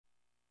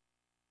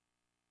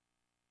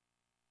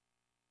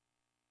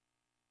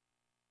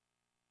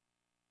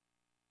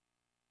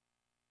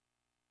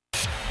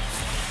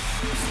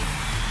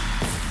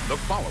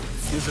following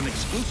is an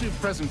exclusive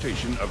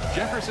presentation of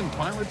Jefferson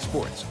Pilot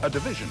Sports, a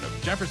division of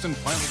Jefferson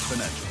Pilot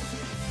Financial.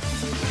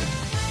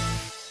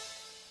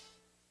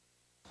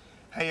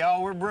 Hey,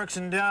 y'all, we're Brooks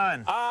and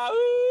Dunn.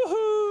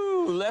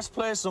 Ooh-hoo! Let's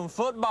play some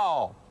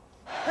football.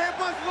 Head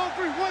bust, on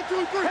three. 1,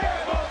 2, 3.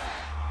 Head bust.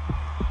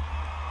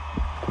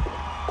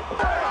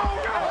 Let's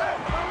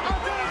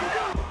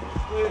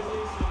play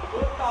some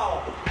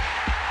football.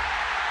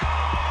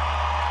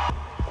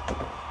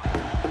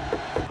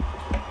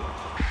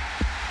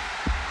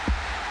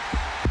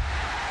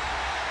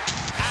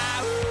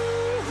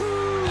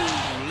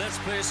 Let's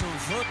play some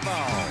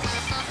football.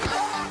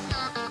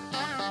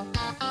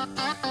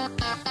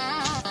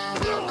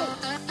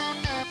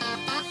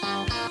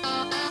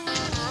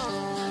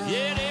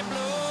 Yeah, they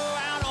blow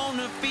out on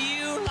the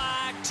field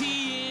like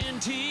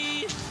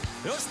TNT.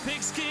 Those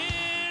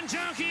pigskin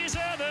junkies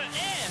of the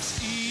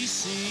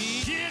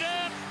SEC. Get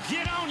up,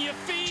 get on your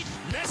feet.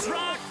 Let's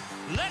rock,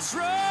 let's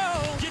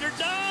roll. Get her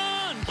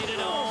done, get it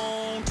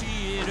on.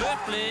 Tee it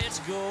up, let's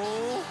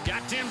go.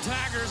 Got them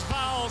Tigers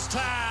balls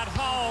tied,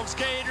 hogs,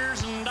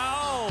 gators, and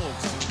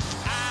dogs.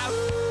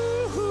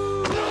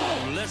 Ooh-hoo.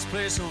 Let's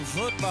play some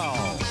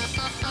football.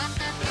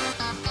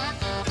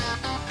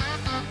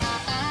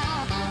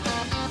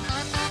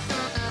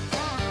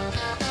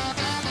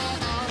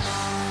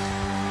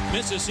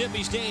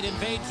 Mississippi State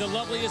invades the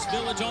loveliest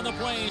village on the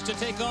plains to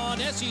take on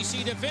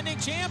SEC defending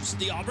champs,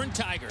 the Auburn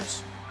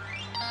Tigers.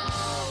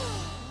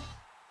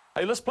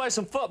 Hey, let's play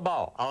some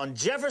football On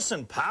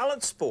Jefferson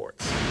Pilot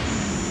Sports.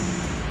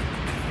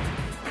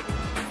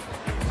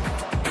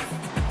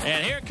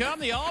 And here come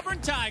the Auburn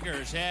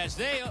Tigers as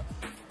they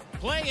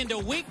play into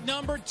week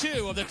number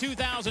 2 of the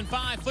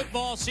 2005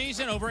 football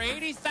season. Over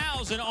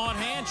 80,000 on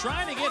hand,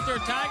 trying to get their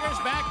Tigers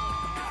back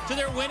to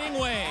their winning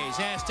ways.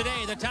 As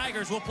today, the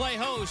Tigers will play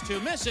host to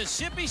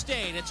Mississippi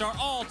State. It's our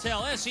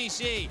all-tell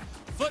SEC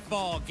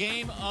football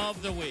game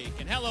of the week.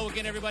 And hello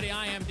again, everybody.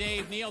 I am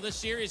Dave Neal. This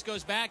series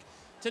goes back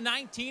to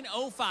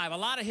 1905. A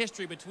lot of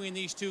history between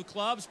these two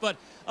clubs, but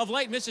of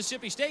late,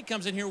 Mississippi State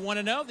comes in here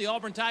 1-0. The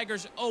Auburn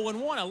Tigers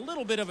 0-1. A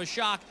little bit of a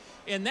shock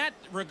in that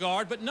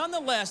regard, but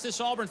nonetheless,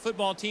 this Auburn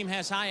football team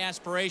has high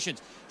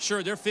aspirations.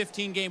 Sure, their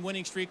 15-game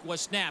winning streak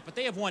was snapped, but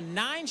they have won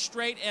 9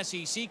 straight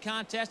SEC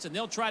contests, and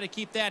they'll try to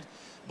keep that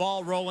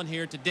ball rolling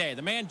here today.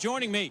 The man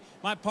joining me,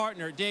 my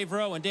partner, Dave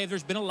Rowe. And Dave,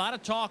 there's been a lot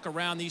of talk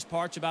around these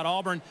parts about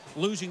Auburn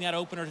losing that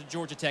opener to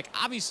Georgia Tech.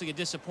 Obviously a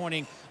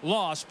disappointing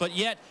loss, but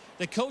yet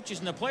the coaches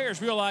and the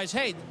players realize,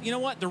 hey, you know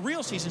what? The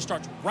real season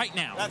starts right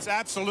now. That's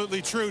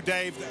absolutely true,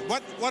 Dave.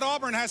 What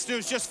Auburn has to do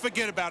is just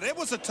forget about it. It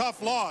was a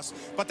tough loss,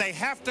 but they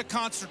have to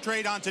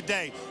concentrate on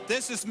today.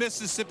 This is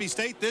Mississippi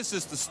State. This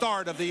is the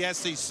start of the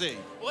SEC.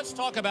 Well, let's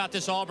talk about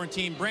this Auburn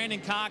team.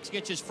 Brandon Cox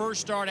gets his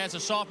first start as a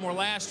sophomore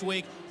last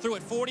week. Threw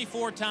it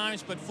 44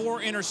 times, but 4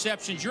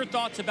 interceptions. Your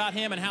thoughts about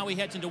him and how he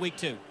heads into week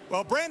 2?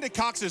 Well, Brandon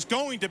Cox is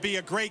going to be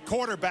a great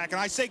quarterback,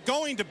 and I say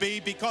going to be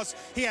because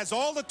he has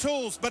all the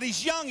tools, but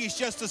he's young. He's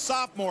just a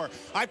sophomore.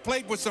 I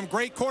played with some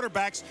great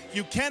quarterbacks.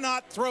 You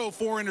cannot throw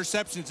 4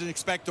 interceptions and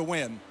expect to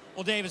win.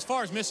 Well, Dave, as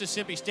far as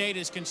Mississippi State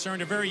is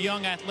concerned, a very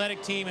young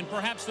athletic team, and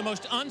perhaps the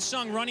most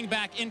unsung running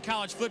back in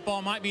college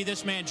football might be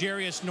this man,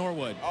 Jarius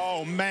Norwood.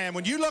 Oh, man,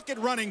 when you look at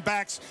running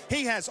backs,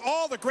 he has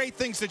all the great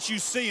things that you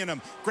see in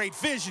him. Great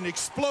vision,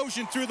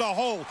 explosion through the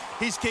hole.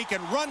 He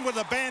can run with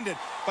a bandit,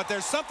 but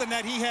there's something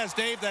that he has,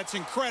 Dave, that's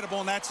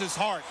incredible, and that's his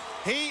heart.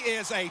 He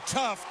is a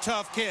tough,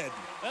 tough kid.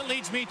 That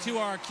leads me to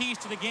our keys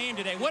to the game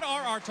today. What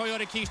are our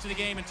Toyota keys to the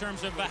game in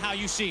terms of how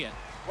you see it?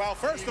 Well,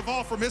 first of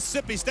all, for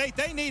Mississippi State,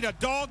 they need a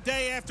dog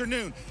day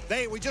afternoon.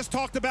 We just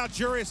talked about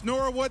Jarius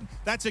Norwood.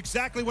 That's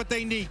exactly what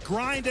they need.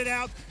 Grind it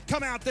out.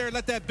 Come out there and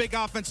let that big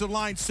offensive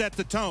line set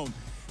the tone.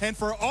 And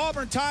for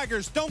Auburn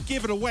Tigers, don't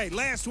give it away.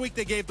 Last week,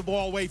 they gave the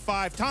ball away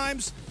 5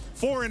 times.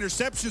 4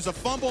 interceptions, a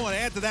fumble, and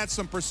add to that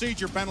some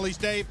procedure penalties,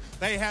 Dave.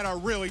 They had a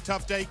really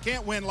tough day.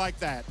 Can't win like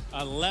that.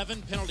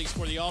 11 penalties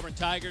for the Auburn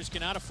Tigers.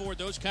 Cannot afford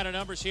those kind of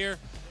numbers here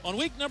on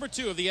week number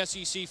 2 of the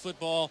SEC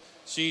football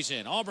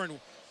season. Auburn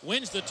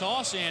wins the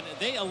toss, and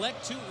they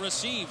elect to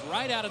receive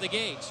right out of the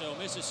gate. So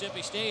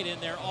Mississippi State in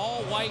their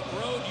all-white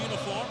road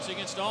uniforms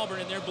against Auburn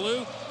in their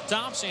blue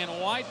tops and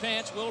white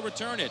pants will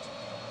return it.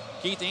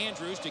 Keith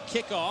Andrews to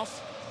kick off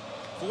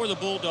for the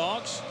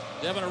Bulldogs.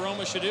 Devin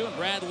Aroma-Shadu and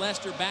Brad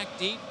Lester back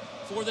deep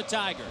for the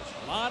Tigers.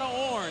 A lot of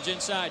orange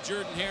inside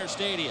Jordan-Hare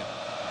Stadium.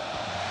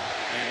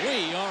 And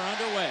we are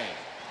underway.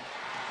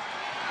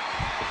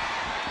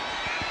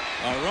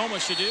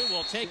 Aroma-Shadu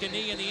will take a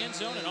knee in the end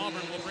zone, and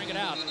Auburn will bring it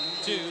out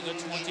to the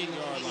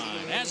 20-yard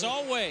line. As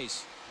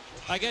always,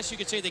 I guess you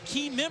could say the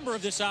key member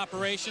of this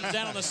operation is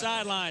down on the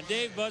sideline,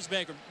 Dave Buzz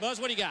Baker. Buzz,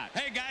 what do you got?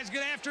 Hey, guys,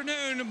 good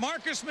afternoon.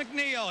 Marcus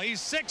McNeil, he's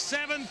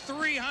 6'7",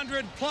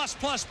 300 plus.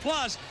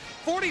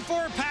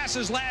 44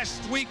 passes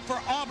last week for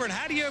Auburn.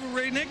 How do you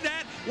renege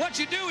that? What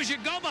you do is you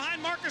go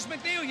behind Marcus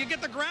McNeil, you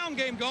get the ground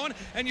game going,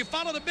 and you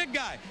follow the big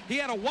guy. He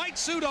had a white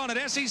suit on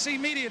at SEC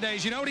Media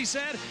Days. You know what he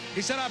said?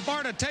 He said, I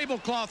borrowed a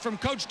tablecloth from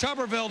Coach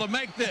Tuberville to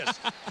make this.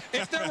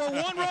 If there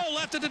were one row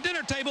left at the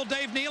dinner table,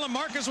 Dave Neal, and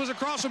Marcus was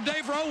across from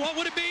Dave Rowe, what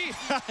would it be?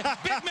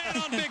 Big man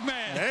on big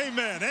man.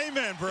 Amen.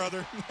 Amen,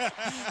 brother.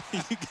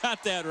 You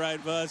got that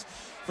right, Buzz.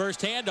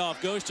 First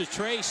handoff goes to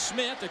Trey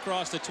Smith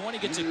across the 20,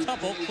 gets a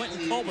couple.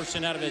 Quentin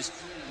Culberson out of his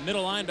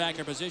middle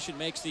linebacker position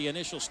makes the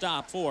initial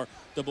stop for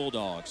the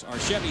Bulldogs. Our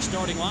Chevy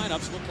starting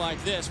lineups look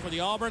like this for the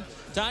Auburn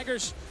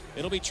Tigers.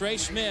 It'll be Trey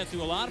Smith,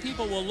 who a lot of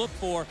people will look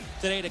for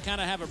today to kind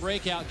of have a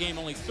breakout game.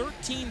 Only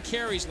 13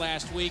 carries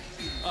last week.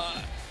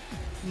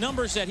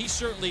 Numbers that he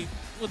certainly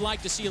would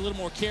like to see a little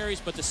more carries,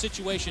 but the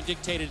situation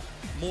dictated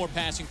more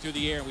passing through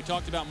the air. And we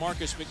talked about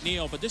Marcus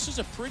McNeil, but this is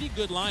a pretty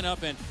good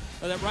lineup, and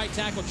that right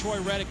tackle Troy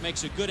Reddick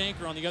makes a good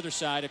anchor on the other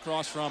side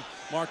across from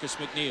Marcus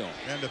McNeil.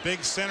 And the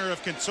big center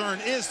of concern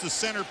is the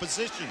center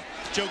position.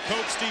 Joe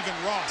Cope, Stephen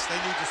Ross, they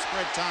need to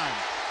spread time.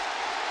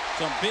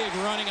 Some big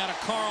running out of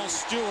Carl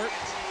Stewart,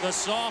 the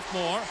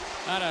sophomore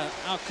out of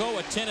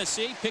Alcoa,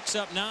 Tennessee, picks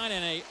up 9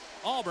 and a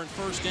Auburn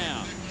first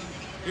down.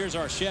 Here's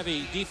our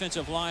Chevy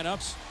defensive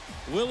lineups.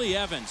 Willie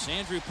Evans,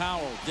 Andrew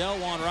Powell,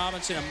 Delwan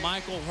Robinson, and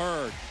Michael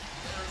Hurd.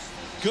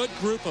 Good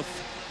group of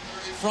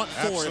front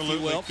four, if you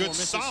will. Good,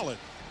 solid.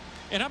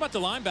 And how about the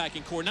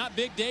linebacking core? Not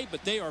big, Dave,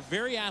 but they are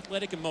very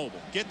athletic and mobile.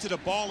 Get to the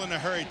ball in a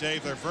hurry,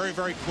 Dave. They're very,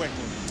 very quick.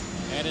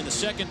 And in the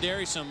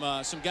secondary, some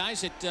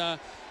guys that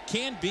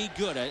can be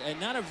good.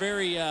 Not a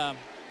very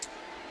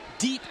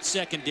deep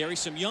secondary.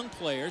 Some young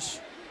players.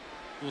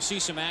 We'll see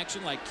some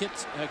action like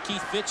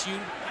Keith Fitzhugh,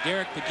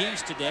 Derek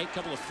Pegues today. A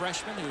couple of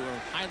freshmen who are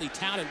highly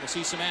touted. We'll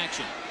see some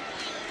action.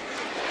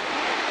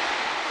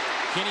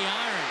 Kenny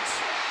Irons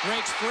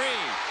breaks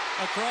free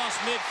across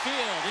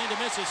midfield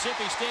into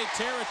Mississippi State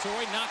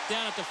territory. Knocked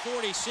down at the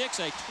 46.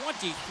 A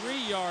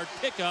 23-yard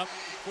pickup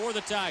for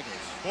the Tigers.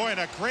 Boy, and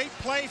a great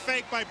play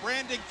fake by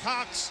Brandon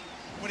Cox.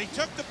 When he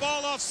took the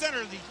ball off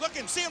center,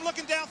 see him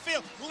looking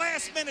downfield.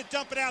 Last minute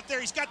dump it out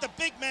there. He's got the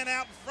big man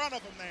out in front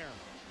of him there.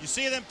 You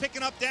see them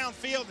picking up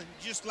downfield, and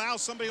you just allow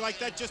somebody like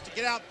that just to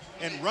get out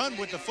and run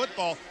with the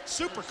football.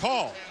 Super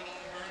call.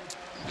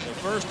 The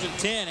 1st and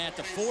 10 at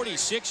the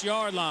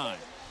 46-yard line.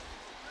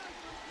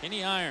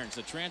 Kenny Irons,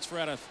 the transfer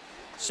out of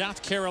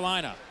South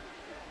Carolina.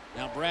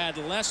 Now Brad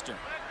Lester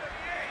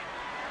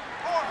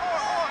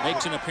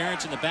makes an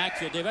appearance in the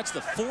backfield. Dave, that's the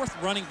 4th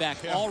running back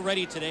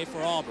already today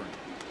for Auburn.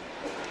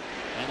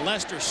 And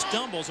Lester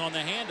stumbles on the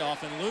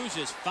handoff and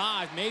loses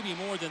 5, maybe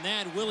more than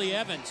that. Willie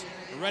Evans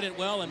read it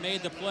well and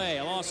made the play.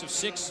 A loss of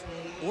 6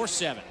 or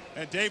 7.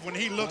 And Dave, when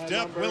he looked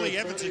up, Willie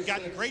Evans had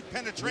gotten great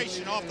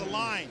penetration off the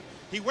line.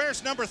 He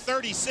wears number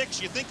 36.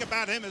 You think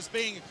about him as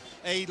being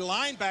a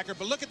linebacker,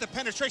 but look at the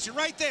penetration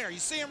right there. You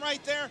see him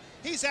right there?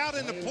 He's out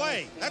in the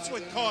play. That's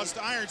what caused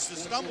Irons to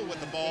stumble with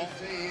the ball.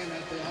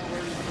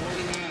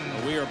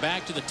 We are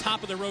back to the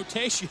top of the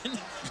rotation.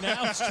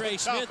 Now it's Trey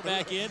Smith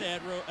back in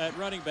at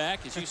running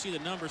back, as you see the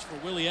numbers for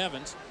Willie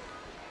Evans.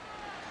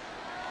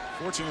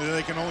 Fortunately,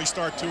 they can only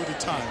start 2 at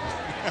a time.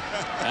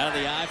 Out of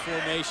the I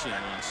formation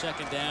on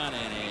 2nd down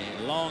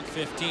and a long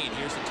 15.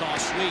 Here's the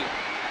toss sweep.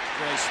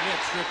 Trey Smith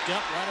tripped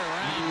up right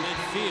around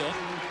midfield.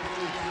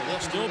 They'll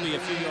still be a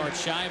few yards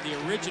shy of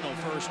the original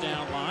first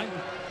down line.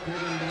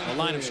 The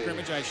line of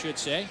scrimmage, I should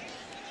say.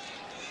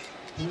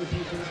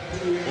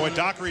 Boy,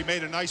 Dockery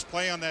made a nice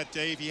play on that,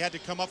 Dave. He had to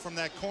come up from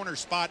that corner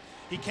spot.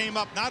 He came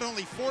up, not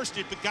only forced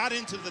it, but got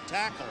into the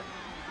tackle.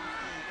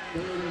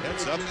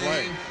 That's up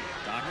play.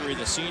 Dockery,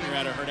 the senior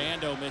out of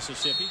Hernando,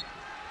 Mississippi.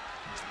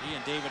 He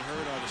and David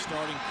Hurd are the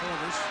starting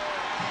corners.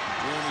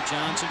 Jeremy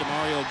Johnson,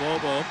 DeMario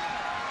Bobo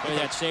play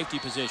that safety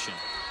position.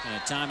 And a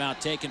timeout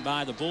taken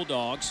by the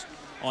Bulldogs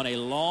on a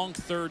long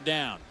 3rd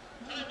down.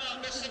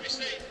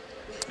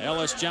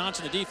 Ellis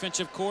Johnson, the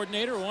defensive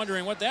coordinator,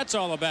 wondering what that's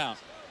all about.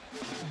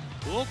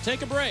 We'll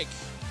take a break.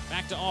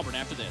 Back to Auburn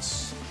after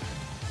this.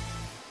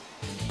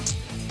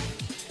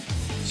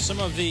 Some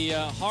of the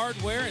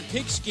hardware and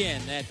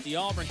pigskin that the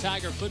Auburn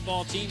Tiger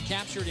football team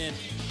captured in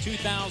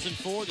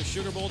 2004. The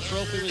Sugar Bowl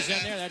trophy was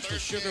in there. That's the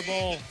Sugar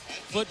Bowl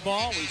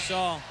football. We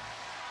saw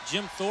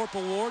Jim Thorpe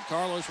Award.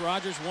 Carlos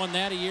Rogers won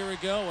that a year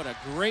ago. What a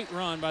great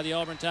run by the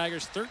Auburn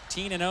Tigers.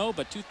 13-0,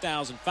 but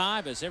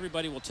 2005, as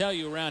everybody will tell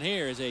you around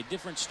here, is a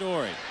different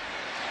story.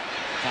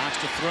 Cox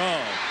to throw.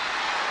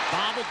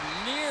 Bobbled,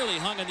 nearly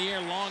hung in the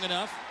air long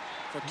enough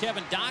for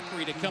Kevin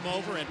Dockery to come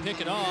over and pick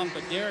it off,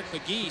 but Derek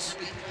Pegues,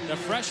 the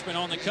freshman,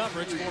 on the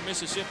coverage for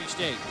Mississippi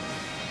State.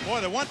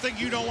 Boy, the one thing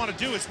you don't want to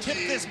do is tip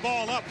this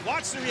ball up.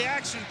 Watch the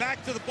reaction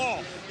back to the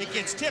ball. It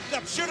gets tipped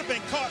up, should have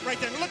been caught right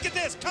there. Look at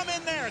this, come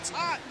in there, it's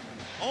hot.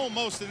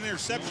 Almost an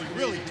interception,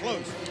 really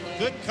close.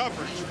 Good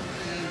coverage.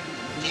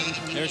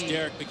 There's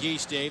Derek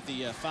Pegues, Dave,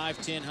 the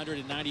 5'10",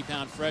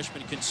 190-pound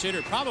freshman,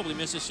 considered probably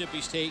Mississippi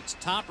State's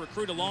top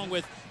recruit, along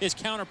with his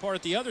counterpart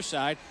at the other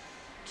side,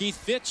 Keith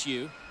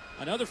Fitzhugh,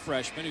 another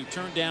freshman who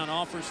turned down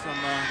offers from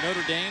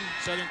Notre Dame,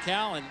 Southern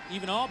Cal, and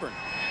even Auburn.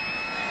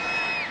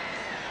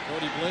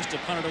 Cody Bliss to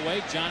punt it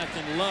away.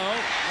 Jonathan Lowe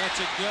lets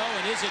it go,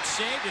 and is it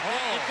saved? If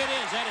it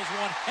is, that is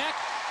one heck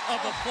of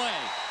a play.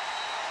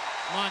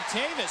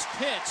 Montavis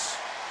Pitts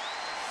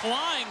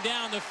flying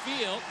down the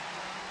field,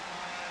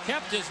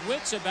 kept his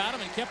wits about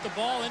him and kept the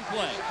ball in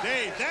play.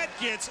 Dave, that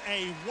gets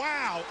a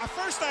wow. At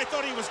first I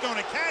thought he was going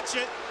to catch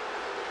it.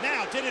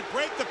 Now, did it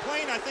break the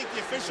plane? I think the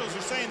officials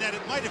are saying that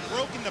it might have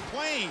broken the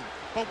plane.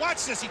 But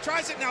watch this. He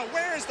tries it now.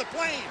 Where is the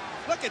plane?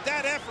 Look at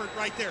that effort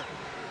right there.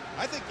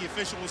 I think the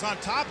official was on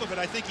top of it.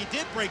 I think he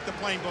did break the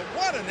plane, but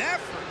what an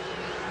effort.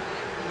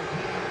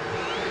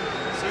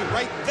 See,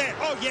 right there.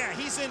 Oh, yeah,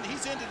 he's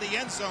into the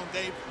end zone,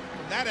 Dave.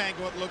 From that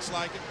angle, it looks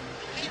like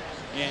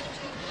it.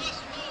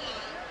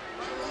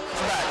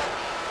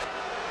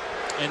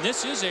 And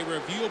this is a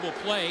reviewable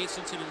play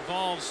since it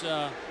involves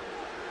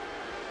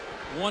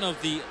one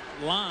of the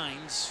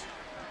lines,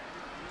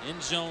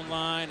 end zone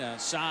line, a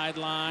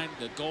sideline,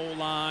 the goal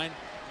line.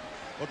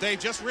 Well, Dave,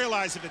 just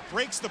realize if it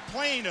breaks the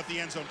plane of the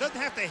end zone, doesn't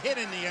have to hit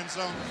in the end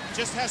zone,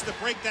 just has to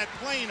break that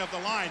plane of the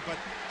line, but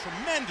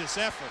tremendous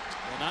effort.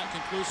 Well, not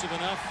conclusive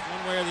enough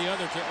one way or the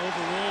other to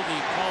overrule the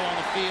call on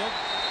the field,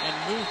 and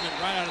movement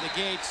right out of the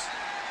gates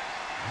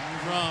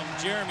from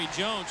Jeremy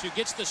Jones, who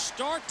gets the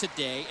start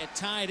today at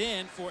tight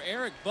end for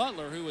Eric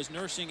Butler, who is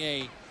nursing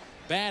a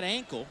bad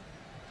ankle.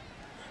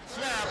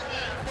 Snap,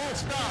 full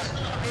start,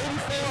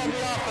 84 on the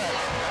offense.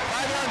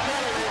 5-yard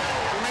penalty,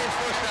 remains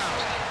first down.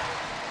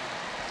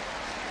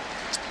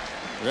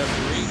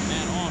 Referee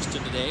Matt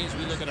Austin today as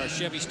we look at our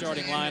Chevy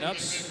starting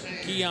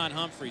lineups. Keon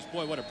Humphreys,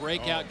 boy, what a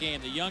breakout game.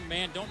 The young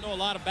man, don't know a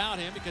lot about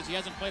him because he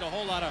hasn't played a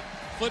whole lot of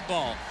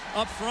football.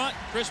 Up front,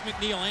 Chris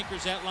McNeil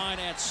anchors that line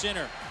at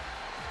center.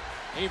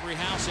 Avery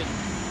House at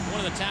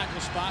one of the tackle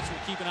spots.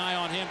 We'll keep an eye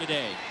on him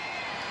today.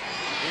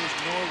 Here's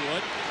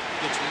Norwood.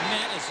 Gets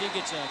met as he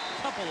gets a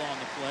couple on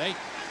the play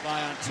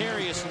by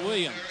Ontarius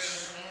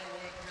Williams.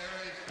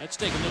 Let's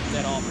take a look at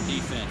that Auburn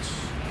defense.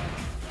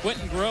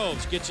 Quentin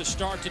Groves gets a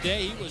start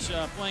today. He was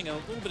playing a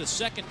little bit of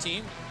second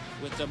team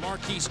with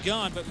Marquise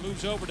Gunn, but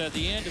moves over to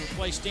the end to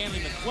replace Stanley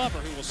McClover,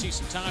 who will see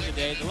some time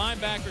today. The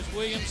linebackers,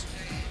 Williams,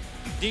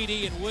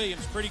 Dede, and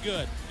Williams, pretty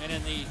good. And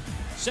in the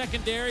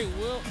secondary,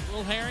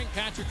 Will Herring,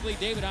 Patrick Lee,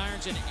 David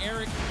Irons, and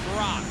Eric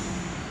Brock.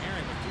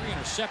 Herring with 3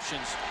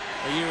 interceptions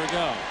a year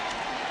ago.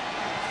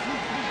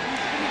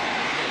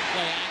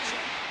 Play action.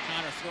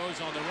 Connor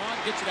throws on the run,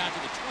 gets it out to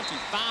the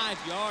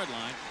 25-yard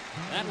line.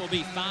 That will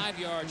be 5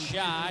 yards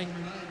shy.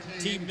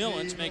 T.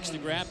 Millens makes the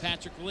grab.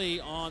 Patrick Lee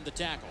on the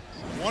tackle.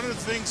 One of the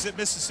things that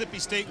Mississippi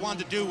State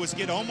wanted to do was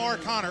get Omar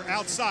Connor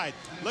outside.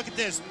 Look at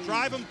this.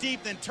 Drive him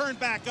deep, then turn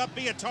back up,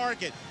 be a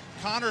target.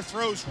 Connor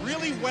throws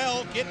really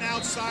well, getting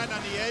outside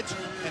on the edge,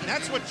 and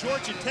that's what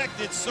Georgia Tech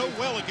did so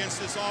well against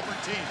this Auburn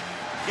team.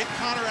 Get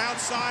Connor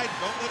outside,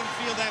 don't let him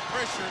feel that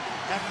pressure,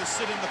 having to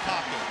sit in the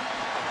pocket.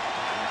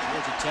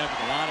 Georgia Tech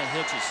with a lot of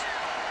hitches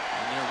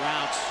in their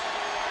routes.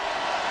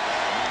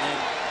 And then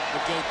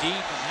would go deep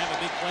and have a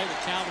big play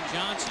with Calvin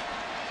Johnson.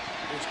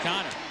 Here's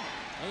Connor.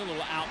 Another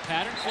little out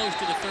pattern, close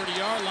to the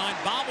 30-yard line,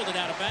 bobbled it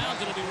out of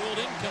bounds. It'll be ruled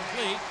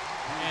incomplete,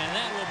 and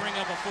that will bring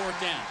up a 4th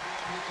down.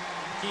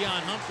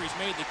 Keon Humphreys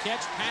made the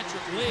catch.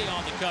 Patrick Lee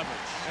on the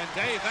coverage. And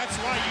Dave, that's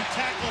why you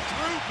tackle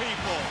through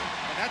people.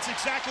 And that's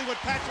exactly what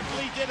Patrick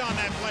Lee did on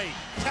that play.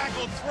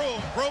 Tackled through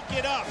him, broke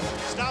it up,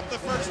 stopped the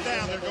first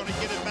down. They're going to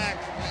get it back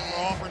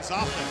for Auburn's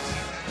offense.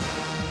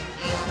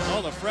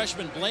 Oh, the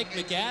freshman Blake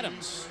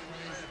McAdams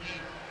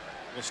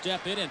will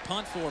step in and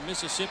punt for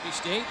Mississippi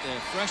State.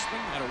 The freshman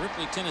out of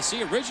Ripley,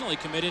 Tennessee, originally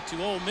committed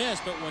to Ole Miss,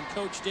 but when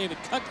Coach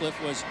David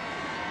Cutcliffe was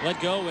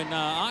let go in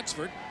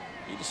Oxford,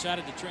 he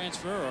decided to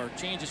transfer or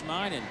change his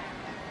mind and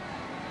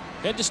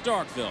head to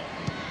Starkville.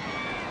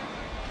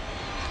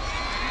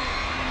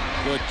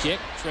 Good kick.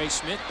 Trey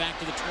Smith back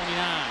to the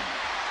 29.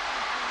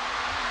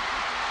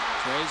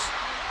 Trey's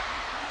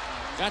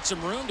got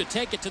some room to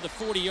take it to the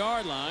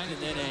 40-yard line, and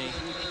then a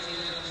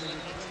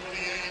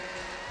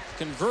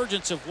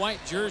convergence of white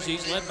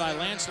jerseys led by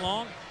Lance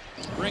Long.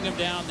 Bring him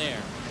down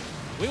there.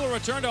 We will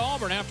return to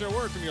Auburn after a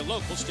word from your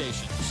local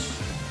stations.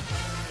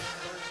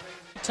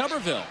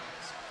 Tuberville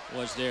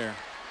was their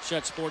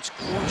Shut Sports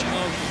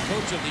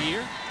Coach of the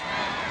Year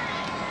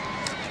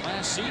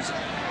last season.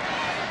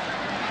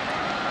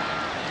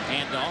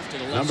 Handoff to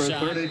the left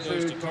side,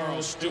 goes to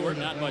Carl Stewart.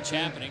 Not much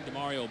happening.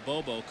 DeMario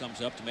Bobo comes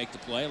up to make the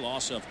play.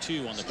 Loss of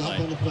 2 on the play. Stop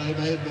on the play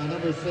made by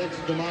number 6,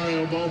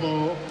 DeMario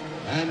Bobo,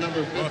 and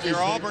number 56. Well, if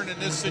you're Auburn in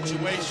this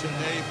situation,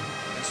 Dave,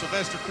 and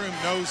Sylvester Croom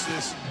knows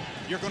this,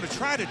 you're going to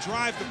try to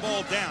drive the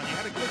ball down. You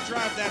had a good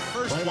drive that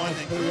first one,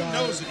 and Croom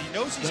knows it. He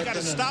knows he's got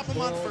to stop him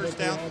on first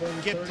down,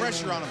 get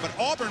pressure on him. But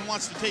Auburn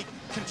wants to take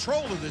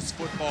control of this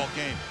football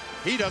game.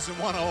 He doesn't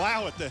want to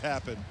allow it to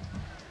happen.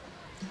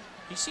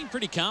 He seemed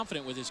pretty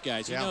confident with his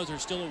guys. He knows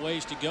there's still a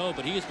ways to go,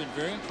 but he has been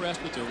very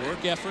impressed with their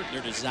work effort,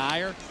 their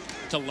desire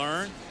to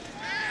learn.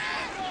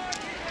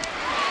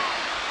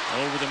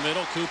 Over the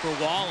middle, Cooper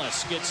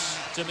Wallace gets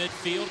to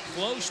midfield,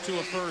 close to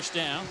a first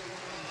down.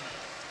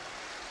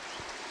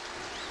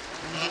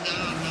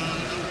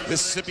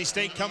 Mississippi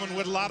State coming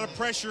with a lot of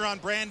pressure on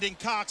Brandon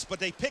Cox, but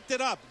they picked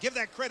it up. Give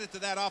that credit to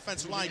that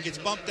offensive line. Gets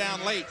bumped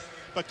down late.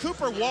 But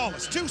Cooper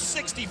Wallace,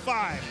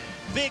 265,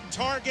 big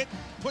target,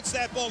 puts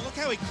that ball. Look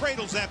how he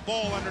cradles that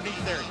ball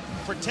underneath there.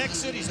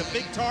 Protects it. He's a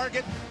big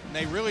target, and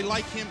they really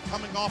like him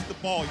coming off the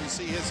ball. You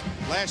see his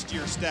last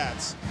year's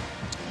stats.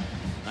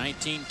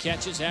 19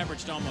 catches,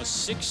 averaged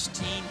almost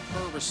 16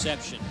 per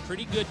reception.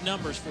 Pretty good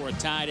numbers for a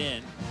tight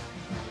end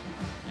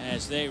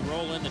as they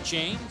roll in the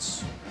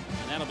chains.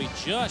 And that'll be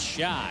just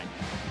shy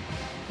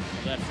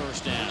of that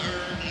first down.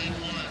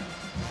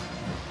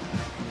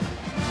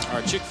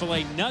 Our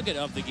Chick-fil-A nugget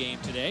of the game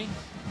today.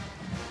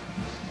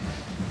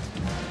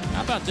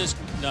 How about this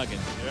nugget?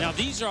 Yeah. Now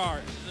these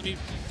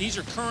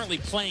are currently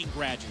playing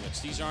graduates.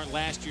 These aren't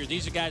last year.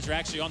 These are guys who are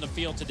actually on the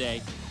field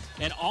today.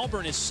 And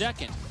Auburn is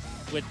second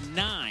with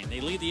 9.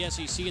 They lead the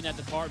SEC in that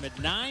department.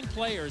 9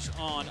 players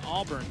on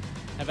Auburn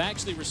have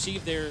actually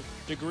received their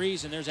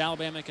degrees, and there's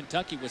Alabama and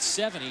Kentucky with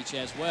 7 each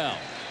as well.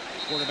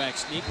 Quarterback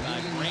sneak by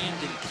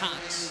Brandon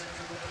Cox,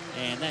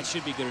 and that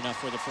should be good enough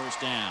for the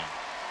first down.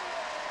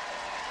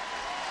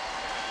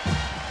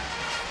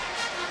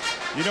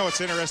 You know,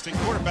 it's interesting.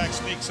 Quarterback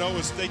sneaks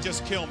always, they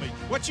just kill me.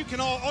 What you can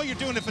all you're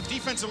doing if a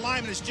defensive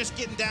lineman is just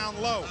getting down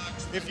low.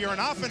 If you're an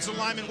offensive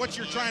lineman, what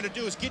you're trying to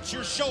do is get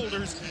your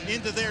shoulders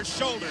into their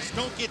shoulders.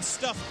 Don't get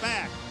stuffed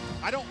back.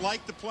 I don't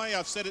like the play.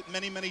 I've said it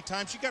many, many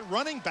times. You got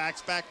running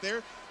backs back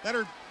there that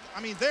are,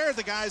 I mean, they're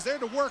the guys, they're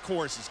the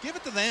workhorses. Give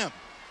it to them.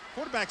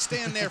 Quarterback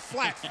stand there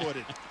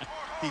flat-footed.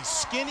 He's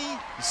skinny.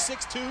 He's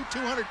 6'2",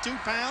 202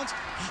 pounds.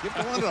 Give it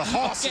to one of the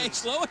horses. Okay,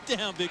 slow it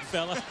down, big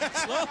fella.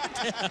 Slow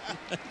it down.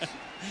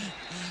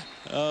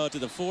 To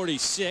the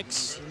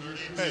 46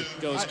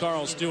 goes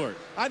Carl Stewart.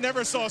 I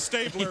never saw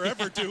Stabler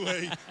ever do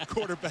a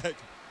quarterback.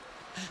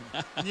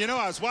 You know,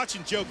 I was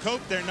watching Joe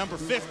Cope there, number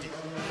 50.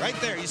 Right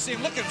there. You see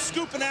him, look at him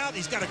scooping out.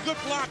 He's got a good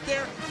block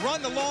there.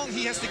 Run along.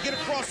 He has to get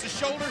across the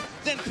shoulder,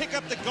 then pick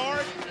up the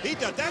guard. He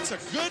does. That's a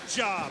good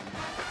job.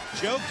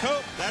 Joe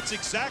Cope, that's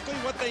exactly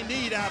what they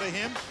need out of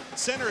him.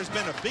 Center has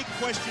been a big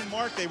question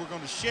mark. They were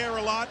going to share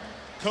a lot.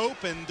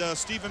 Cope and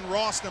Stephen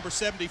Ross, number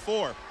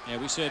 74. Yeah,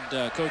 we said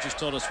coaches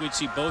told us we'd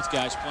see both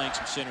guys playing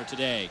some center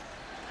today.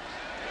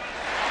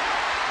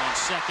 On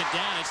second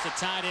down, it's the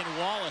tight end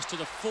Wallace to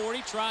the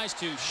 40, tries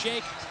to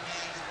shake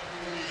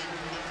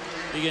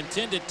the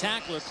intended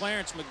tackler,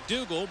 Clarence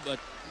McDougal, but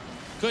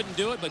couldn't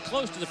do it, but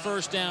close to the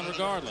first down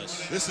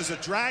regardless. This is a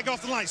drag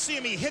off the line. See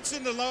him, he hits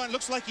in the line,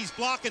 looks like he's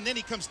blocking, then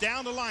he comes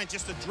down the line,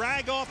 just a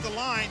drag off the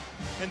line,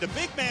 and the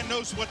big man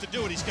knows what to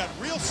do, and he's got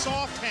real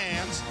soft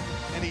hands,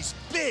 and he's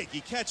big.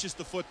 He catches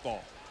the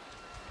football.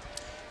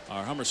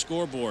 Our Hummer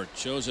scoreboard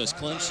shows us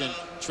Clemson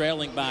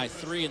trailing by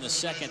 3 in the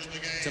second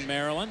to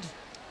Maryland.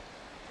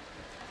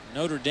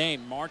 Notre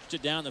Dame marched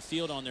it down the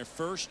field on their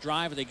first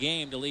drive of the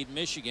game to lead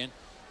Michigan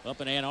up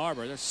in Ann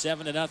Arbor. They're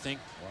 7-0, wow.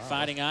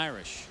 Fighting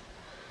Irish.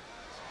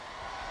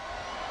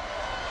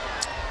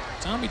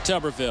 Tommy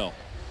Tuberville,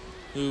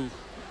 who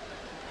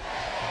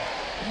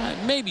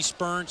maybe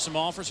spurned some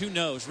offers. Who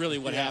knows really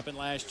what happened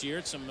last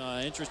year. Some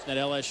interest in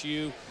that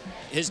LSU.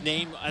 His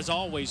name, as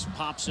always,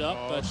 pops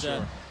up, but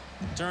sure.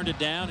 Turned it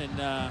down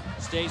and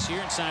stays here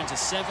and signs a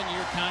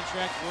 7-year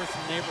contract worth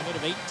in the neighborhood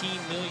of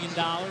 $18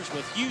 million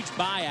with huge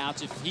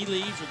buyouts if he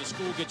leaves or the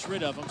school gets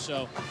rid of him.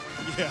 So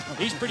yeah,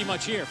 he's pretty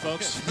much here,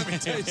 folks. Let me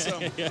tell you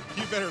something. Yeah.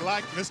 You better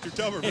like Mr.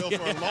 Tuberville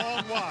for a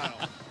long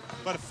while.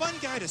 But a fun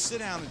guy to sit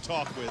down and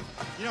talk with.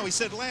 You know, he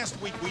said last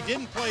week we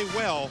didn't play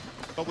well,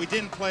 but we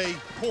didn't play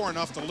poor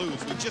enough to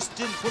lose. We just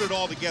didn't put it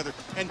all together.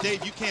 And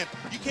Dave, you can't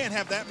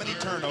have that many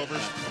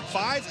turnovers.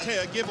 5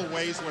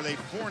 giveaways where they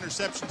 4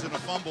 interceptions and a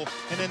fumble,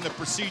 and then the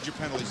procedure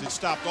penalties. It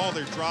stopped all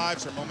their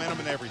drives, their momentum,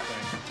 and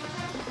everything.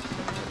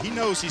 He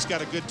knows he's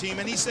got a good team,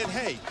 and he said,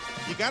 hey,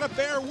 you got to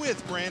bear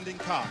with Brandon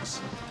Cox.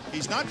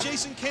 He's not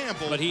Jason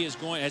Campbell. But he is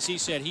going, as he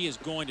said, he is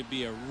going to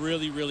be a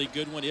really, really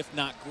good one, if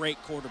not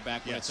great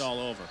quarterback when it's all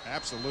over.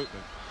 Absolutely.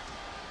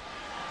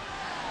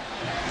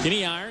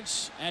 Kenny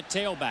Irons at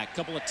tailback.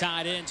 Couple of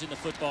tight ends in the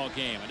football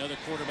game. Another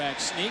quarterback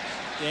sneak.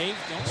 Dave,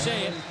 don't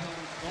say it.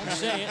 Don't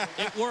say it.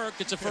 It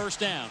worked. It's a first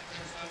down.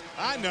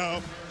 I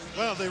know.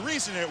 Well, the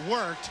reason it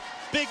worked,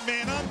 big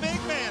man on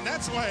big man.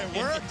 That's why it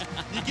worked.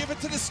 You give it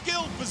to the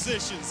skilled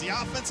positions, the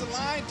offensive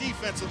line,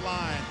 defensive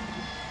line.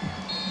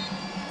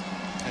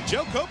 And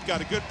Joe Cope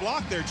got a good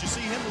block there. Did you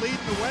see him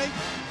leading the way?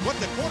 What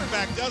the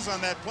quarterback does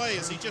on that play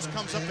is he just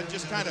comes up and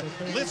just kind of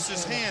lifts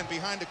his hand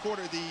behind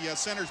the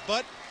center's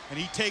butt, and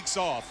he takes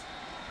off.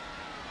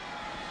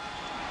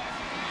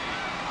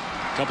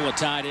 Couple of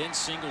tight ends,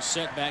 single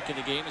setback in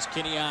the game is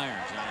Kenny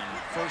Irons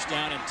on first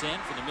down and 10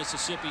 for the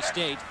Mississippi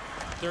State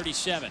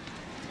 37.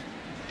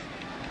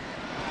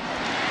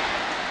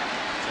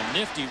 So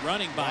nifty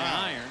running by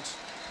Irons.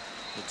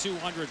 The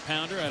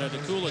 200-pounder out of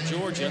Decula,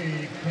 Georgia.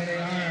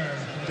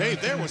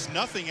 Dave, there was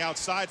nothing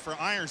outside for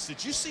Irons.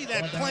 Did you see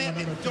that plant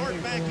and dart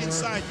back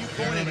inside? You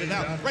going in and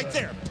out. Right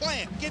there,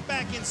 plant, get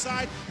back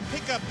inside,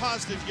 pick up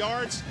positive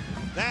yards.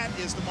 That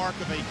is the mark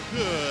of a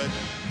good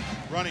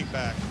running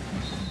back.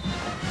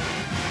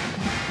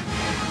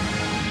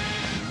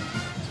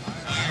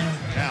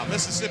 Now,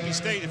 Mississippi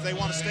State, if they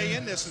want to stay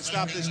in this and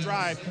stop this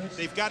drive,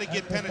 they've got to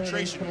get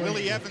penetration.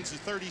 Willie Evans, at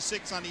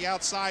 36 on the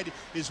outside,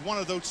 is one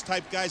of those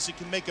type guys that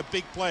can make a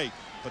big play.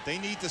 But they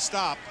need to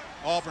stop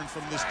Auburn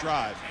from this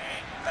drive.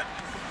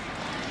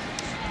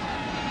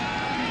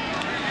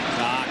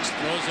 Cox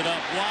throws it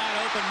up wide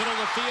open, middle of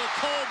the field.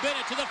 Cole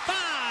Bennett to the 5.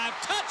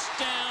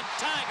 Touchdown,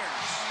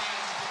 Tigers.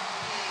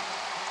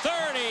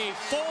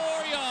 34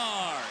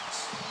 yards.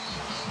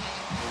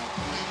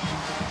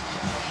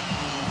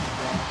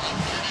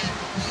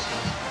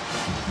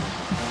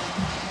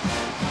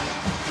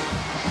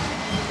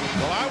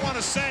 Well, I want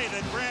to say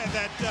that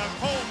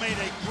Cole made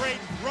a great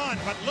run,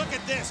 but look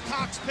at this.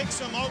 Cox picks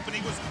him open.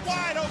 He was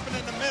wide open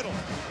in the middle.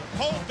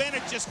 Cole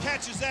Bennett just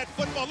catches that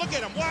football. Look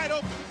at him, wide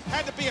open.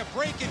 Had to be a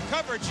break in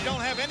coverage. You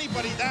don't have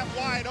anybody that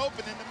wide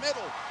open in the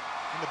middle.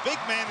 And the big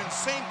man in the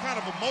same kind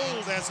of a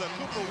mold as a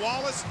Cooper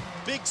Wallace.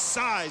 Big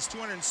size,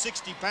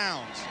 260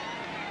 pounds.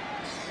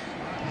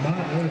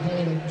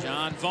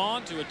 John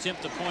Vaughn to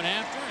attempt the point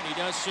after, and he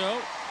does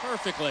so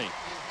perfectly.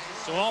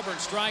 So Auburn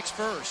strikes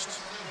first.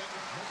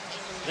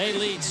 They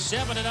lead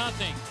 7-0.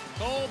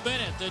 Cole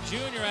Bennett, the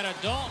junior out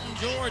of Dalton,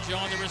 Georgia,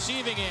 on the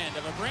receiving end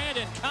of a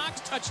Brandon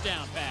Cox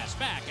touchdown pass.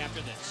 Back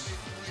after this.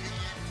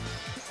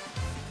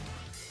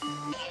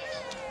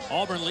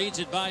 Auburn leads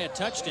it by a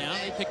touchdown.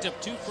 They picked up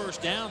 2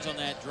 first downs on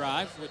that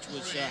drive, which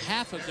was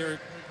half of their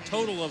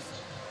total of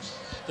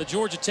the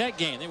Georgia Tech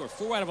game. They were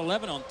 4 out of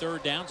 11 on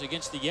third downs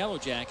against the Yellow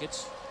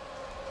Jackets.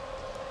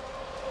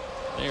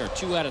 They are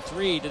 2 out of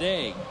 3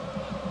 today.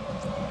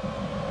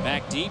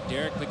 Back deep,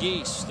 Derek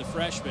McGeese, the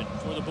freshman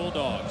for the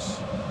Bulldogs.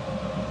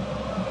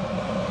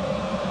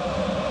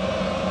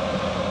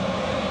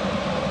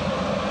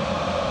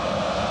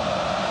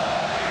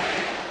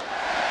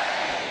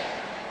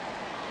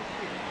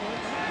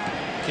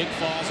 Kick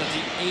falls at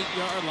the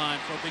 8-yard line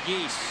for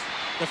McGeese.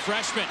 The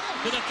freshman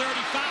to the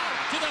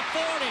 35, to the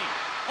 40,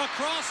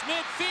 across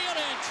midfield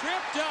and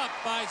tripped up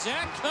by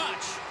Zach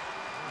Kutch.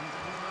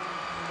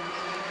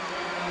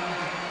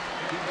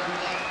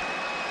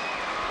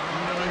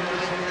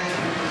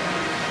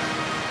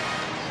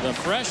 The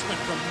freshman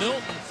from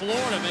Milton,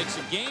 Florida, makes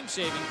a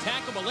game-saving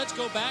tackle, but let's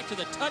go back to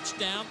the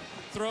touchdown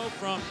throw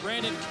from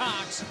Brandon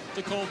Cox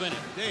to Cole Bennett.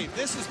 Dave,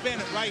 this is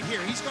Bennett right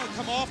here. He's going to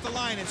come off the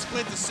line and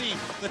split the seam.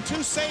 The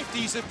 2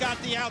 safeties have got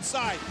the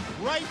outside.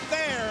 Right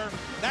there,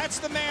 that's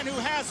the man who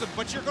has him,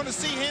 but you're going to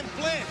see him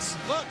blitz.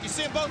 Look, you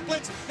see him both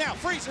blitz. Now,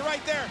 freeze it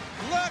right there.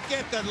 Look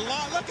at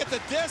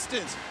the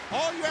distance.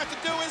 All you have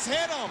to do is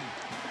hit him.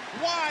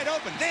 Wide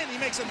open. Then he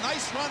makes a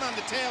nice run on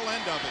the tail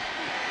end of it.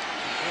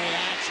 Play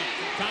action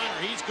from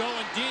Connor. He's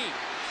going deep.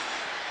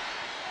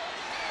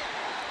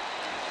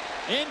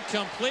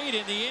 Incomplete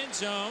in the end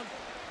zone.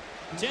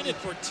 Intended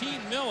for T.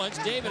 Millets.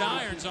 David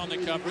Irons on the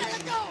coverage.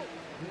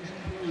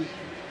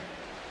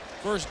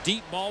 First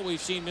deep ball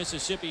we've seen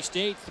Mississippi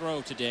State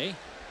throw today.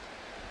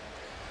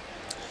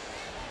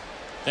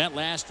 That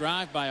last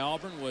drive by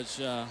Auburn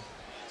was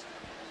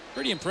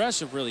pretty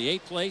impressive, really.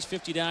 8 plays,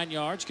 59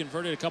 yards,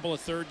 converted a couple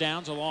of third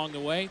downs along the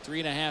way,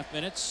 3.5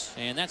 minutes.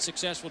 And that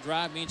successful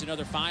drive means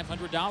another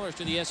 $500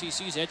 to the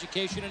SEC's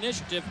education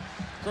initiative,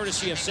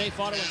 courtesy of Safe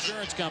Auto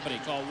Insurance Company.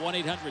 Call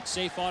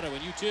 1-800-SAFE-AUTO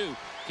and you too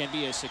can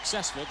be a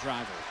successful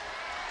driver.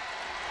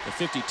 The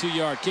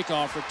 52-yard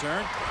kickoff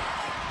return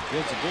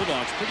gives the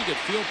Bulldogs pretty good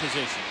field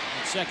position.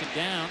 On second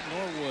down,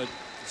 Norwood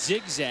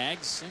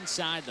zigzags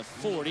inside the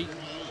 40.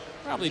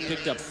 Probably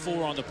picked up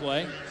 4 on the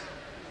play.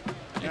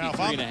 Maybe now,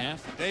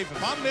 3.5. Dave,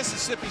 if I'm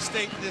Mississippi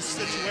State in this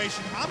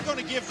situation, I'm going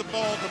to give the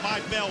ball to my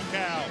bell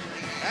cow.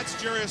 That's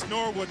Jarius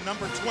Norwood,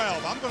 number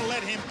 12. I'm going to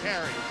let him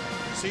carry.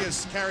 See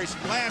his carries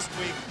from last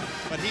week,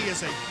 but he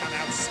is an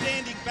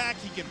outstanding back.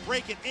 He can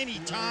break at any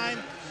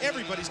time.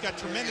 Everybody's got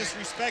tremendous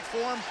respect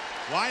for him.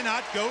 Why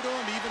not go to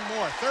him even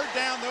more? Third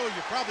down, though,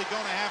 you're probably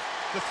going to have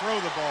to throw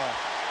the ball.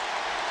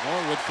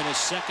 Norwood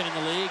finished second in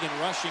the league in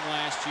rushing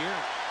last year,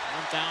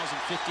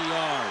 1,050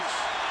 yards.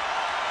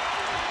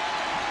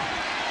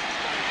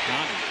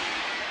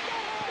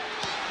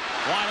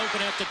 Wide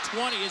open at the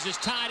 20 is his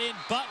tight end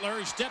Butler.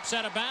 He steps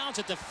out of bounds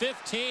at the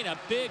 15. A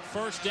big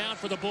first down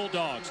for the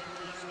Bulldogs.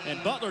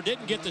 And Butler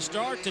didn't get the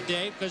start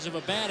today because of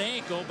a bad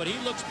ankle, but he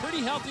looks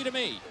pretty healthy to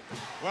me.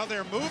 Well,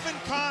 they're moving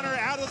Connor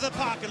out of the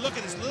pocket. Look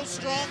at his little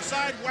strong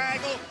side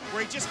waggle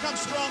where he just comes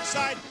strong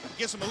side,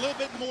 gives him a little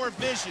bit more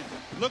vision.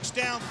 Looks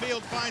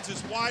downfield, finds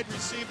his wide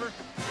receiver.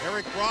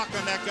 Eric Brock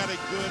on that got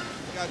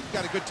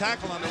a good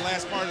tackle on the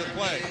last part of the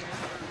play.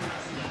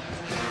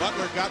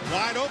 Butler got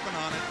wide open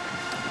on it.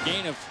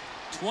 Gain of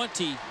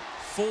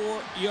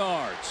 24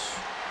 yards.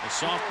 The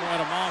sophomore out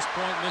of Moss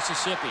Point,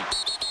 Mississippi.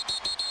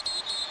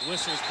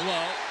 Whistles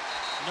blow.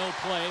 No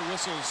play.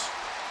 Whistles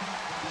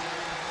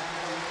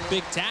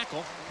big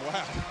tackle.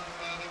 Wow.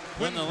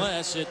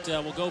 Nonetheless, it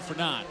will go for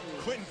naught.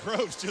 Quentin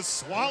Groves just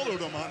swallowed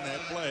him on that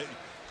play.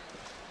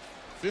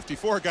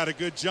 54 got a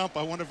good jump.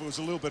 I wonder if it was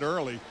a little bit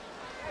early.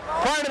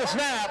 Prior to the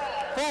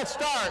snap, false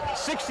start,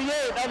 68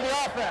 of the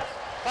offense.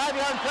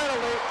 5-yard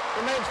penalty,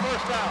 remains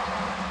first down.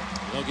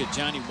 They'll get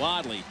Johnny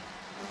Wadley.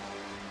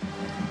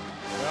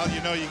 Well,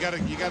 you know, you got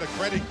to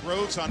credit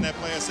Groves on that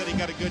play. I said he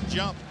got a good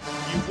jump.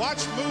 You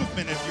watch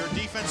movement if you're a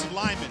defensive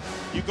lineman.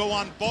 You go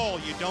on ball.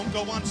 You don't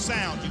go on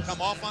sound. You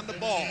come off on the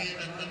ball.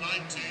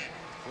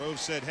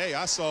 Groves said, hey,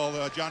 I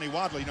saw Johnny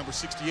Wadley, number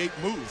 68,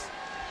 move.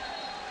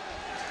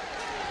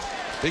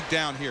 Big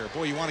down here.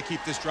 Boy, you want to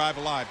keep this drive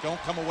alive.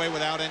 Don't come away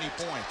without any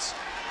points.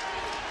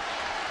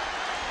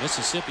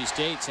 Mississippi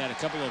State's had a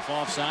couple of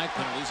offside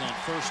penalties on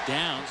first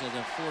downs that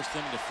have forced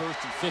them into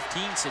 1st and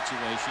 15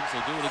 situations.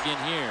 They do it again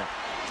here.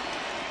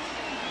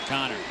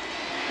 Connor,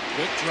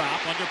 quick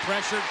drop, under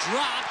pressure,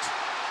 dropped.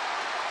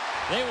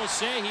 They will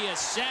say he is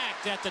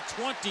sacked at the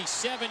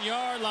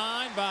 27-yard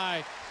line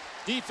by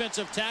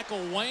defensive tackle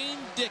Wayne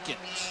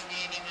Dickens.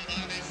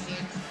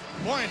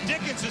 Boy, and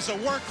Dickens is a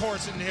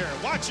workhorse in here.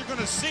 Watch, you're going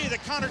to see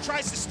that Connor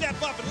tries to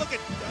step up and look at,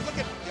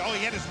 oh,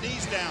 he had his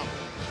knees down.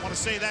 I want to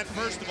say that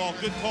first of all,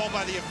 good call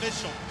by the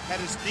official.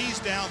 Had his knees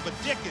down, but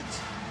Dickens,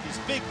 he's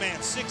big man,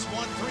 6'1",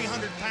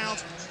 300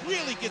 pounds,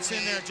 really gets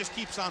in there and just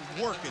keeps on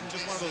working.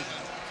 Just one of those,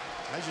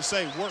 as you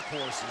say,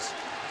 workhorses.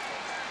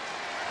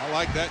 I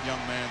like that young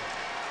man.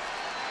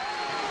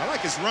 I like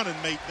his running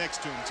mate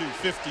next to him too,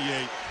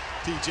 58,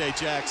 T.J.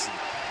 Jackson.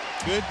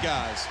 Good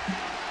guys.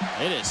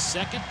 It is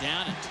 2nd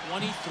down and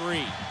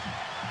 23.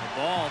 The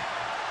ball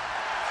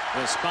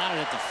was spotted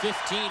at the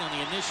 15 on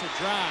the initial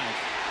drive.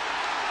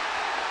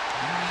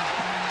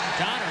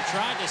 Connor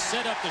tried to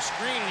set up the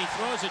screen and he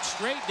throws it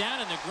straight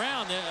down in the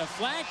ground. A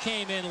flag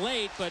came in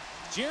late, but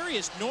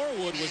Jarius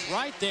Norwood was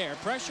right there.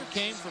 Pressure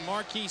came from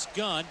Marquise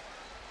Gunn,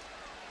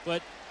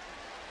 but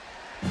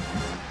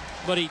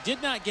he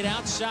did not get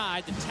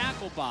outside the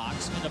tackle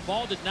box, and the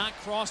ball did not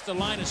cross the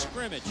line of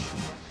scrimmage.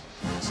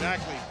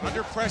 Exactly.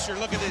 Under pressure,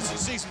 look at this. You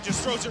see him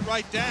just throws it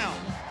right down.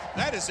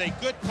 That is a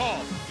good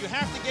call. You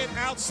have to get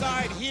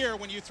outside here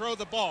when you throw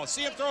the ball.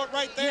 See him throw it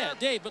right there? Yeah,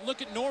 Dave, but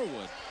look at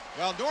Norwood.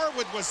 Well,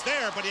 Norwood was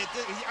there, but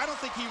I don't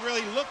think he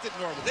really looked at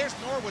Norwood. There's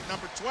Norwood,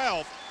 number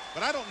 12,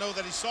 but I don't know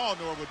that he saw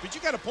Norwood. But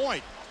you got a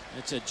point.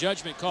 It's a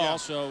judgment call, yeah.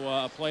 So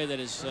a play that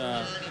is,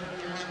 they're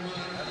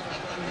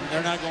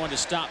not going to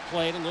stop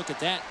play to look at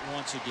that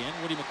once again.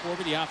 Woody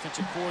McCorvey, the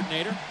offensive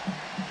coordinator.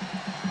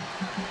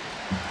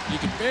 You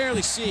can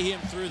barely see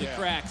him through the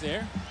crack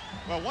there.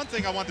 Well, one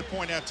thing I wanted to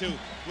point out, too,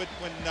 when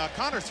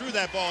Connor threw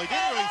that ball, he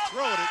didn't really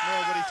throw it at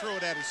Norwood. He threw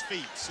it at his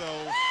feet. So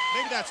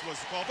maybe that's what's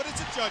the call, but it's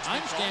a judgment I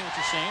understand what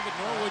you're saying, but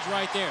Norwood's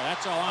right there.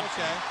 That's all I'm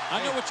saying.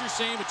 I know what you're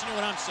saying, but you know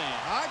what I'm saying.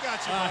 I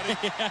got you, buddy.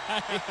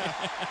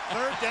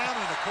 3rd down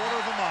and a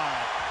 1/4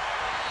 mile.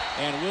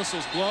 And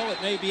whistles blow,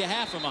 it may be a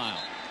 1/2 mile.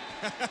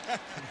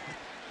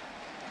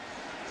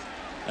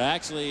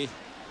 Actually,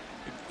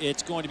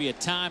 it's going to be a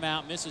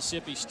timeout,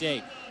 Mississippi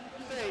State.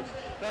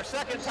 Their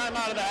 2nd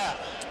timeout of the half.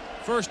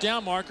 First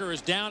down marker is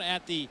down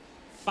at the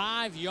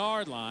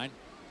 5-yard line.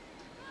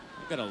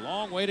 We've got a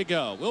long way to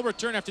go. We'll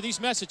return after these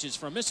messages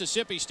from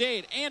Mississippi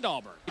State and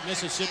Auburn.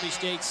 Mississippi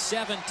State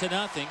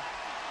 7-0.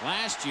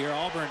 Last year,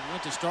 Auburn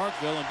went to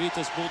Starkville and beat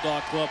this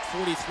Bulldog club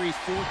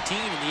 43-14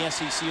 in the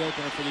SEC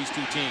opener for these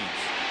two teams.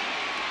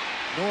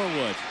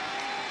 Norwood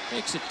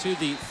takes it to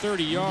the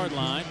 30-yard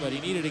line, but he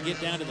needed to get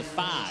down to the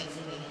 5.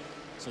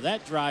 So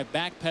that drive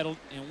backpedaled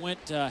and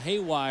went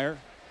haywire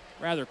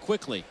rather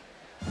quickly.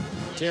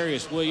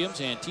 Terrius Williams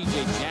and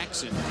T.J.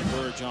 Jackson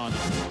converge on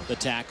the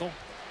tackle.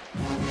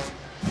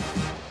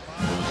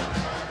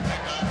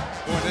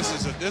 Boy,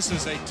 this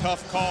is a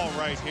tough call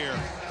right here.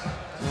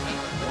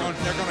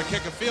 They're going to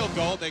kick a field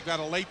goal. They've got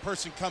a late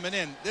person coming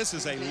in. This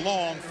is a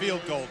long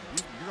field goal.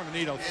 You're going to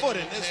need a foot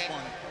in this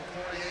one.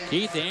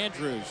 Keith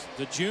Andrews,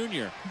 the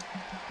junior.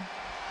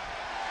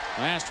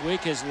 Last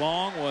week his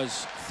long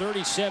was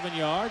 37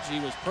 yards. He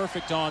was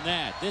perfect on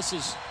that. This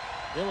is,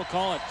 they will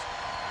call it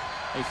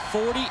a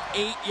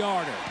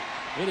 48-yarder.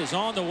 It is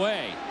on the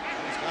way.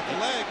 He's got the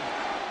leg.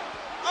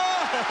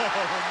 Oh,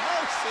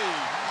 mercy.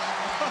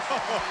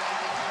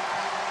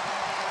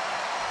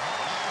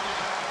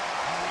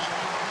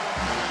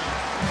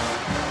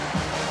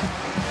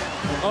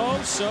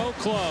 Oh, so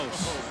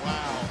close. Oh,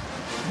 wow.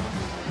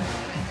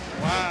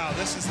 Wow,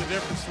 this is the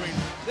difference between,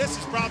 this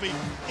is probably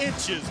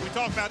inches. We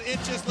talk about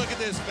inches. Look at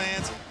this,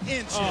 fans.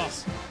 Inches. Oh.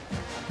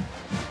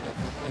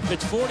 If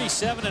it's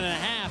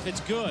 47.5,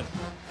 it's good.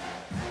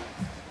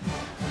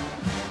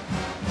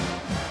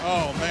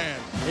 Oh, man.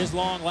 His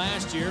long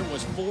last year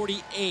was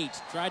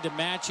 48. Tried to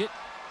match it.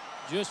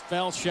 Just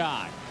fell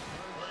shy.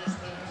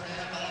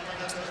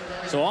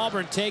 So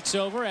Auburn takes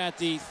over at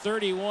the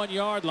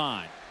 31-yard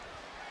line.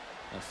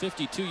 A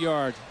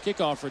 52-yard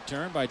kickoff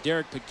return by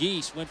Derek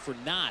Pegues went for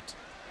naught.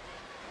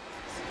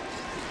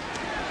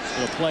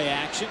 So play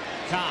action.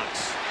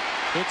 Cox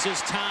hits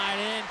his tight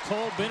end.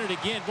 Cole Bennett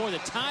again. Boy, the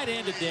tight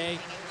end today,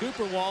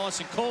 Cooper Wallace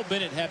and Cole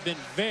Bennett have been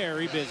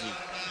very busy.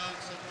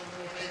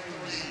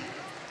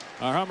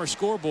 Our Hummer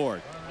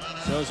scoreboard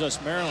shows us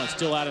Maryland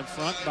still out in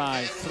front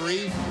by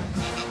 3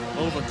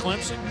 over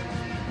Clemson.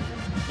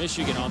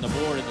 Michigan on the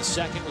board in the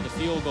second with a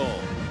field goal.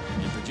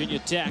 And Virginia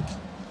Tech,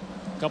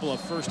 a couple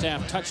of first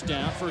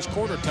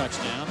quarter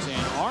touchdowns,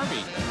 and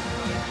Army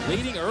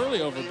leading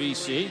early over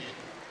BC.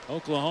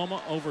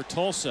 Oklahoma over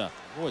Tulsa.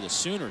 Boy, the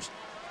Sooners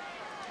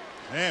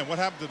Man, what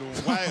happened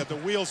to the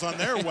wheels on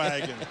their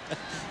wagon?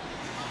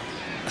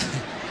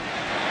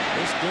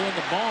 Just doing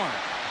the barn.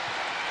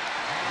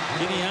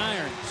 Kenny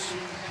Irons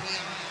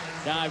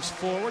dives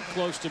forward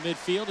close to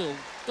midfield.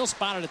 He'll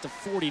spot it at the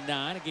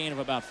 49, a gain of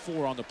about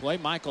 4 on the play.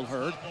 Michael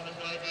Hurd.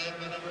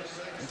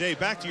 And Dave,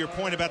 back to your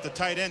point about the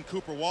tight end,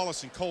 Cooper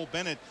Wallace and Cole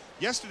Bennett.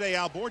 Yesterday,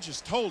 Al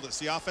Borges told us,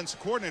 the offensive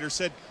coordinator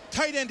said,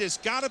 tight end has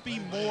got to be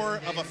more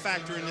of a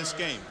factor in this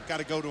game. Got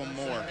to go to him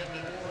more.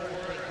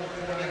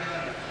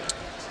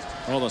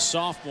 Well, the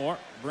sophomore,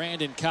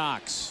 Brandon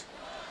Cox,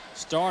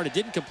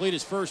 didn't complete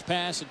his first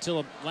pass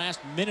until the last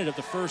minute of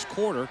the first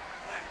quarter.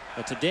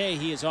 But today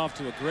he is off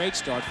to a great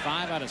start,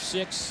 5 out of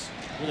 6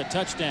 with a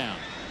touchdown.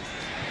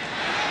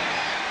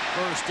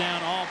 First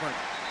down, Auburn.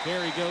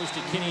 Carry goes to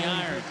Kenny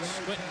Irons.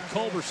 Quentin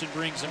Culberson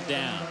brings him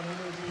down.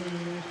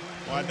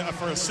 Well,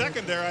 for a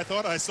second there, I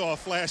thought I saw a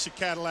flash of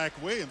Cadillac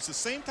Williams. The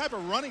same type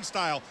of running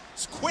style.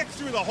 It's quick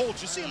through the hole.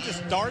 Did you see him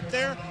just dart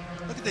there?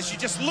 Look at this. You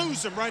just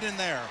lose him right in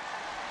there.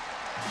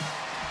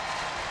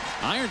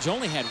 Irons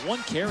only had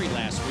 1 carry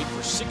last week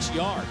for 6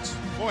 yards.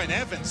 Boy, and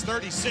Evans,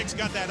 36,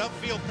 got that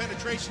upfield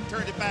penetration,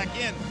 turned it back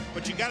in.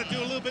 But you got to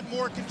do a little bit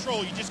more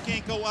control. You just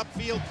can't go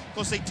upfield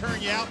because they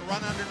turn you out and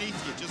run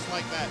underneath you, just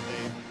like that,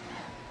 Dave.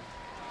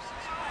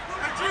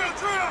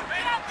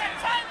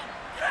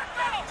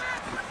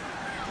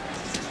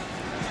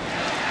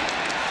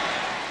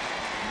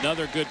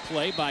 Another good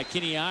play by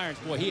Kenny Irons.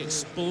 Boy, he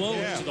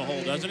explodes to the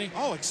hole, doesn't he?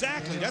 Oh,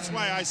 exactly. That's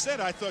why I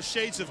said I thought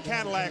shades of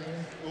Cadillac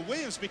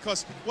Williams,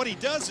 because what he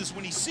does is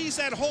when he sees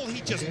that hole, he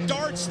just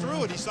darts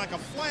through it. He's like a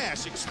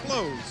flash,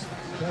 explodes.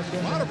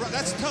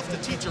 That's tough to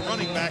teach a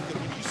running back, that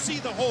when you see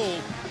the hole,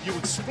 you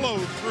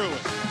explode through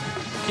it.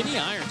 Kenny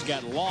Irons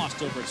got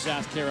lost over at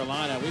South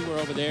Carolina. We were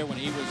over there when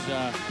he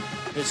was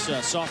his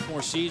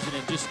sophomore season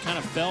and just kind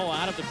of fell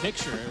out of the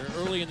picture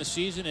early in the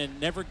season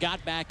and never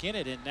got back in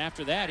it. And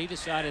after that, he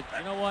decided,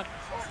 you know what,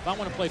 if I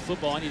want to play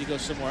football, I need to go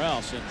somewhere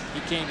else. And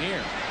he came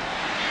here.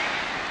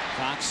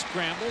 Cox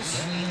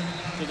scrambles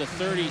to the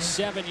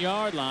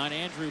 37-yard line.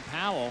 Andrew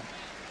Powell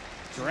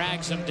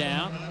drags him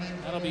down.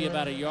 That'll be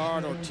about a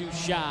yard or 2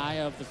 shy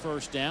of the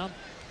first down.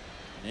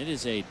 And it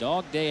is a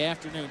dog day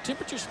afternoon.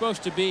 Temperature's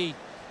supposed to be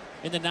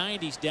in the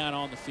 90s down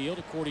on the field,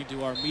 according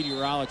to our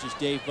meteorologist,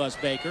 Dave Buzz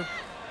Baker.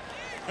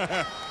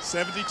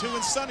 72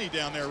 and sunny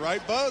down there,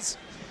 right, Buzz?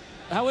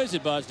 How is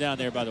it, Buzz, down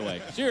there, by the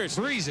way?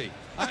 Seriously. Breezy.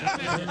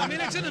 I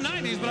mean, it's in the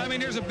 90s, but I mean,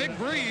 there's a big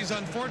breeze.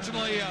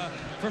 Unfortunately,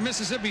 for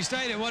Mississippi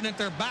State, it wasn't at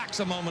their backs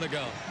a moment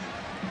ago.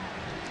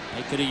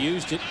 They could have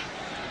used it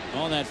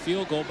on that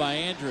field goal by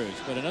Andrews.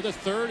 But another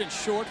 3rd and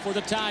short for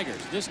the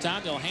Tigers. This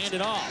time they'll hand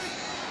it off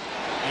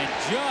and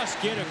just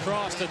get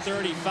across the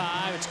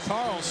 35. It's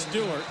Carl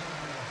Stewart.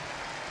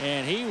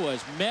 And he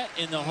was met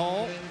in the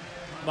hole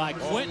by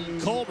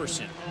Quentin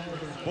Culberson.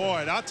 Boy,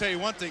 and I'll tell you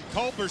one thing,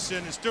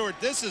 Culberson and Stewart,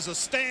 this is a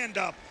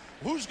stand-up.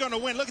 Who's going to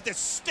win? Look at this.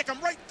 Stick him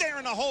right there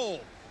in the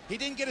hole. He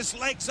didn't get his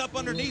legs up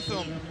underneath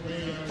him.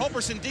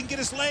 Culberson didn't get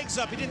his legs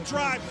up. He didn't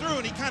drive through,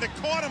 and he kind of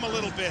caught him a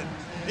little bit.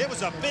 It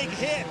was a big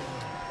hit.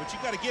 But you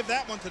got to give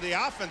that one to the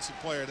offensive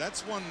player.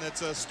 That's one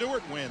that's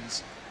Stewart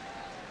wins.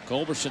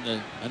 Culberson, the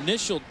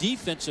initial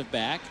defensive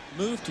back,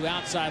 moved to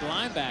outside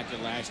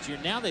linebacker last year.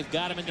 Now they've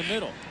got him in the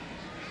middle.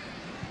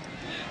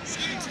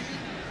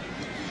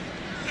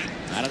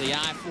 Out of the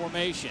I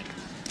formation.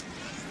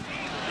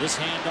 This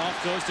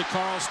handoff goes to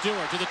Carl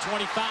Stewart, to the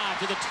 25,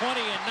 to the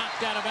 20, and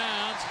knocked out of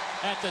bounds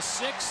at the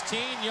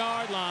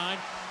 16-yard line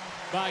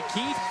by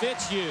Keith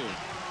Fitzhugh.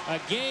 A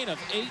gain of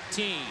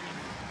 18.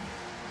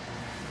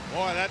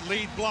 Boy, that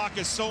lead block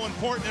is so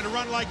important in a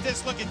run like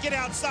this. Look at, get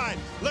outside.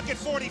 Look at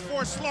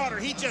 44 Slaughter.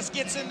 He just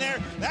gets in there.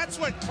 That's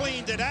what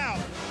cleaned it out.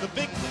 The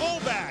big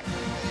fullback.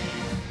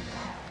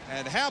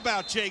 And how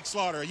about Jake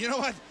Slaughter? You know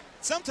what?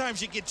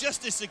 Sometimes you get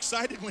just as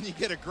excited when you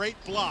get a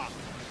great block.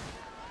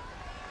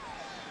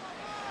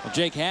 Well,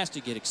 Jake has to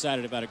get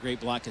excited about a great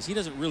block because he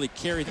doesn't really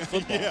carry the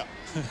football. Yeah.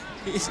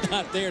 He's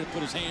not there to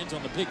put his hands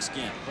on the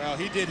pigskin. Well,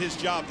 he did his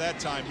job that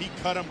time. He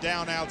cut him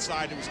down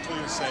outside. It was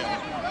clear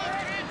sailing.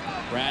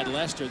 Brad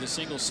Lester, the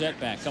single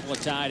setback. Couple of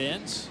tight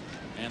ends.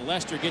 And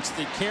Lester gets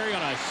the carry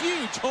on a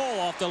huge hole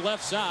off the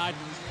left side.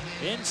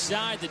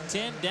 Inside the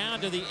 10,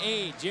 down to the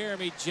 8.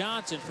 Jeremy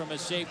Johnson from a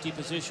safety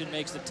position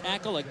makes the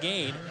tackle, a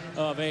gain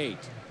of 8.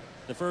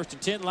 The 1st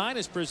and 10 line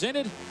is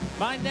presented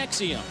by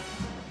Nexium,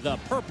 the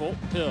purple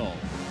pill.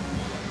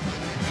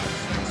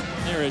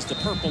 There is the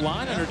purple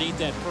line underneath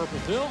that purple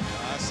pill.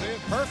 I see it.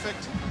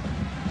 Perfect.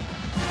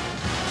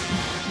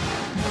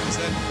 It's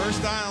that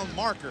first down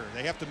marker.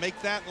 They have to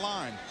make that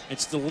line.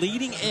 It's the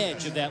leading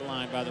edge of that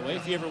line, by the way,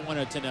 if you ever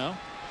wanted to know.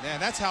 Man,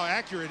 that's how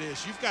accurate it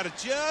is. You've got to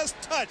just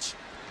touch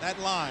that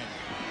line.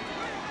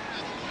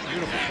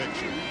 Beautiful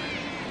picture.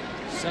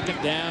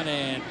 2nd down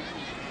and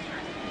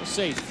we'll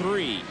say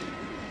 3.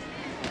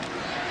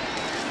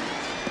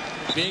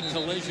 Big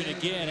collision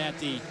again at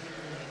the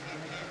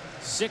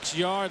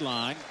 6-yard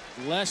line.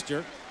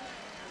 Lester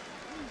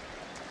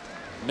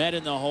met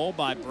in the hole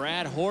by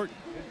Brad Horton.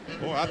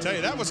 Boy, I'll tell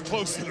you, that was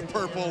close to the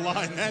purple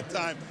line that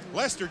time.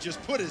 Lester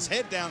just put his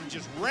head down and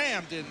just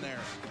rammed in there.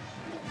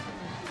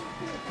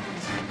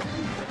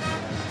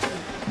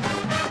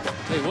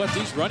 Tell you what,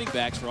 these running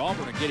backs for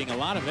Auburn are getting a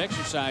lot of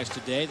exercise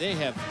today. They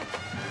have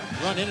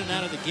run in and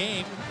out of the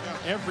game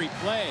every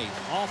play.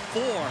 All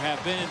four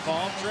have been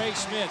involved. Trey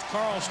Smith,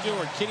 Carl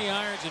Stewart, Kenny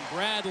Irons, and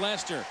Brad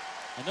Lester.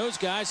 And those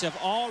guys have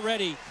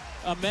already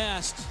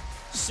amassed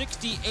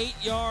 68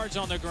 yards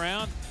on the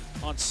ground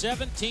on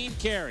 17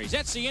 carries.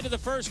 That's the end of the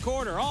first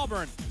quarter.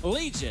 Auburn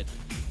leads it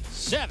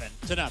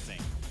 7-0.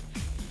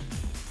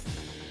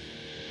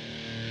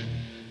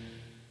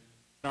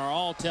 Our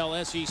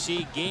All-Tell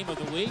SEC Game of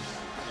the Week,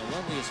 the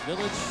loveliest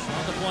village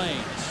on the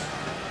plains.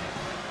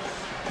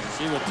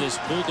 See what this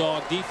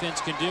Bulldog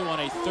defense can do on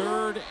a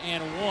 3rd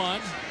and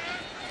 1.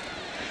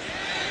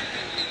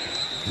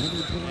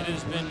 And it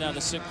has been,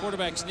 the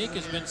quarterback sneak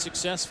has been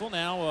successful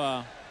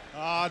now,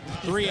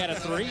 3 out of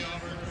 3.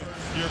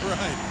 You're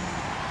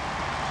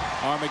right.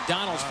 Our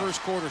McDonald's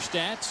first quarter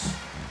stats.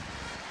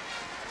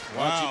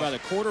 Brought to you by the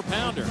Quarter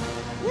Pounder.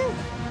 Woo!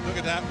 Look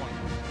at that one.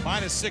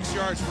 -6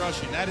 yards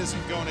rushing. That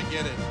isn't going to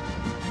get it.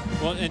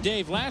 Well, and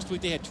Dave, last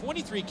week they had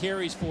 23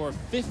 carries for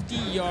 50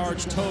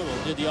 yards total,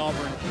 did the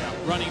Auburn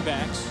running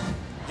backs.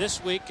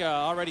 This week,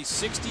 already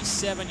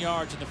 67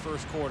 yards in the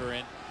first quarter,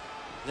 and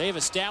they've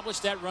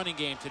established that running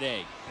game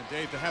today. And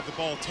Dave, to have the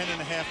ball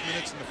 10.5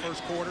 minutes in the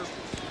first quarter.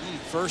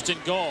 1st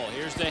and goal.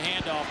 Here's the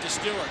handoff to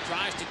Stewart.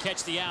 Tries to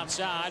catch the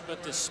outside,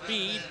 but the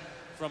speed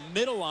from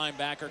middle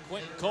linebacker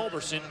Quentin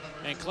Culberson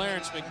and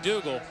Clarence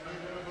McDougal.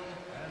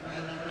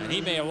 And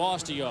he may have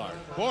lost a yard.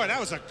 Boy, that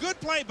was a good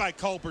play by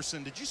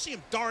Culberson. Did you see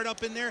him dart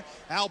up in there?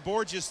 Al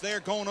Borges there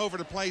going over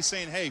the play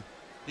saying, hey,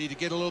 need to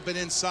get a little bit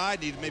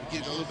inside, need to maybe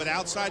get a little bit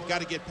outside, got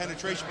to get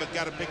penetration, but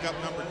got to pick up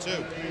number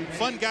 2.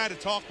 Fun guy to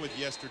talk with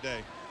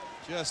yesterday.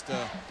 Just,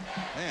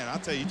 man, I'll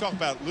tell you, you talk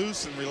about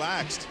loose and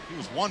relaxed. He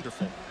was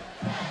wonderful.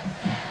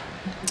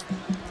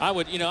 I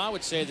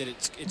would say that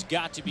it's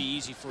got to be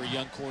easy for a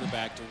young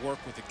quarterback to work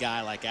with a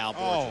guy like Al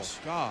Borges.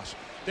 Oh, gosh.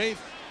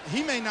 Dave,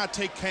 he may not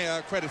take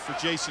credit for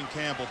Jason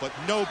Campbell, but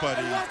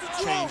nobody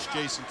changed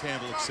Jason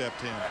Campbell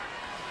except him.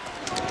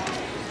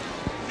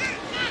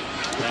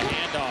 The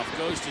handoff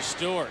goes to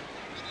Stewart.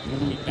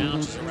 He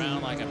bounces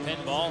around like a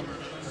pinball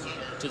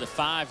to the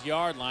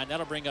 5-yard line.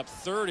 That'll bring up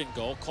 3rd and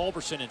goal.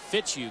 Culberson and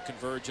Fitzhugh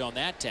converge on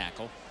that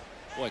tackle.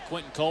 Boy,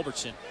 Quentin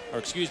Culberson, or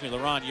excuse me,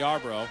 LaRon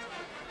Yarbrough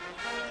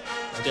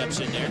steps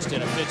in there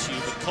instead of Fitzhugh,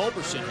 but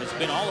Culberson has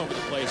been all over the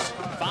place.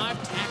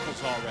 5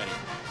 tackles already.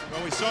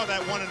 Well, we saw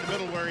that one in the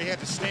middle where he had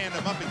to stand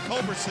him up, and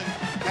Culberson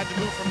had to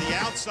move from the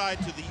outside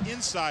to the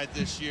inside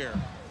this year.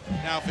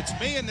 Now, if it's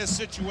me in this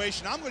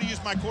situation, I'm going to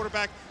use my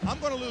quarterback. I'm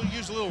going to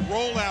use a little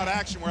rollout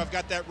action where I've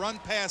got that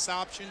run-pass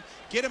option,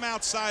 get him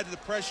outside of the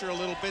pressure a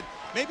little bit,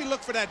 maybe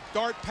look for that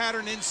dart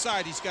pattern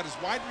inside. He's got his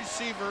wide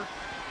receiver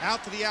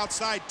out to the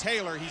outside,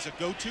 Taylor. He's a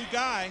go-to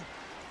guy.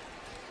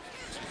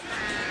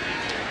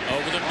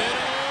 Over the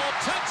middle,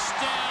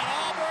 touchdown,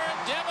 Auburn.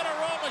 Devin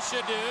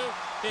Aromashadu,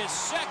 his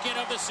 2nd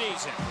of the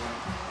season.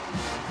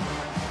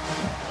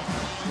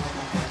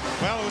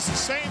 Well, it was the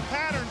same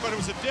pattern, but it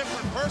was a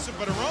different person.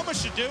 But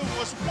Aromashadu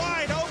was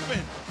wide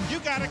open. You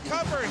got to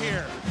cover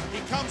here. He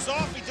comes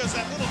off. He does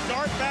that little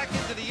dart back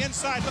into the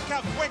inside. Look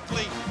how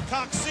quickly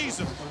Cox sees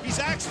him. He's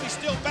actually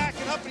still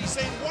backing up, and he's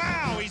saying,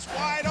 wow, he's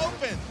wide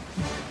open.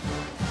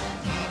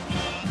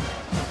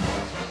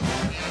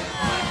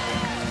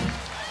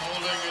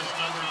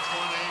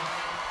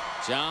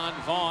 John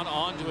Vaughn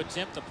on to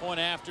attempt the point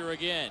after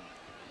again.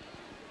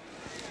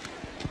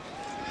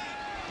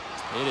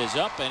 It is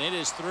up and it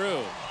is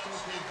through.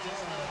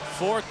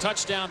 4th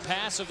touchdown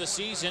pass of the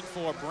season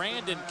for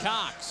Brandon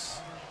Cox.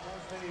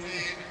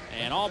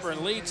 And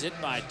Auburn leads it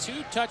by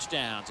 2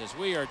 touchdowns as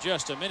we are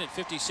just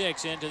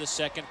 1:56 into the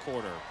 2nd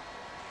quarter.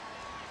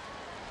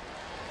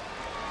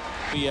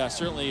 We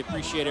certainly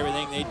appreciate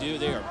everything they do.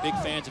 They are big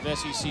fans of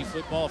SEC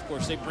football. Of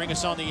course, they bring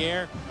us on the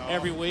air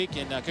every week,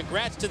 and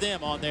congrats to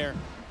them on their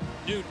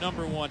new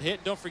 #1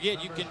 hit. Don't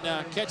forget, you can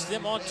catch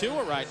them on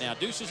tour right now.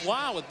 Deuces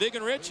Wild with Big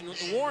and Rich and with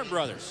the Warren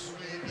Brothers.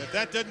 If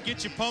that doesn't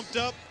get you pumped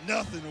up,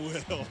 nothing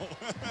will.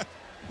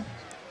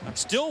 I'm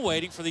still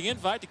waiting for the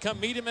invite to come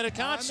meet him at a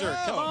concert.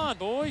 Come on,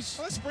 boys.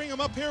 Let's bring him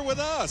up here with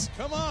us.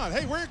 Come on.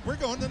 Hey, we're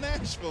going to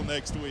Nashville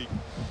next week.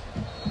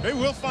 Maybe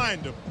we'll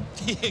find them.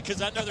 Yeah,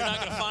 because I know they're not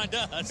going to find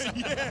us.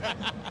 Yeah.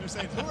 They're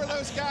saying, who are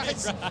those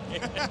guys?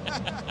 Right.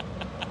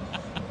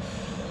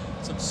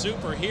 Some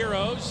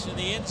superheroes in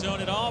the end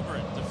zone at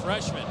Auburn. The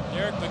freshman,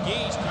 Derek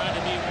McGee's trying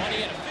to be one.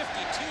 He had a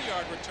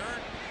 52-yard return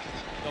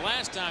the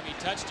last time he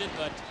touched it,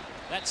 but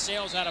that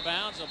sails out of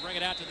bounds. They'll bring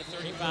it out to the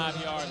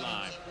 35-yard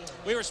line.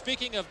 We were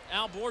speaking of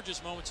Al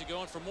Borges moments ago,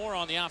 and for more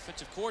on the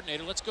offensive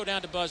coordinator, let's go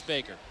down to Buzz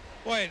Baker.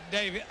 Boy,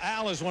 Dave,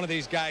 Al is one of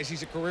these guys.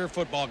 He's a career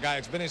football guy.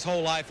 It's been his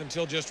whole life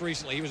until just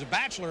recently. He was a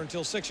bachelor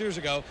until 6 years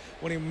ago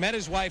when he met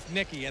his wife,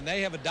 Nikki, and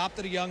they have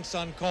adopted a young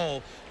son,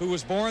 Cole, who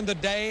was born the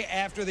day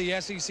after the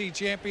SEC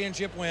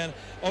championship win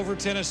over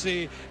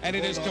Tennessee, and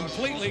it has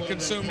completely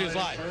consumed his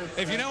life.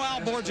 If you know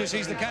Al Borges,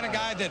 he's the kind of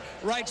guy that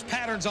writes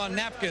patterns on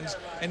napkins,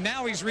 and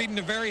now he's reading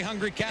The Very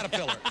Hungry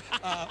Caterpillar.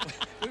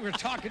 We were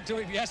talking to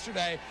him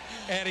yesterday,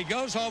 and he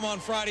goes home on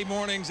Friday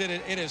mornings, and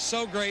it is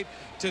so great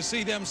to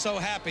see them so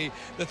happy.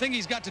 The thing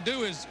he's got to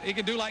do is he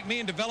can do like me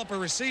and develop a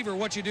receiver.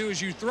 What you do is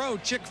you throw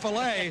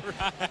Chick-fil-A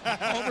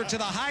over to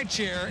the high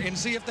chair and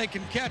see if they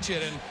can catch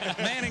it. And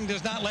Manning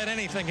does not let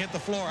anything hit the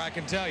floor, I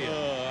can tell you.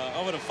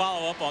 I'm going to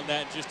follow up on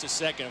that in just a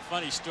second. A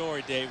funny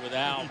story, Dave, with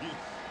Al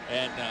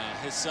and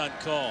his son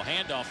Cole.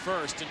 Handoff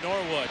first to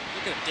Norwood.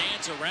 Look at him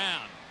dance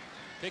around.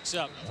 Picks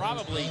up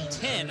probably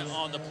 10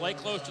 on the play,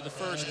 close to the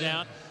first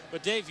down.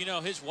 But Dave, you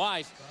know, his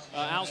wife,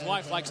 Al's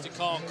wife, likes to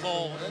call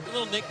Cole a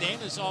little nickname,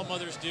 as all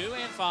mothers do,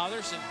 and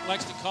fathers, and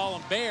likes to call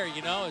him Bear,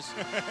 you know.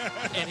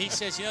 And he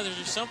says, you know, there's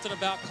just something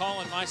about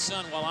calling my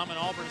son while I'm an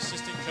Auburn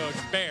assistant coach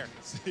Bear.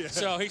 Yeah.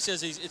 So he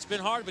says it's been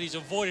hard, but he's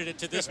avoided it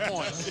to this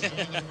point.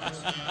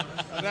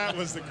 That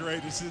was the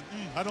greatest.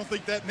 I don't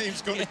think that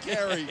name's going to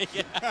carry.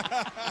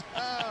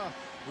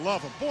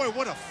 Love him. Boy,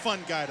 what a fun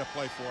guy to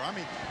play for. I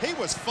mean, he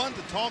was fun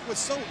to talk with,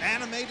 so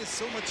animated,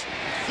 so much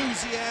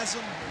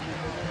enthusiasm.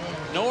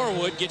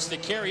 Norwood gets the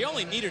carry.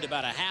 Only needed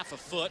about a half a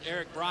foot.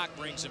 Eric Brock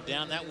brings him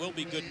down. That will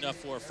be good enough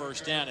for a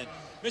first down. And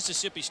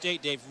Mississippi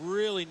State, Dave,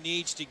 really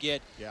needs to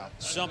get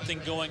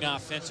something going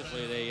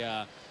offensively.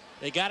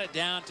 They got it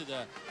down to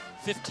the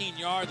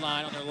 15-yard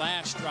line on their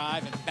last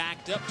drive and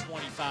backed up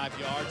 25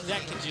 yards.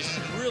 That can just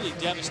really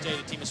devastate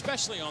a team,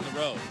 especially on the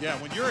road. Yeah,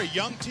 when you're a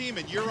young team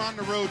and you're on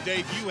the road,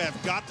 Dave, you have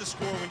got to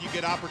score when you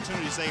get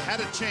opportunities. They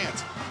had a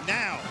chance.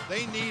 Now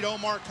they need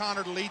Omar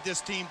Connor to lead this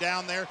team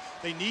down there.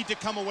 They need to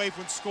come away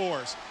with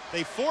scores.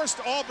 They forced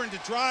Auburn to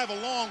drive a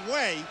long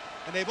way,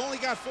 and they've only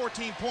got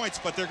 14 points,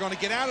 but they're going to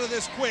get out of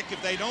this quick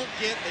if they don't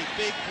get a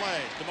big play.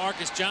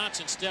 DeMarcus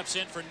Johnson steps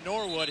in for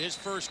Norwood, his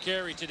first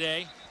carry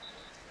today.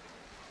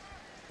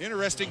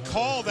 Interesting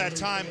call that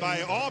time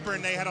by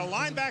Auburn. They had a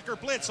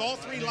linebacker blitz, all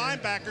three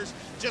linebackers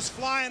just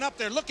flying up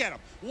there. Look at them.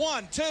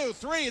 1, 2,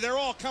 3. They're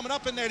all coming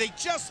up in there. They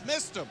just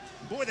missed them.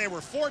 Boy, they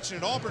were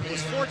fortunate. Auburn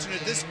was fortunate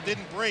this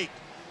didn't break,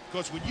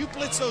 because when you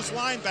blitz those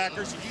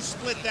linebackers and you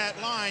split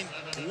that line,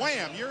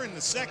 wham, you're in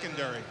the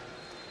secondary.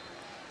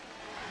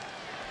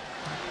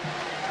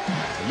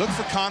 Look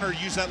for Connor to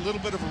use that little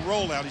bit of a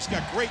rollout. He's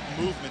got great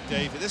movement,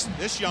 Dave.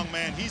 This young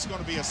man, he's going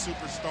to be a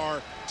superstar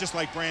just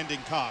like Brandon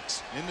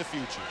Cox in the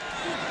future.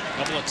 A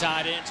couple of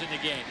tight ends in the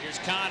game. Here's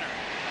Connor.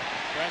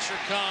 Pressure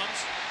comes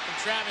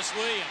from Travis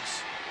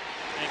Williams.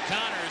 And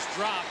Connor is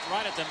dropped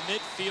right at the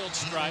midfield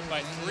stripe by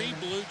 3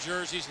 blue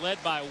jerseys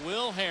led by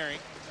Will Herring.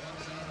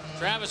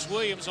 Travis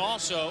Williams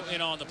also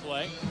in on the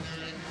play.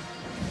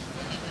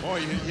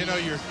 Boy, you know,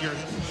 your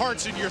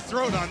heart's in your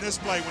throat on this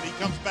play when he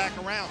comes back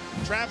around.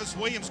 Travis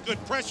Williams,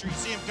 good pressure. You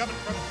see him coming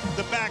from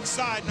the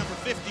backside, number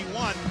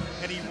 51,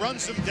 and he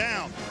runs him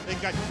down. They've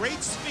got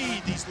great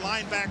speed, these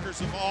linebackers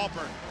of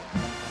Auburn.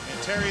 And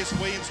Terrius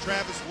Williams,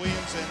 Travis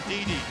Williams, and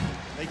Dede,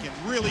 they can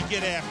really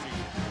get after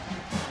you.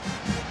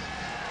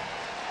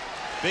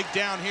 Big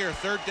down here,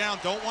 third down.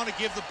 Don't want to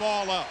give the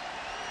ball up.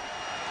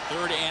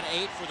 3rd and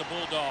 8 for the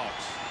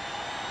Bulldogs.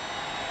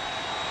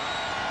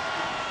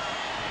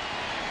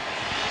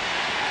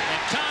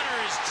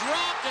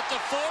 Dropped at the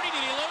 40.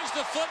 Did he lose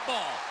the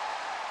football?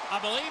 I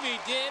believe he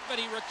did, but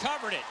he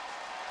recovered it.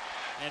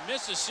 And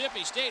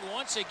Mississippi State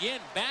once again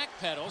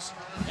backpedals.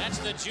 That's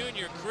the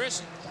junior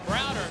Chris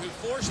Browder who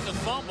forced the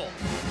fumble.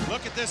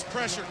 Look at this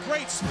pressure.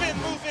 Great spin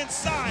move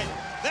inside.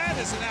 That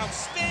is an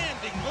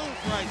outstanding move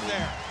right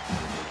there.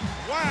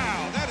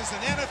 Wow, that is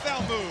an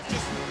NFL move.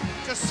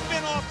 Just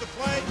spin off the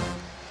play.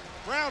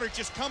 Browder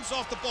just comes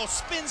off the ball,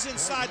 spins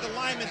inside the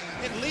lineman,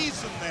 and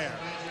leaves him there.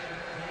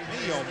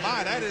 Hey, oh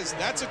my,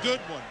 that's a good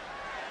one.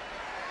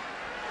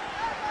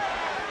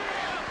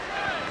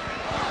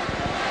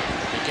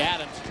 Nick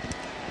Adams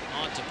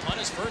on to punt.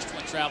 His first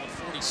one traveled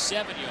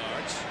 47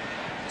 yards.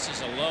 This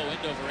is a low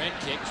end-over-end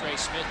kick. Trey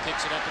Smith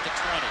picks it up at the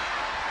 20.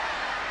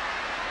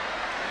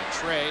 And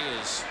Trey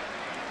is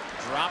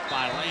dropped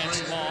by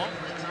Lance Long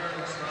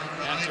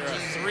after a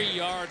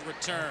 3-yard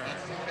return.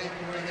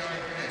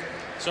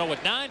 So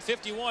with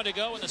 9:51 to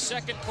go in the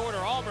second quarter,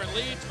 Auburn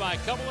leads by a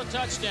couple of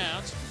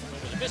touchdowns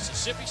over the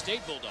Mississippi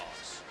State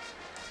Bulldogs.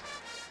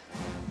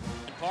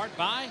 In part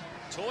by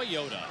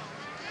Toyota.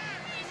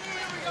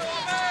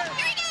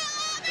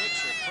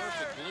 Picture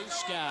perfect blue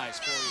skies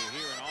for you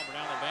here in Auburn,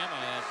 Alabama,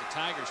 as the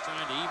Tigers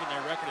trying to even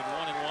their record at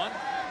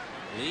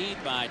 1-1.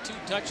 Lead by 2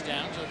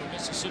 touchdowns over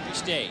Mississippi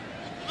State.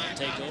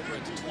 Take over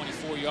at the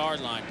 24-yard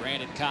line.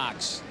 Brandon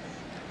Cox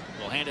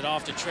will hand it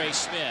off to Trey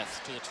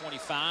Smith to the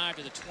 25,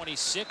 to the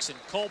 26, and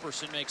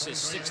Culberson makes his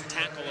 6th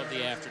tackle of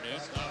the afternoon.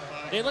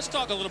 Hey, let's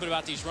talk a little bit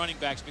about these running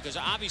backs, because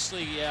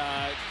obviously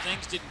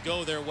things didn't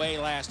go their way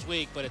last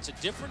week, but it's a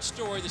different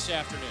story this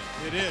afternoon.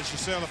 It is. You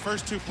saw the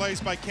first 2 plays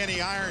by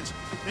Kenny Irons.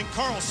 Then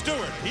Carl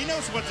Stewart, he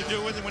knows what to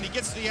do with it when he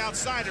gets to the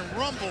outside and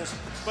rumbles,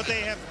 but they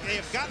have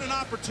gotten an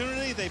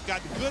opportunity. They've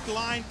got good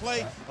line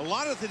play. A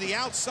lot of to the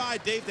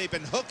outside, Dave, they've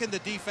been hooking the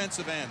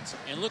defensive ends.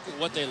 And look at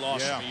what they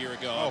lost from a year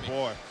ago. Oh,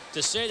 boy.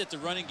 To say that the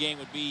running game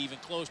would be even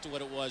close to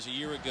what it was a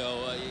year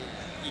ago,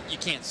 you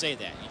can't say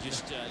that. You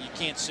just you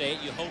can't say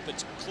it. You hope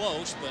it's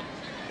close, but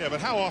yeah. But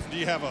how often do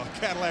you have a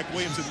Cadillac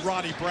Williams and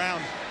Roddy Brown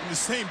in the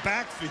same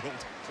backfield?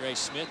 Trey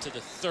Smith to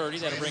the 30.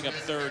 That'll bring up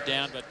 3rd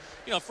down. But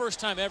you know, first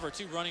time ever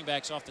 2 running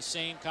backs off the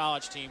same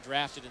college team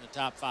drafted in the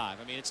top 5.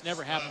 I mean, it's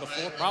never happened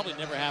before. Probably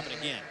never happen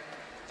again.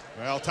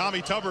 Well,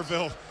 Tommy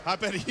Tuberville, I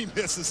bet he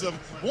misses them.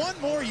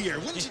 1 more year.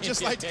 Wouldn't you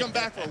just like to come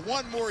back for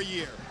 1 more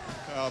year?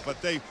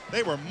 But they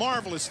were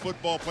marvelous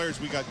football players.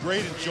 We got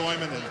great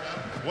enjoyment, and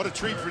what a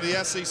treat for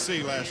the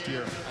SEC last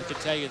year. I could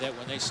tell you that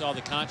when they saw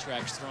the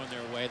contracts thrown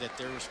their way, that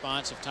their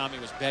response, if Tommy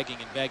was begging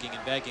and begging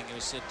and begging, it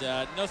was said,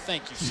 no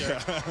thank you, sir.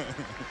 Yeah.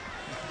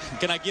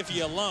 Can I give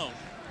you a loan?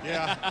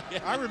 Yeah,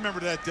 I remember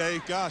that day.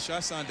 Gosh,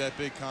 I signed that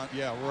big contract.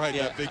 Yeah, right,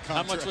 that big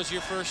contract. How much was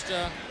your first?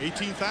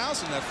 $18,000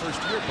 that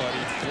first year,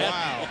 buddy.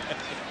 Wow.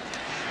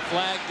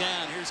 Flag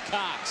down. Here's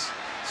Cox.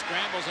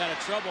 Scrambles out of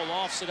trouble,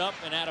 lofts it up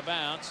and out of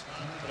bounds.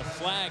 But a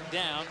flag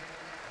down.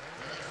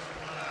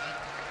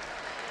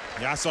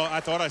 Yeah, I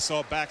thought I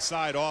saw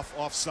backside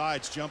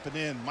offsides jumping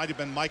in. Might have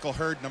been Michael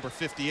Hurd, number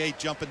 58,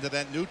 jumping to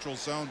that neutral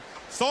zone.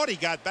 Thought he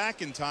got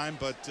back in time,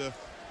 but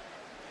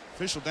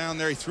official down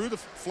there, he threw the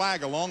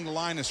flag along the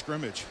line of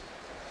scrimmage.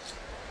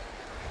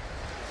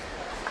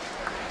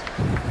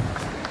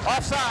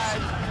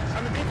 Offside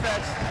on the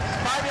defense.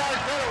 5-yard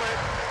penalty.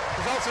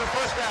 Results in a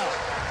first down.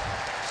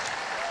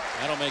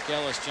 That'll make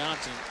Ellis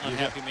Johnson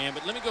unhappy, man.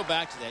 But let me go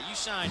back to that. You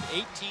signed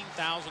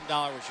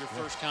 $18,000 your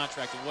first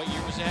contract. And what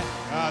year was that?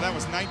 That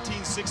was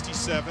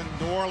 1967,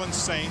 New Orleans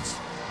Saints.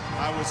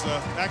 I was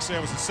actually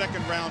I was a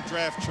 2nd-round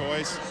draft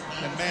choice,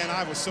 and man,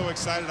 I was so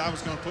excited I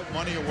was going to put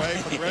money away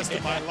for the rest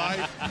of my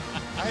life.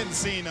 I hadn't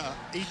seen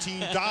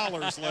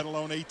 $18, let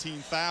alone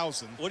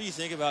 $18,000. What do you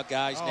think about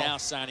guys now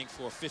signing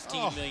for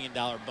 $15 million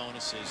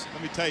bonuses?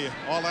 Let me tell you,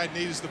 all I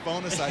need is the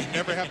bonus. I'd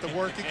never have to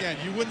work again.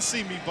 You wouldn't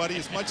see me, buddy,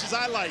 as much as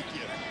I like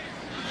you.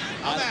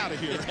 I'm out of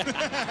here.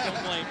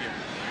 Don't blame you.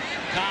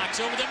 Cox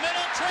over the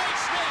middle. Trey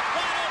Smith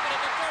wide open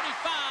at the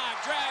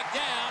 35, dragged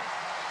down.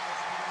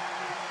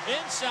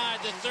 Inside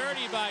the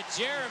 30 by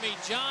Jeremy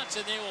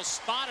Johnson. They will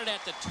spot it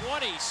at the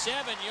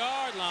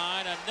 27-yard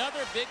line.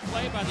 Another big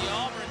play by the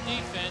Auburn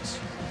defense.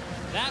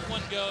 That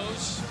one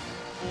goes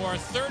for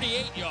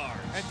 38 yards.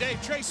 And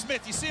Dave, Trey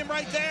Smith, you see him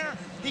right there?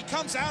 He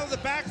comes out of the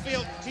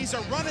backfield. He's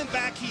a running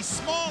back. He's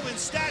small in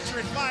stature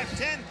at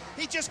 5'10".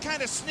 He just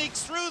kind of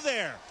sneaks through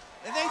there.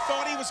 And they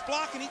thought he was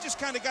blocking. He just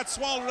kind of got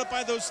swallowed up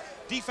by those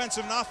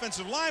defensive and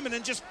offensive linemen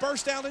and just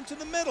burst out into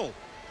the middle.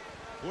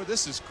 Boy,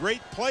 this is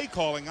great play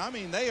calling. I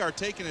mean, they are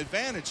taking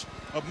advantage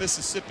of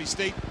Mississippi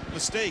State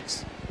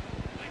mistakes.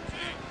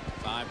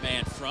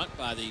 5-man front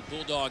by the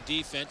Bulldog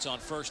defense on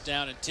 1st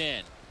down and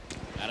 10.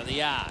 Out of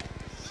the eye.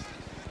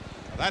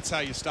 Now that's how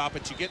you stop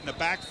it. You get in the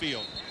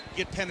backfield,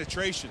 get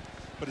penetration.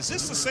 But is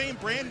this the same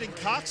Brandon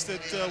Cox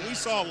that we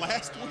saw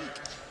last week?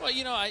 Well,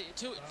 you know,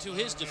 to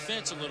his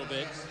defense a little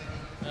bit,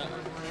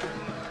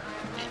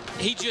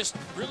 he just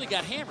really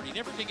got hammered. He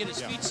never could get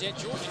his feet set.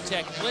 Georgia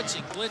Tech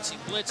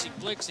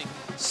blitzing.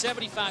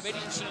 75,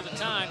 80% of the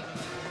time,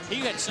 he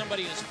had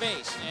somebody in his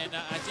face, and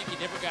I think he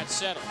never got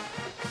settled.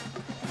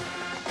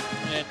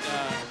 And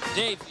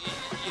Dave,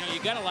 you know, you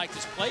got to like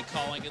this play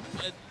calling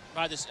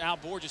by this Al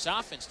Borges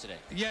offense today.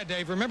 Yeah,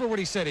 Dave, remember what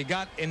he said. He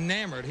got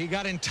enamored. He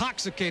got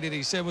intoxicated,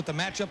 he said, with the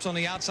matchups on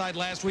the outside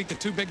last week. The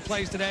 2 big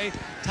plays today,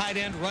 tight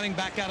end running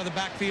back out of the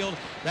backfield.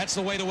 That's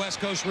the way the West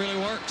Coast really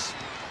works.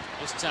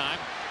 This time,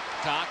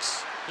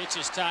 Cox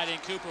hitches tight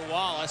end Cooper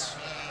Wallace,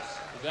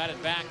 who got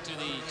it back to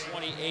the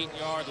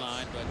 28-yard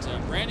line.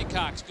 But Brandon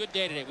Cox, good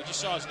day today. We just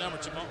saw his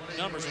numbers a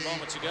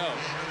moments ago.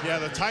 Yeah,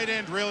 the tight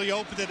end really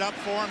opened it up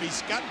for him.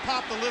 He's gotten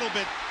popped a little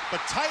bit, but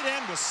tight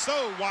end was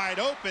so wide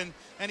open,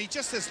 and he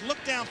just has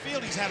looked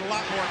downfield. He's had a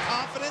lot more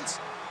confidence,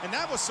 and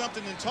that was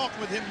something in talking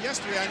with him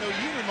yesterday I know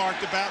you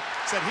remarked about,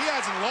 said he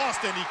hasn't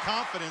lost any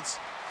confidence.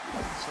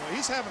 So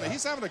he's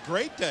having a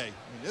great day.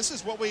 I mean, this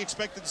is what we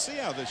expected to see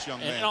out of this young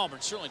man. And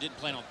Auburn certainly didn't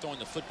plan on throwing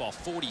the football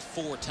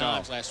 44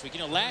 times last week. You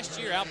know, last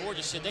year Al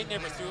Borges said they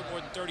never threw it more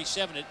than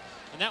 37, and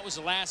that was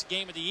the last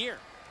game of the year.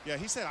 Yeah,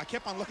 he said, I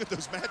kept on looking at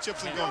those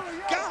matchups and going,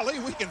 golly,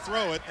 we can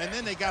throw it. And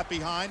then they got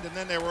behind, and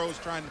then they were always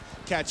trying to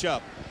catch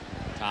up.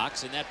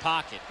 Cox in that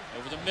pocket,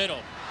 over the middle,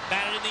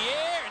 batted in the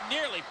air, and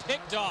nearly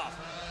picked off.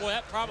 Boy,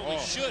 that probably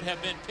should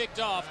have been picked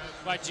off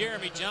by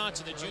Jeremy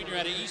Johnson, the junior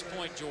out of East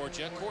Point,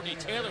 Georgia. Courtney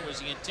Taylor was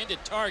the intended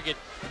target.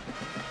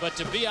 But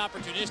to be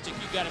opportunistic,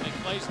 you've got to make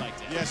plays like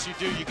that. Yes, you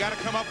do. You got to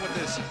come up with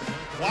this.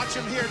 Watch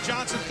him here,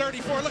 Johnson,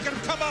 34. Look at him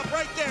come up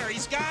right there.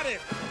 He's got it.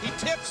 He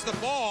tips the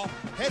ball.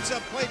 Heads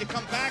up play to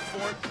come back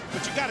for it.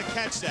 But you got to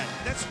catch that.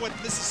 That's what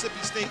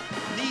Mississippi State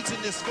needs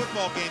in this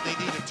football game. They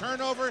need a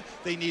turnover.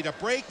 They need a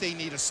break. They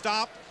need a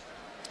stop.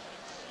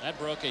 That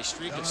broke a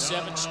streak of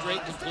 7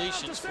 straight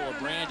completions for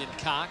Brandon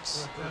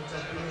Cox.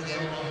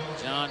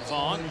 John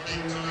Vaughn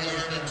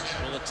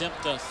will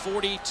attempt the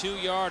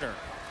 42-yarder.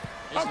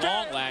 His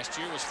long last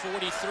year was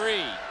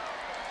 43.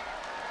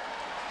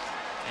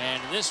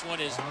 And this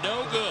one is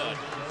no good.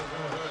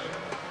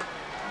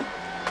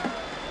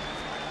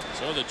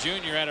 So the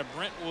junior out of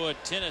Brentwood,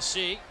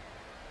 Tennessee,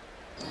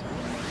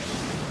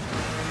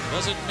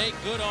 doesn't make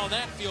good on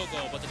that field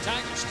goal, but the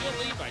Tigers still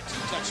lead by 2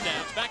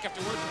 touchdowns. Back after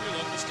word from your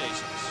local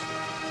stations.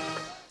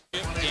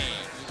 Game.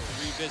 We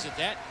will revisit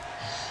that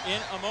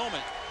in a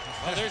moment.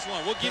 Oh, there's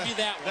one. We'll give you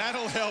that one.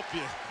 That'll help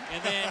you.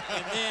 And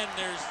then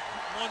there's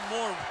one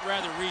more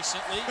rather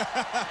recently.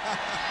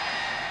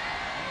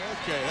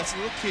 Okay, that's a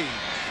little key.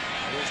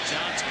 Here's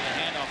Johnson with a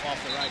handoff off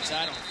the right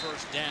side on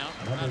first down.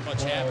 Not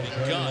much happening.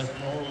 Gunn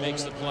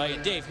makes the play.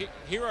 And Dave,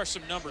 here are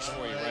some numbers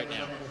for you right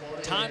now.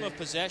 Time of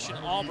possession,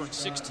 Auburn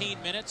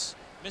 16 minutes.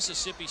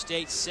 Mississippi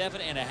State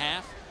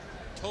 7.5.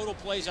 Total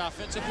plays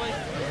offensively,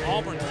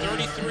 Auburn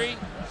 33,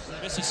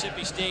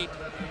 Mississippi State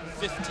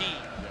 15.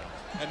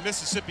 And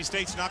Mississippi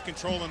State's not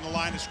controlling the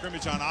line of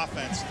scrimmage on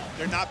offense.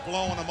 They're not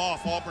blowing them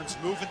off. Auburn's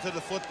moving to the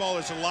football.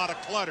 There's a lot of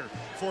clutter.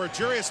 For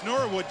Jurius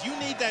Norwood, you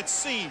need that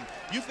seam.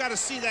 You've got to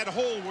see that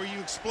hole where you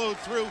explode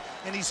through,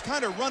 and he's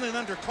kind of running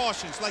under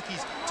cautions, like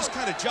he's just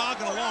kind of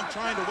jogging along,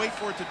 trying to wait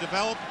for it to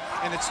develop,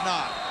 and it's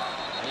not.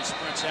 He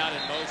sprints out in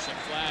motion.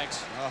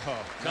 Flags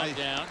come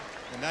down.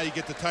 And now you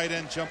get the tight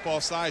end jump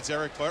all sides.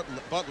 Eric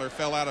Butler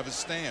fell out of his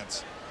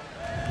stance.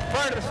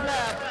 Prior to the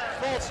snap,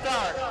 full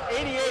start.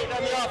 88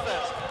 on the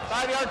offense.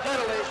 5-yard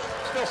penalty.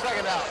 Still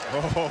second down.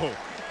 Oh.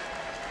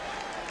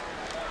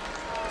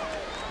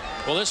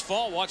 Well, this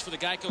fall, watch for the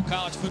Geico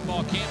College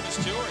Football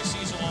Campus Tour, a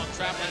season-long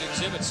traveling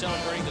exhibit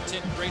celebrating the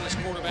 10 greatest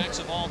quarterbacks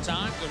of all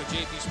time. Go to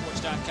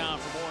jpsports.com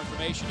for more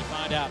information to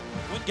find out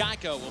when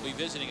Geico will be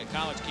visiting a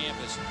college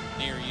campus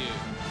near you.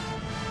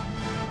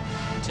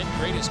 10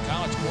 greatest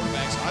college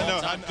quarterbacks of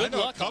all time. I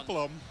know a couple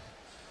of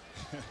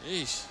them.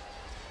 Jeez.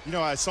 You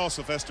know, I saw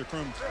Sylvester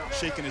Croom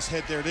shaking his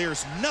head there.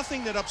 There's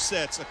nothing that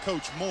upsets a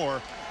coach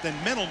more than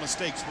mental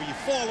mistakes where you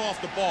fall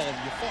off the ball,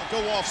 you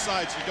go off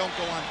sides, you don't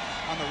go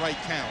on the right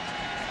count.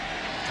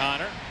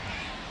 Connor,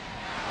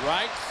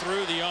 right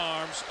through the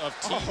arms of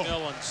T.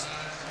 Millens,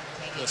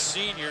 the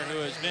senior who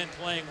has been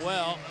playing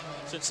well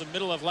since the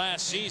middle of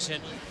last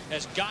season,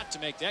 has got to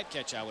make that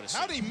catch, I would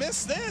assume. How'd he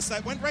miss this?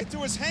 I went right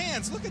through his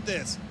hands. Look at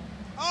this.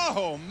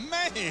 Oh,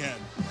 man.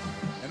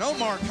 And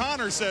Omar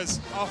Connor says,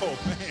 oh,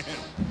 man.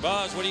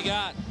 Buzz, what do you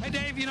got? Hey,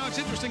 Dave, you know, it's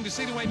interesting to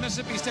see the way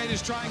Mississippi State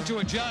is trying to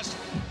adjust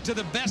to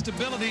the best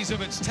abilities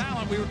of its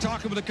talent. We were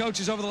talking with the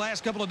coaches over the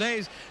last couple of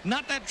days.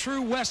 Not that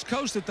true West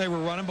Coast that they were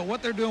running, but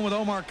what they're doing with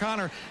Omar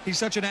Connor, he's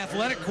such an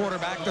athletic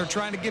quarterback. They're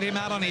trying to get him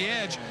out on the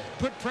edge,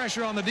 put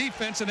pressure on the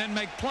defense, and then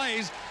make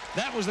plays.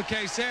 That was the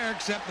case there,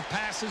 except the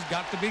passes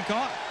got to be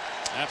caught.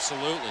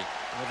 Absolutely.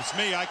 Well, if it's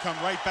me, I come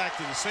right back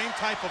to the same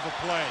type of a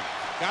play.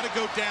 Got to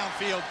go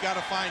downfield, got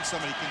to find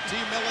somebody. Can T.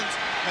 Millens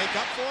make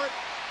up for it?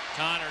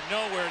 Connor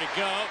nowhere to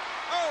go.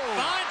 Oh.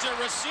 Finds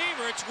a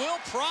receiver. It's Will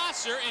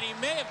Prosser, and he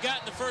may have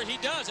gotten the first. He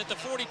does at the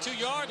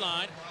 42-yard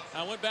line.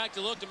 I went back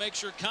to look to make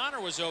sure Connor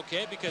was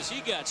okay because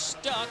he got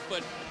stuck,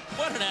 but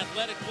what an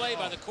athletic play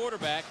by the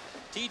quarterback.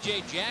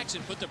 T.J.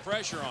 Jackson put the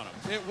pressure on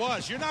him. It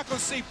was. You're not going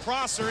to see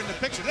Prosser in the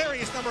picture. There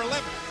he is, number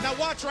 11. Now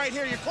watch right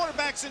here. Your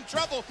quarterback's in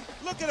trouble.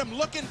 Look at him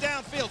looking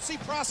downfield. See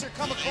Prosser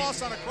come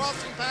across on a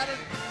crossing pattern,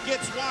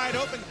 gets wide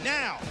open.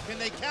 Now, can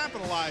they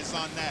capitalize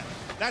on that?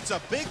 That's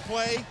a big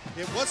play.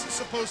 It wasn't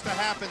supposed to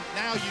happen.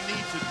 Now you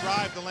need to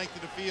drive the length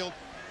of the field,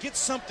 get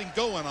something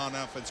going on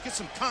offense, get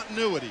some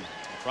continuity.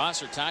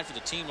 Prosser tied for the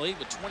team lead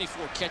with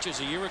 24 catches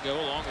a year ago,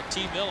 along with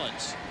T.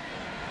 Millens.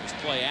 Here's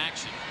play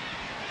action.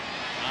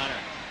 Connor.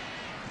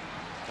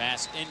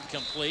 Pass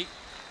incomplete.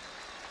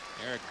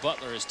 Eric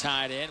Butler is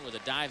tied in with a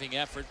diving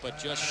effort, but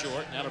just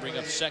short. And that'll bring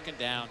up second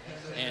down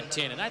and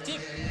 10. And I think,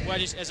 well,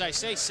 just as I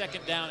say,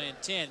 second down and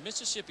 10,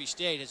 Mississippi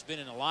State has been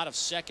in a lot of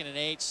 2nd and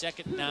 8,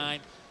 2nd and 9.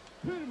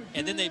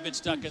 And then they've been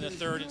stuck in the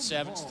 3rd and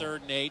 7s,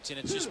 3rd and 8s, and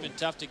it's just been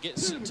tough to get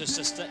to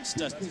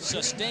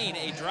sustain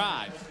a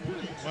drive.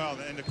 Well,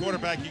 and the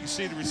quarterback, you can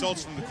see the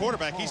results from the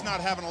quarterback. He's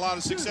not having a lot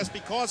of success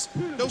because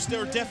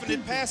there are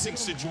definite passing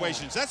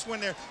situations. That's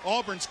when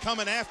Auburn's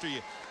coming after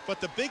you. But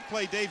the big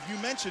play, Dave, you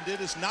mentioned it,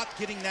 is not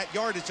getting that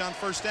yardage on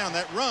first down.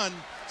 That run,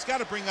 it's got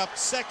to bring up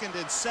 2nd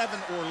and 7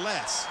 or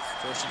less.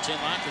 1st and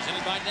 10 line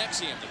presented by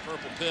Nexium, the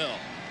purple pill.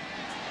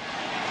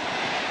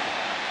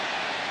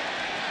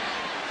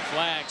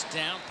 Flags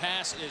down.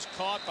 Pass is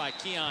caught by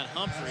Keon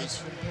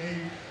Humphreys.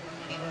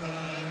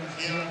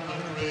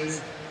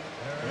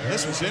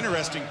 This was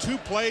interesting. 2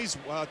 plays,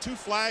 2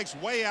 flags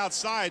way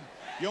outside.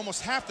 You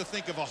almost have to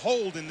think of a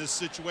hold in this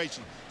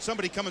situation.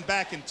 Somebody coming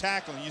back and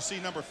tackling. You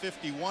see number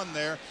 51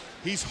 there.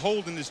 He's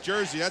holding his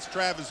jersey. That's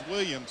Travis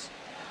Williams.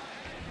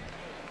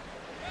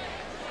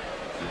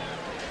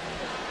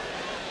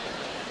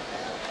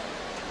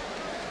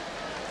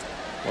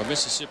 Or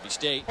Mississippi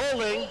State.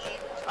 Holding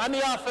on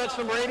the offense,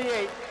 number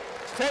 88.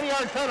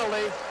 10-yard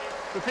penalty.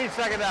 Repeat,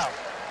 second down.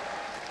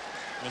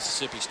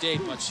 Mississippi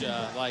State, much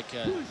like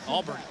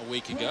Auburn a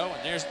week ago.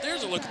 And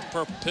there's a look at the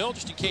purple pill,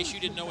 just in case you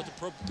didn't know what the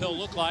purple pill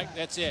looked like.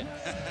 That's it.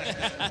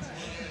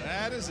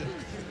 That is it.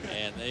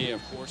 And they,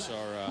 of course,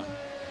 are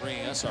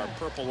bringing us our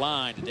purple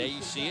line today.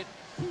 You see it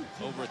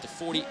over at the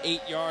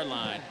 48-yard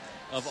line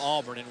of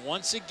Auburn. And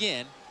once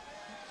again,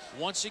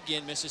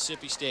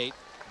 Mississippi State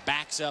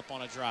backs up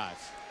on a drive.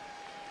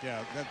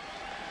 Yeah,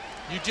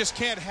 you just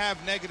can't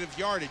have negative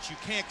yardage. You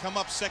can't come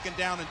up second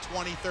down and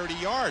 20, 30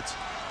 yards.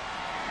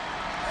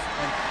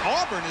 And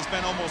Auburn has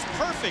been almost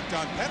perfect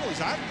on penalties.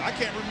 I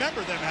can't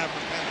remember them having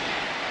a penalty.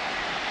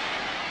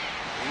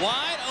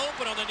 Wide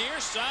open on the near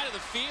side of the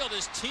field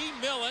is T.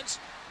 Millens.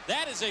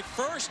 That is a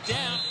first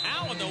down.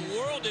 How in the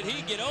world did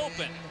he get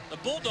open? The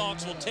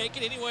Bulldogs will take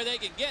it any way they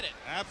can get it.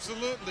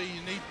 Absolutely.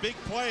 You need big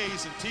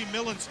plays, and T.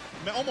 Millens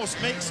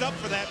almost makes up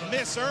for that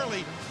miss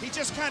early. He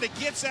just kind of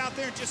gets out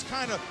there and just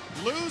kind of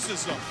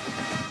loses them.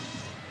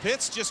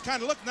 Pitts just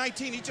kind of, look,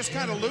 19, he just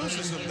kind of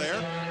loses them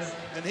there.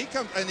 And he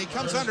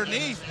comes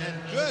underneath, and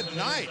good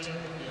night.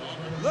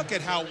 Look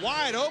at how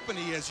wide open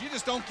he is. You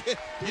just don't get,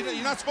 you're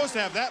not supposed to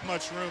have that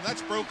much room.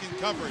 That's broken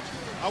coverage.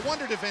 I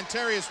wondered if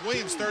Antarius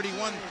Williams,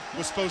 31,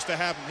 was supposed to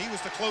have him. He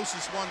was the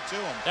closest one to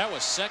him. That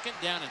was second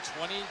down and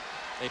 20.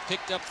 They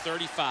picked up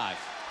 35.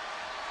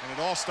 And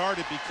it all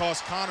started because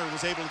Connor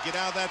was able to get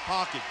out of that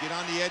pocket, get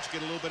on the edge,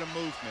 get a little bit of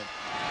movement.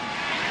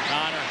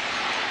 Connor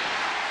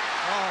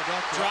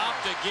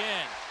dropped right.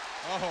 again.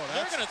 Oh,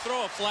 they're going to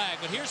throw a flag,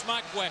 but here's my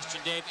question,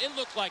 Dave. It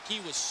looked like he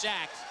was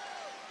sacked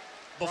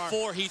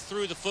before he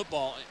threw the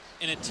football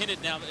and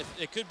intended. Now,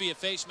 if it could be a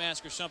face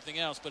mask or something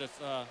else, but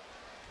if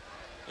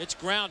it's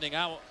grounding,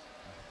 and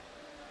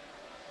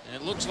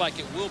it looks like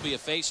it will be a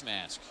face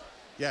mask.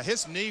 Yeah,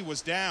 his knee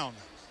was down.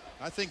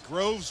 I think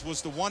Groves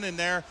was the one in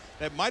there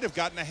that might have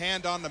gotten a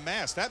hand on the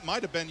mask. That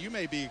might have been, you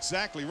may be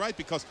exactly right,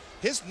 because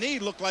his knee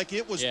looked like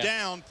it was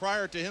down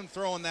prior to him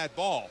throwing that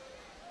ball.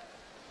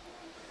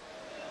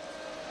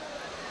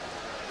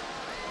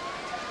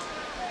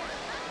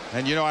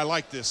 And, you know, I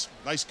like this.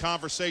 Nice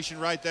conversation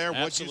right there.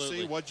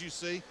 Absolutely. What'd you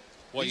see?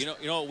 Well, you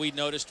know what we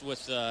noticed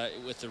with the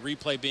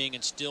replay being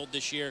instilled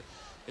this year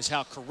is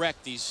how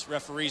correct these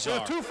referees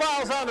are. 2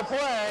 fouls on the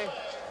play.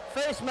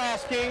 Face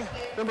masking,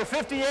 number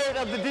 58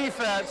 of the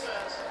defense.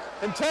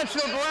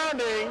 Intentional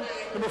grounding,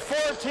 number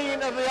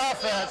 14 of the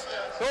offense.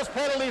 Those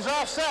penalties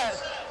offset.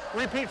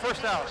 Repeat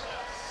first down.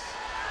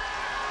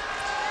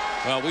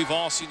 Well, we've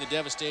all seen the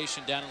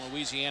devastation down in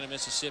Louisiana,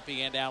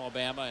 Mississippi, and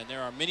Alabama, and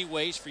there are many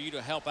ways for you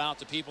to help out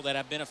the people that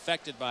have been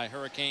affected by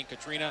Hurricane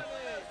Katrina.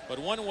 But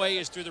one way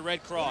is through the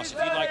Red Cross. If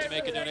you'd like to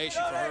make a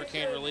donation for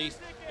hurricane relief,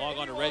 log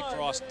on to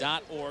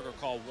redcross.org or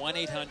call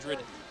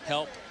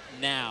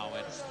 1-800-HELP-NOW.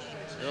 And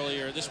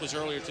this was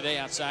earlier today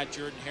outside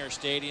Jordan-Hare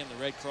Stadium,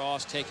 the Red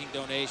Cross taking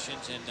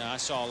donations, and I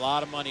saw a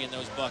lot of money in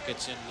those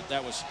buckets, and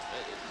that was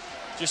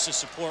just the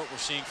support we're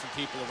seeing from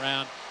people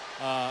around,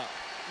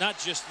 not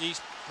just these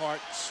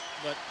parts,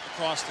 but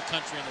across the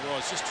country and the world.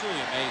 It's just truly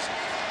amazing.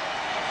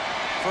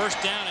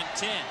 First down and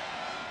 10.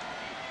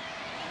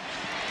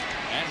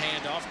 That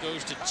handoff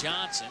goes to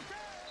Johnson.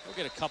 We'll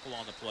get a couple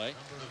on the play.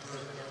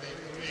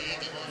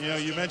 You know,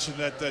 you mentioned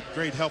that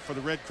great help for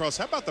the Red Cross.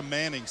 How about the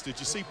Mannings? Did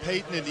you see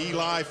Peyton and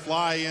Eli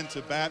fly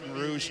into Baton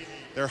Rouge?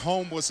 Their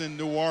home was in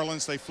New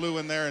Orleans. They flew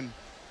in there and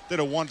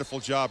did a wonderful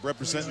job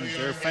representing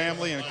their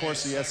family and, of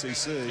course, the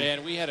SEC.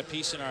 And we had a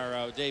piece in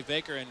our Dave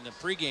Baker in the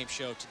pregame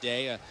show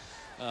today,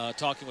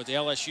 talking with the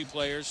LSU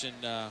players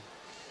and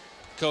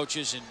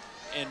coaches,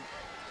 and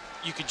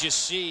you could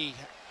just see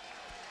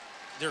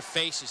their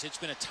faces. It's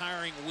been a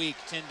tiring week,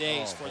 10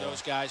 days for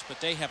those guys, but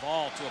they have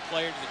all, to a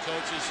player, to the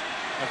coaches,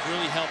 have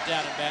really helped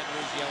out in Baton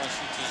Rouge, the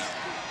LSU team.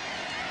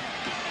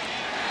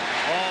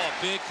 Oh,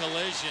 big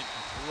collision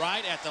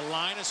right at the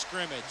line of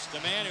scrimmage. The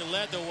man who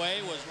led the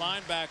way was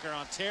linebacker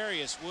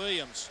Antarius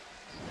Williams.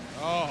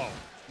 Oh,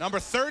 number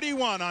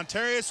 31,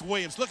 Antarius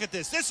Williams. Look at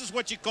this. This is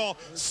what you call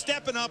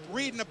stepping up,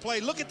 reading the play.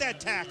 Look at that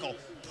tackle.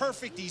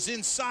 Perfect. He's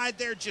inside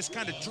there, just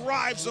kind of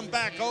drives them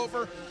back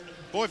over.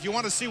 Boy, if you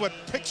want to see what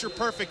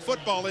picture-perfect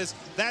football is,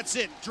 that's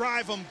it.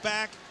 Drive them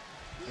back.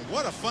 And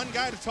what a fun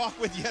guy to talk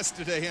with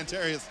yesterday,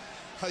 Antarius.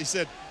 He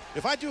said,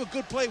 if I do a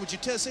good play, would you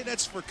say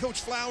that's for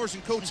Coach Flowers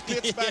and Coach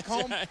Pitts back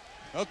home? Right.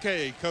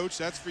 Okay, Coach,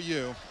 that's for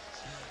you.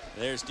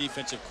 There's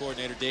defensive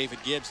coordinator David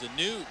Gibbs. The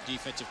new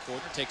defensive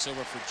coordinator takes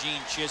over for Gene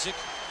Chizik.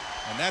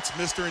 And that's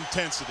Mr.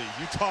 Intensity.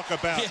 You talk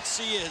about. Yes,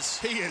 he is.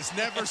 He is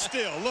never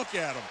still. Look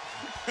at him.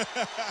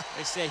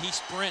 They say he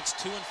sprints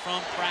to and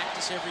from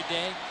practice every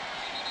day.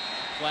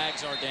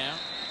 Flags are down.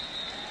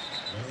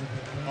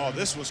 Oh,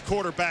 this was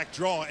quarterback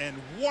draw, and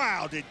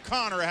wow, did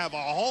Connor have a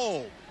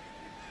hole.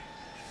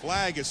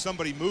 Flag is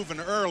somebody moving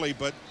early,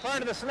 but. Prior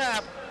to the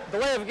snap,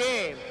 delay of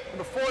game,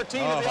 number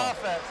 14 of the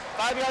offense.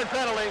 5-yard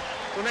penalty,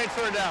 remains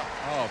third down.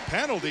 Oh,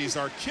 penalties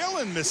are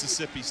killing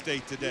Mississippi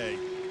State today.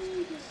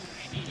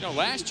 You know,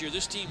 last year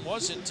this team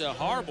wasn't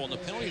horrible in the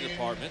penalty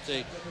department.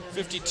 They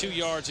 52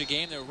 yards a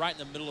game. They were right in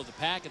the middle of the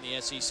pack in the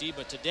SEC,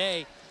 but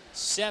today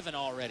 7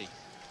 already.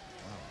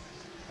 Wow,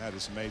 that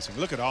is amazing.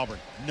 Look at Auburn,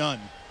 none.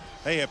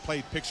 They have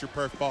played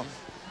picture-perfect ball.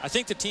 I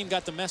think the team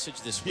got the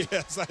message this week.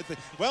 Yes, I think.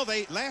 Well,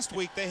 last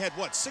week they had,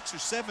 what, 6 or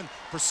 7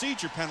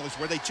 procedure penalties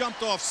where they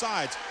jumped off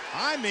sides.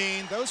 I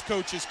mean, those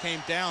coaches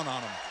came down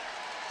on them.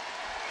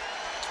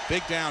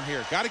 Big down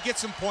here. Got to get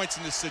some points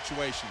in this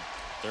situation.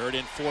 3rd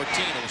and 14.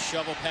 A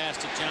shovel pass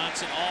to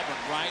Johnson. Auburn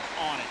right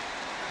on it.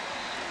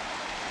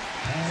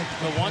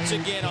 But once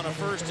again, on a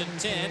 1st and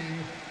 10,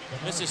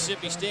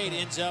 Mississippi State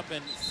ends up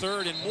in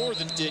 3rd and more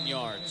than 10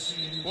 yards.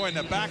 Boy, and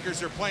the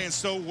backers are playing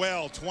so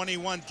well.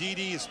 21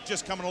 Dede is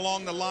just coming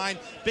along the line.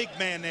 Big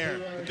man there,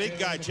 the big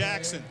guy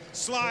Jackson.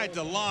 Slide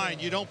the line.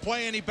 You don't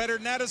play any better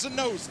than that as a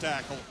nose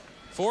tackle.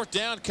 4th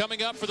down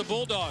coming up for the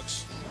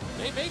Bulldogs.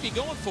 They may be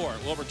going for it.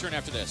 We'll return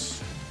after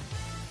this.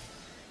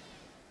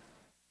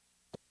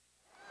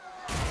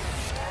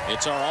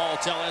 It's our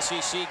all-tell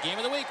SEC game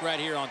of the week right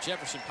here on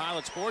Jefferson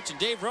Pilot Sports. And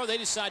Dave Rowe, they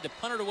decide to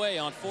punt it away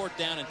on 4th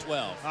down and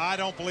 12. I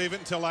don't believe it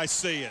until I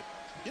see it.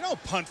 You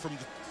don't punt from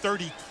the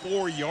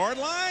 34-yard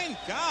line.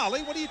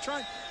 Golly, what are you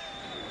trying?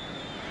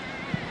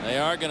 They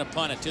are going to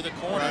punt it to the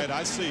corner. Right,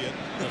 I see it.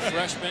 The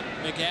freshman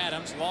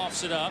McAdams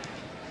lofts it up,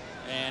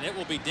 and it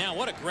will be down.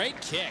 What a great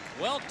kick.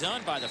 Well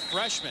done by the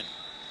freshman.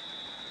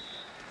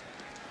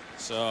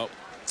 So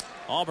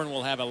Auburn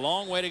will have a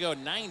long way to go,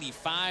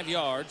 95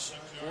 yards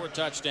for a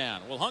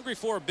touchdown. Well, hungry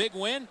for a big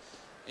win?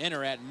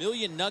 Enter at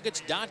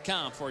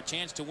millionnuggets.com for a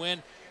chance to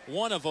win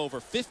one of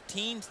over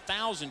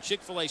 15,000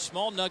 Chick-fil-A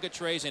small nugget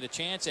trays and a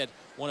chance at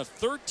one of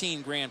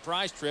 13 grand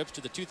prize trips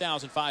to the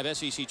 2005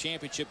 SEC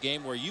Championship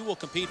game, where you will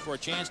compete for a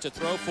chance to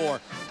throw for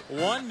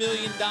 $1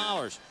 million.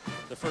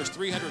 The first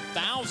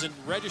 300,000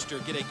 register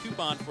get a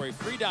coupon for a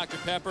free Dr.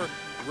 Pepper.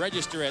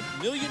 Register at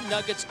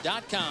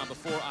millionnuggets.com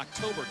before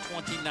October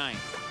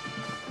 29th.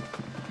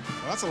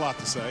 Well, that's a lot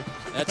to say.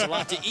 That's a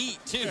lot to eat,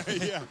 too.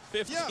 Yeah.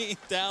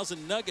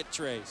 15,000 nugget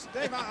trays.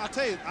 Dave, I'll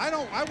tell you,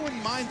 I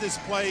wouldn't mind this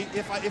play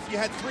if you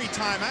had 3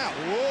 timeouts.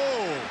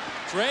 Whoa.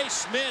 Trey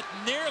Smith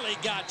nearly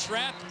got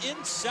trapped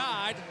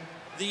inside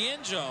the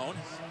end zone.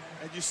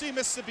 And you see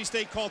Mississippi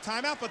State call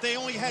timeout, but they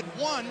only had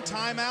 1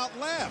 timeout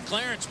left.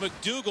 Clarence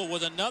McDougal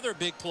with another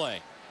big play.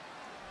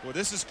 Well,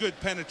 this is good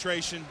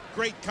penetration.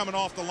 Great coming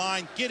off the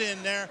line. Get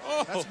in there.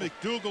 Oh. That's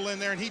McDougal in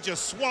there, and he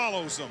just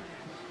swallows them.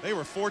 They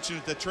were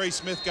fortunate that Trey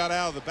Smith got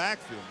out of the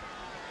backfield.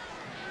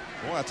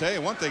 Boy, I'll tell you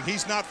one thing,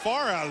 he's not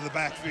far out of the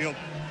backfield.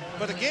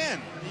 But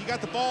again, you got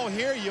the ball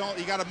here, you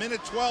got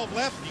 1:12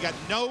 left, you got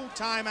no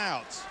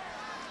timeouts.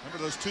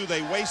 Remember those 2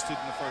 they wasted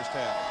in the first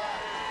half.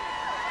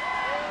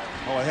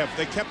 Oh,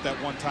 they kept that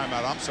 1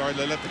 timeout. I'm sorry,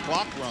 they let the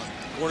clock run.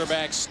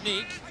 Quarterback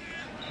sneak.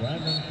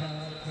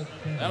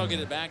 That'll get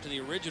it back to the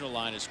original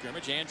line of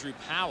scrimmage. Andrew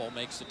Powell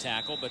makes the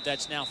tackle, but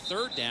that's now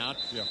 3rd down.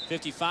 Yeah.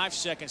 55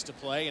 seconds to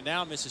play, and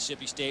now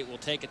Mississippi State will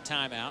take a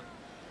timeout.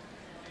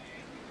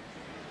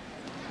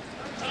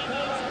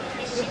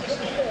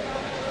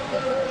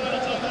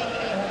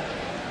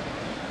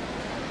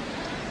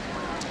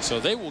 So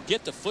they will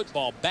get the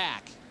football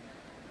back,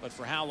 but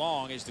for how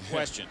long is the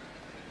question.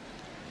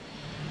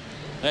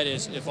 That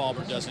is, if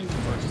Auburn doesn't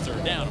convert to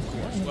 3rd down, of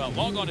course. Well,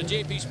 log on to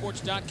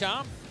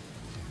jpsports.com.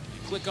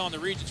 Click on the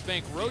Regions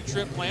Bank Road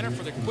Trip Planner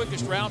for the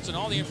quickest routes and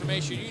all the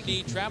information you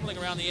need traveling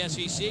around the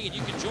SEC. And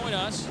you can join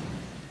us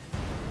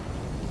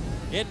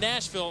in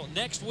Nashville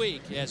next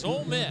week as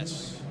Ole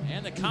Miss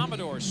and the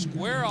Commodores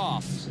square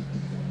off.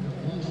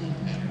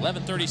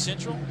 11:30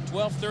 Central,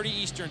 12:30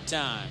 Eastern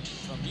Time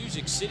from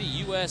Music City,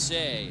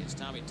 USA. It's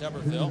Tommy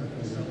Tuberville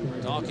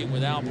talking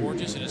with Al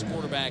Borges and his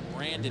quarterback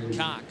Brandon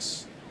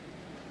Cox.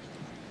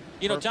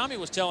 You know, Tommy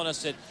was telling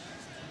us that,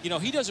 you know,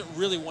 he doesn't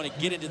really want to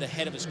get into the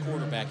head of his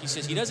quarterback. He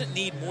says he doesn't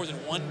need more than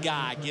 1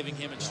 guy giving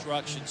him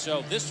instruction.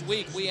 So this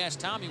week we asked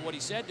Tommy what he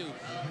said to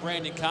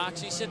Brandon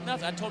Cox. He said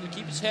nothing. I told him to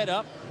keep his head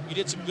up. You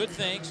did some good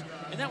things.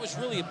 And that was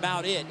really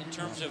about it in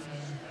terms of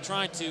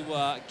trying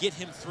to get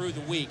him through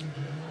the week.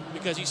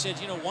 Because he said,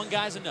 you know, 1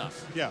 guy's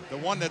enough. Yeah, the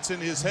one that's in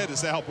his head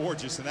is Al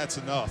Borges, and that's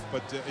enough.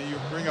 But you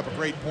bring up a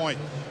great point.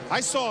 I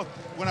saw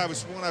when I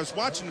was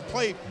watching the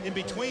play in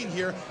between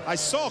here, I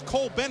saw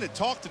Cole Bennett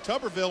talk to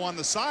Tuberville on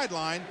the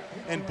sideline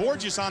and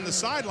Borges on the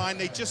sideline.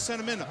 They just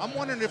sent him in. I'm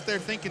wondering if they're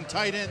thinking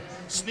tight end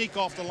sneak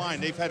off the line.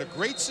 They've had a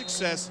great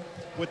success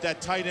with that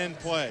tight end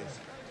play.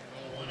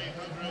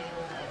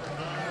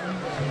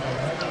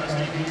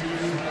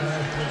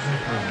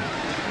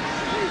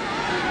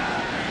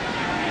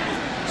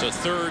 So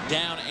 3rd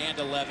down and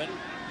 11.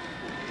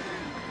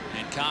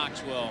 And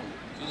Cox will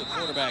do the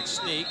quarterback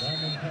sneak.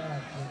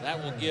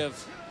 That will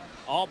give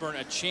Auburn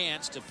a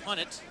chance to punt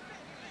it.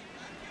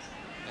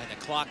 And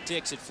the clock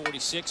ticks at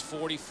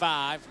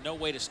 46-45. No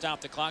way to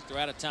stop the clock. They're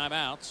out of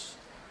timeouts.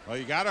 Well,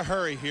 you got to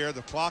hurry here.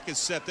 The clock is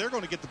set. They're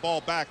going to get the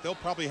ball back. They'll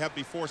probably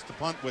be forced to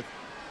punt with,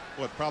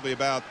 what, probably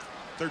about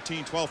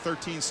 12,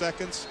 13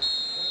 seconds?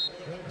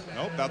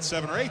 Nope, about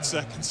 7 or 8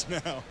 seconds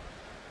now.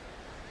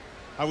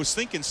 I was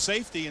thinking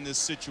safety in this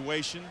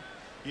situation.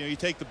 You know, you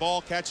take the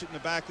ball, catch it in the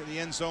back of the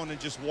end zone, and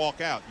just walk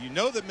out. You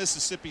know that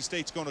Mississippi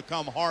State's going to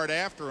come hard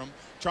after them,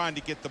 trying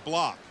to get the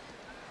block.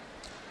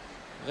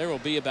 There will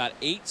be about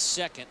 8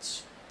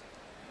 seconds.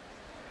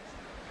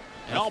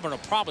 And Auburn will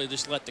probably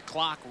just let the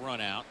clock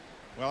run out.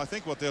 Well, I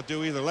think what they'll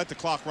do, either let the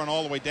clock run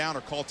all the way down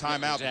or call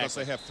timeout because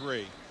they have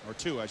 3, or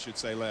 2, I should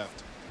say,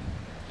 left.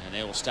 And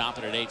they will stop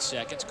it at 8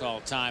 seconds,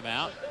 call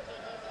timeout.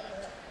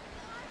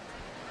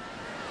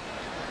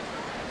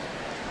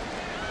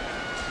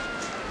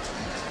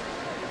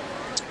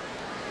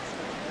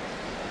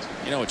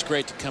 You You know, it's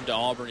great to come to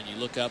Auburn and you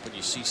look up and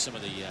you see some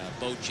of the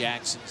Bo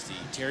Jacksons, the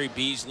Terry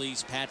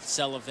Beasleys, Pat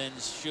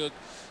Sullivans, Shug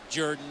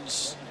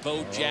Jordans,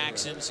 Bo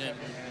Jacksons,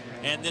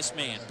 and this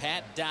man,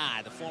 Pat Dye,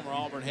 the former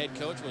Auburn head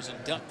coach, was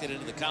inducted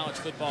into the College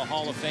Football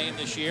Hall of Fame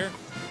this year.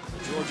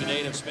 The Georgia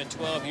native spent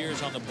 12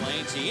 years on the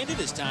Plains. He ended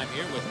his time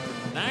here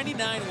with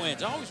 99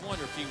 wins. I always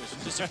wonder if he was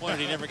disappointed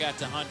he never got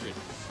to 100.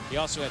 He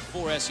also had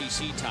 4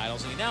 SEC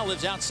titles, and he now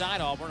lives outside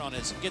Auburn on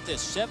his, get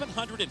this,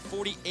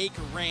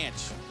 740-acre ranch.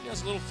 He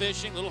does a little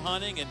fishing, a little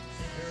hunting, and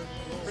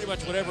pretty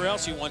much whatever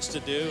else he wants to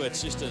do.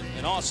 It's just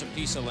an awesome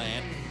piece of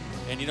land.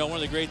 And, you know, one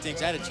of the great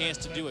things, I had a chance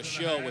to do a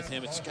show with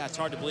him. It's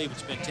hard to believe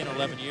it's been 10 or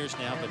 11 years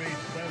now. But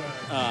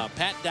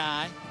Pat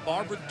Dye,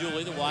 Barbara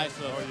Dooley, the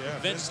wife of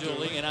Vince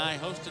Dooley, and I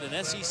hosted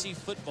an SEC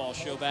football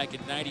show back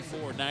in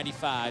 '94,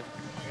 '95.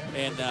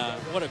 And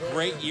what a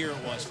great year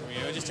it was for me.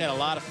 I just had a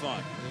lot of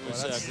fun. It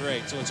was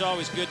great. So it's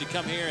always good to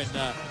come here and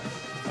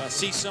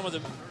see some of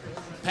the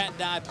Pat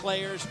Dye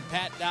players,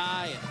 Pat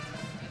Dye, and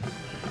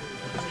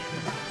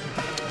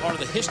part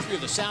of the history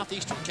of the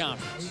Southeastern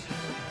Conference.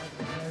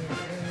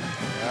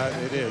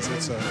 It is.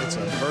 It's a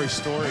very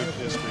storied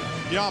history.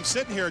 You know, I'm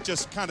sitting here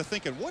just kind of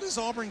thinking, what is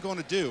Auburn going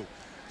to do?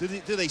 Do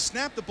they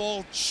snap the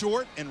ball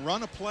short and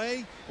run a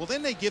play? Well,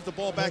 then they give the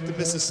ball back to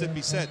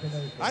Mississippi State.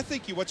 I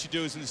think what you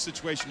do is in this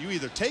situation, you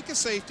either take a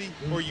safety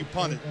or you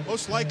punt it.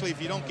 Most likely,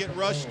 if you don't get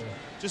rushed,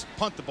 just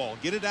punt the ball.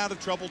 Get it out of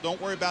trouble.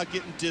 Don't worry about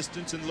getting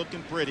distance and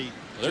looking pretty.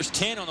 Well, there's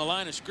 10 on the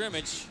line of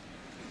scrimmage.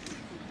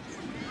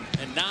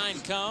 And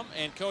 9 come,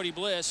 and Cody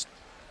Bliss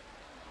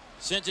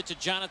sends it to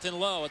Jonathan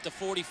Lowe at the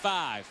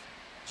 45.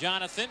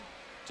 Jonathan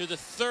to the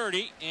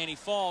 30, and he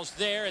falls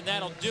there, and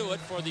that'll do it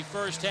for the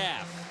first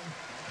half.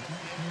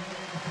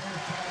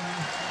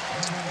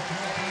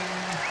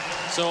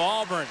 So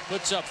Auburn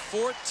puts up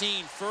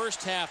 14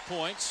 first half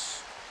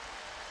points.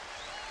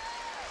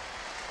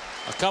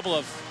 A couple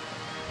of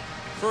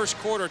first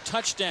quarter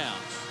touchdowns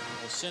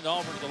will send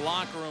Auburn to the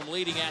locker room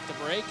leading at the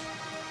break.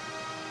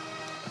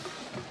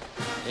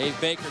 Dave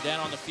Baker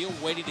down on the field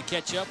waiting to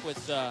catch up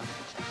with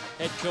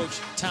head coach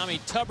Tommy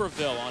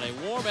Tuberville on a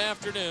warm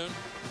afternoon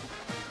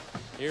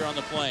here on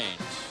the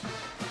Plains.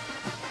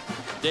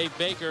 Dave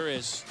Baker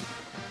is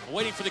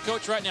waiting for the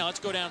coach right now. Let's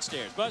go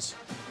downstairs. Buzz?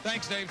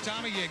 Thanks, Dave.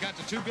 Tommy, you got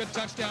the 2 good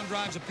touchdown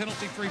drives, a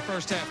penalty-free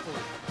first half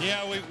for you.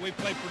 Yeah, we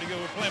played pretty good.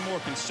 We're playing more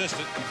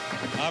consistent.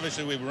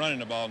 Obviously, we were running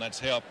the ball, and that's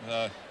helped.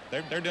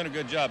 They're doing a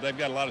good job. They've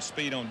got a lot of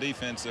speed on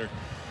defense.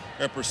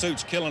 Their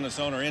pursuit's killing us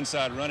on our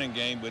inside running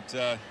game, but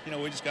you know,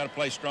 we just got to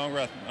play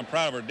stronger. I'm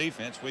proud of our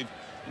defense. You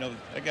know,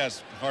 that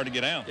guy's hard to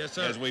get out, yes,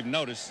 sir, as we've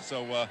noticed.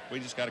 So we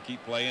just got to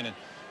keep playing and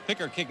pick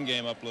our kicking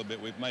game up a little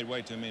bit. We've made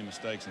way too many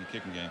mistakes in the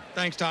kicking game.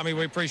 Thanks, Tommy.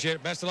 We appreciate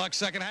it. Best of luck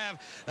second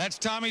half. That's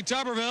Tommy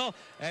Tuberville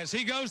as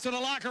he goes to the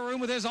locker room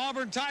with his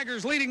Auburn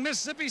Tigers leading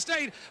Mississippi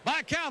State by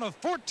a count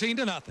of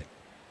 14-0.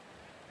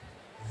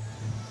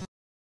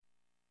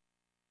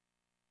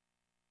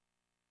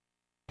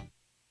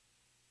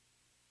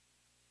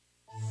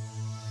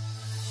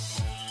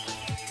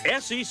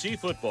 SEC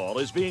football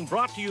is being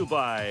brought to you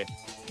by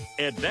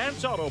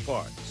Advance Auto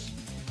Parts,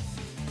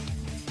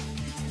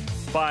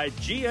 by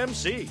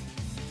GMC,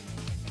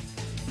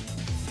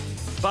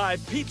 by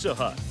Pizza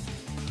Hut,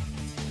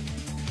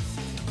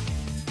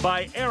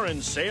 by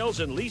Aaron Sales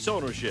and Lease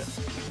Ownership,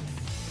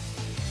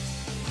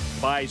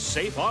 by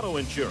Safe Auto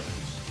Insurance,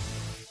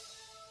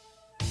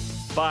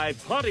 by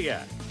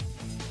Pontiac,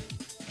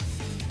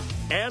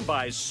 and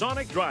by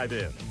Sonic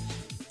Drive-In.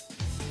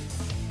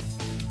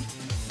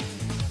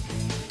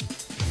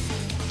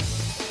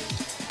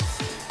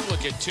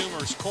 Look at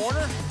Toomer's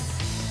Corner.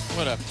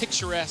 What a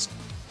picturesque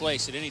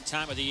place at any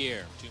time of the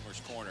year. Toomer's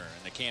Corner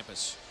and the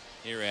campus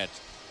here at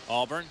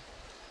Auburn.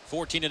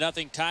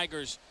 14-0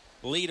 Tigers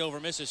lead over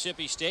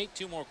Mississippi State.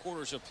 2 more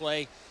quarters of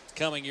play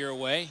coming your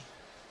way.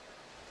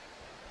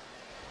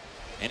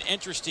 An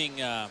interesting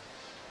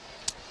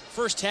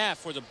first half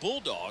for the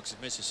Bulldogs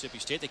of Mississippi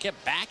State. They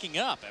kept backing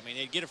up. I mean,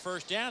 they'd get a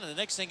first down, and the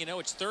next thing you know,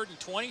 it's 3rd and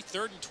 20,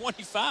 3rd and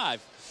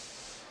 25.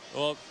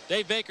 Well,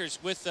 Dave Baker's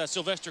with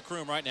Sylvester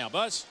Croom right now.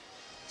 Buzz?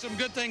 Some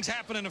good things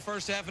happened in the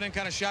first half and then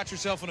kind of shot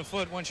yourself in the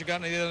foot once you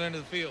got to the other end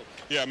of the field.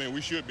 Yeah, I mean,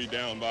 we should be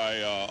down by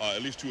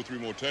at least 2 or 3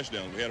 more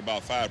touchdowns. We had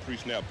about 5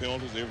 pre-snap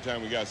penalties every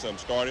time we got something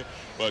started.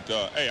 But,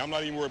 hey, I'm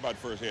not even worried about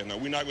the first half. Now,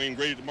 we're not going to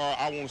grade it tomorrow.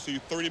 I want to see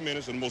 30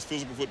 minutes of the most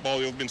physical football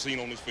that's ever been seen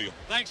on this field.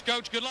 Thanks,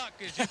 Coach. Good luck.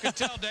 As you can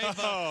tell, Dave,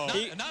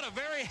 not a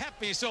very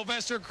happy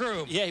Sylvester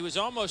Croom. Yeah, he was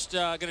almost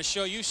going to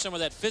show you some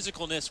of that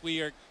physicalness we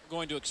are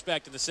going to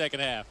expect in the second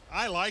half.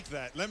 I like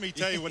that. Let me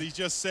tell you what he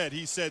just said.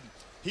 He said,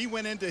 he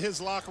went into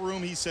his locker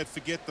room. He said,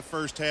 forget the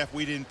first half.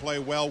 We didn't play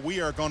well.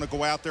 We are going to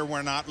go out there.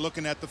 We're not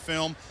looking at the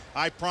film.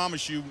 I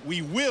promise you,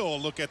 we will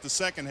look at the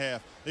second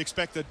half.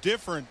 Expect a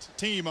different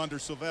team under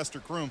Sylvester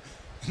Croom.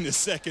 in the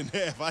second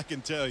half, I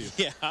can tell you.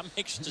 Yeah, I'm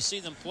anxious to see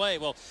them play.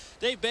 Well,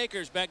 Dave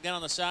Baker's back down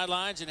on the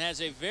sidelines and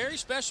has a very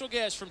special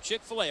guest from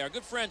Chick-fil-A, our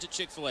good friends at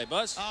Chick-fil-A.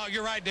 Buzz? Oh,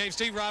 you're right, Dave.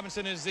 Steve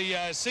Robinson is the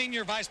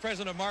Senior Vice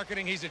President of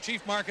Marketing. He's the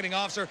Chief Marketing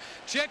Officer.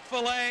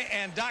 Chick-fil-A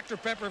and Dr.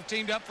 Pepper have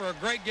teamed up for a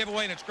great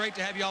giveaway, and it's great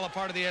to have you all a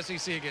part of the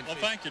SEC again. Well,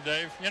 thank you,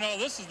 Dave. You know,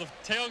 this is the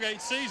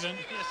tailgate season.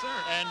 Yes, sir.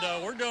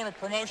 And we're doing a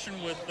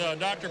promotion with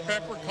Dr.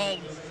 Pepper called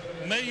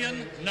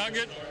Million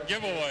Nugget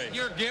Giveaway.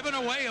 You're giving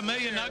away a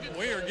million nuggets?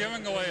 We are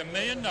giving away a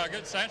million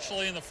nuggets,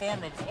 actually in the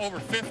form of over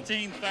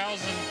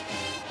 15,000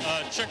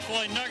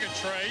 Chick-fil-A nugget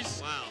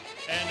trays. Wow.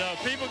 And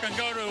people can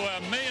go to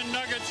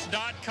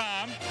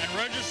millionnuggets.com and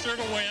register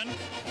to win.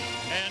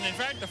 And in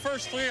fact, the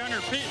first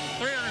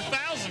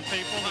 300,000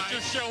 people that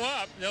just show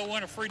up, they'll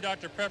win a free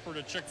Dr. Pepper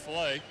to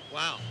Chick-fil-A.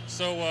 Wow.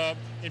 So,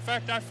 in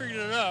fact, I figured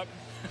it up.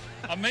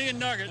 A million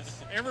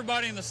nuggets.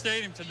 Everybody in the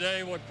stadium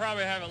today would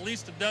probably have at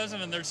least a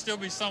dozen, and there'd still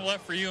be some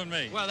left for you and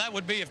me. Well, that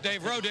would be if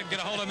Dave Rowe didn't get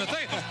a hold of them.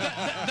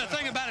 The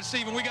thing about it,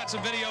 Stephen, we got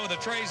some video of the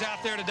trays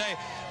out there today.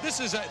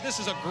 This is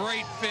a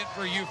great fit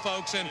for you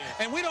folks, and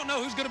we don't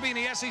know who's going to be in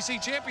the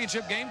SEC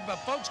championship game, but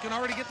folks can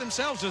already get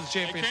themselves to the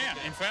championship. They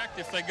can. In fact,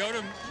 if they go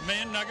to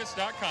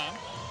millionnuggets.com,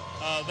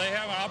 they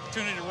have an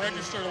opportunity to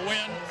register to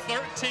win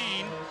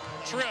 13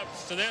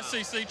 trips to the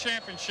SEC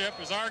championship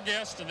as our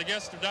guest and the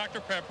guest of Dr.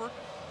 Pepper.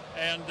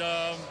 And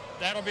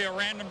that'll be a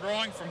random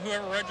drawing from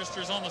whoever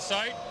registers on the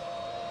site.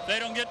 If they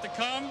don't get to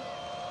come,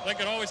 they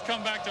can always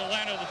come back to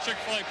Atlanta to the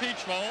Chick-fil-A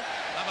Peach Bowl.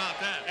 How about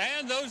that?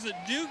 And those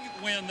that do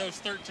win those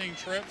 13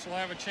 trips will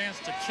have a chance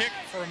to kick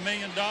for $1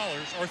 million,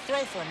 or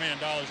throw for $1 million,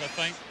 I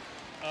think,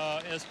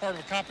 as part of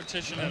a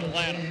competition in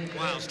Atlanta.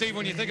 Wow, Steve,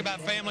 when you think about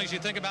families, you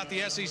think about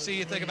the SEC,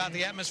 you think about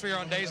the atmosphere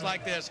on days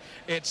like this,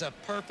 it's a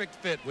perfect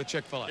fit with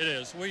Chick-fil-A. It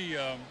is. We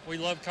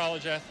love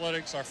college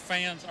athletics. Our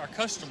fans, our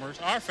customers,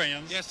 our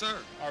fans, yes, sir,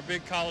 are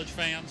big college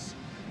fans.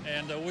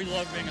 And we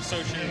love being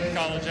associated with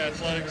college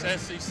athletics,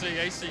 SEC,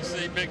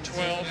 ACC, Big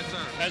 12, yes,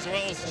 as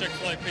well as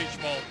Chick-fil-A Peach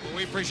Bowl. Well,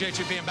 we appreciate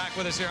you being back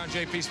with us here on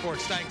JP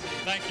Sports. Thank you.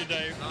 Thank you,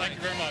 Dave. Thank you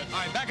very much. All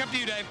right, back up to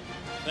you, Dave.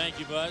 Thank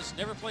you, Buzz.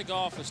 Never play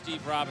golf with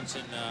Steve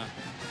Robinson.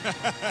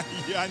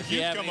 Yeah, if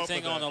you have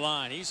anything on the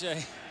line. He's a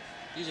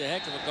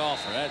heck of a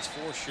golfer, that's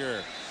for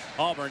sure.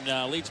 Auburn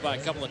leads by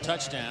a couple of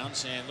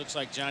touchdowns, and looks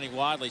like Johnny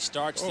Wadley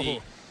starts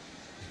the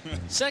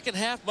second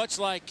half, much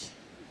like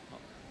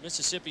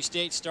Mississippi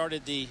State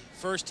started the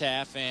first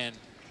half. And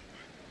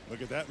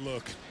look at that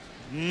look.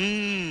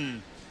 You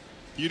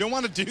don't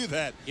want to do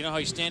that. You know how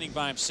he's standing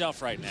by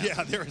himself right now.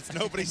 Yeah, there is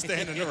nobody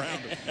standing around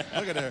him.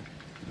 Look at her.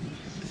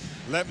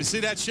 Let me see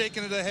that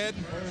shaking of the head.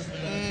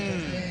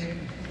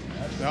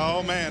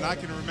 Oh, man, I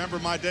can remember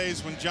my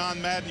days when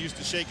John Madden used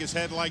to shake his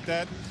head like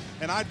that.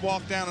 And I'd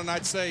walk down and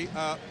I'd say,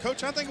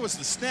 Coach, I think it was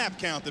the snap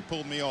count that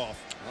pulled me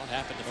off. Well, it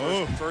happened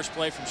the first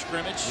play from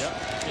scrimmage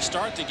to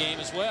start the game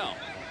as well.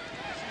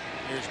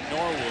 Here's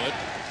Norwood.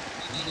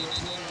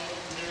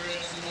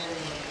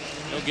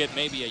 He'll get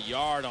maybe a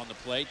yard on the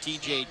play.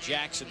 T.J.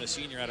 Jackson, the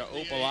senior out of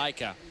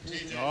Opelika.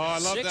 Oh, I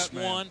love that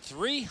man. 6'1",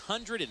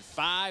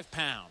 305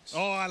 pounds.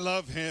 Oh, I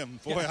love him.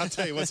 Boy, I'll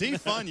tell you, was he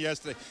fun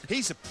yesterday.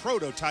 He's a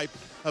prototype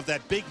of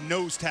that big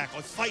nose tackle.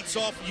 He fights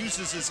off,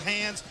 uses his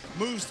hands,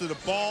 moves to the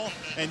ball.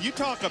 And you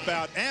talk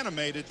about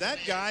animated. That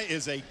guy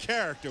is a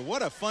character.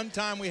 What a fun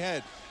time we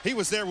had. He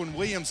was there when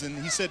Williams, and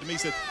he said to me, he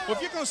said, well,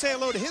 if you're going to say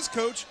hello to his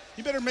coach,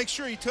 you better make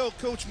sure you tell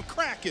Coach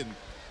McCracken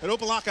at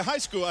Opelika High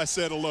School I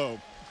said hello.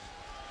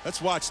 Let's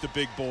watch the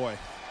big boy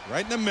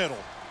right in the middle.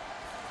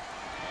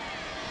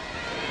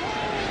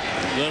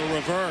 Little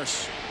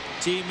reverse.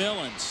 T.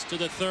 Millens to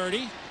the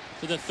 30,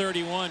 to the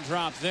 31,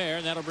 drop there.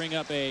 That'll bring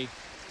up a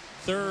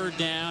third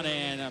down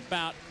and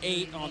about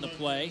 8 on the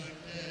play.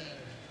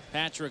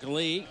 Patrick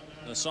Lee,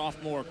 the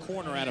sophomore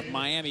corner out of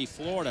Miami,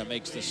 Florida,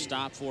 makes the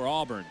stop for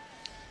Auburn.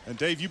 And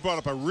Dave, you brought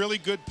up a really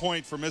good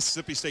point for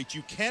Mississippi State.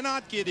 You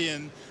cannot get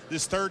in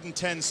this 3rd and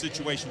 10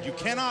 situation. You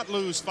cannot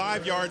lose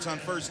 5 yards on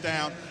first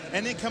down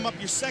and then come up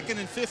your 2nd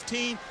and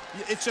 15.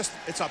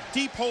 It's a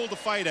deep hole to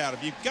fight out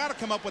of. You've got to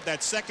come up with that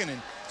 2nd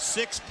and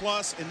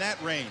 6+ in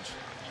that range.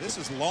 This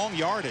is long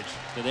yardage.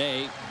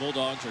 Today,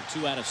 Bulldogs are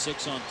 2 out of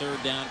 6 on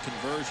third down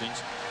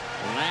conversions.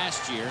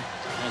 Last year,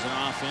 as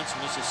an offense,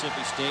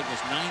 Mississippi State was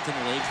 9th in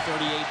the league,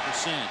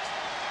 38%.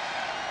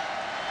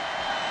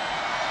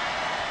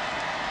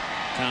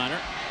 Connor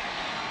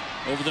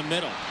over the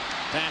middle.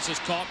 Pass is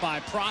caught by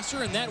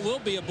Prosser, and that will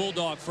be a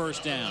Bulldog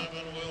first down.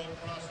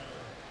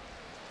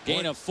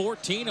 Gain of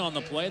 14 on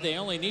the play. They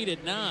only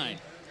needed 9.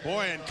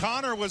 Boy, and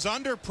Connor was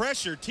under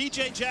pressure.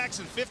 T.J.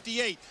 Jackson,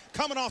 58,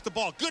 coming off the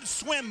ball. Good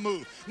swim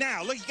move.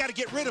 Now, look, you got to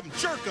get rid of him,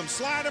 jerk him,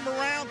 slide him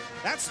around.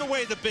 That's the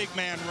way the big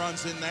man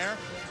runs in there.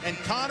 And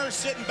Connor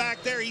sitting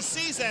back there, he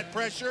sees that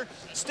pressure,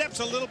 steps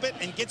a little bit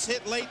and gets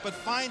hit late, but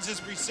finds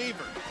his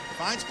receiver.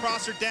 Finds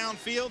Prosser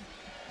downfield.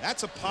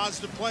 That's a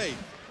positive play.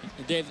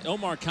 Dave,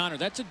 Omar Connor,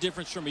 that's a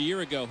difference from a year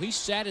ago. He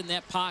sat in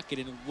that pocket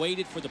and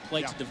waited for the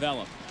play to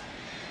develop.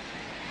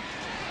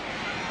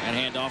 And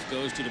handoff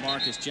goes to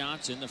DeMarcus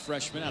Johnson, the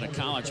freshman out of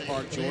College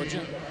Park,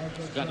 Georgia.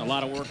 Gotten a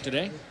lot of work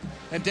today.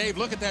 And Dave,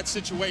 look at that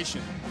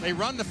situation. They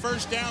run the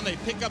first down. They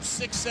pick up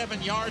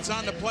 6-7 yards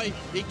on the play.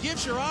 It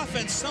gives your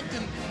offense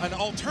something, an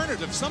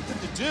alternative, something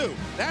to do.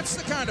 That's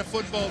the kind of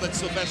football that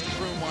Sylvester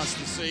Croom wants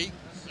to see.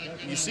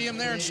 You see him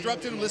there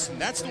instructing him, listen,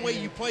 that's the way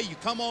you play. You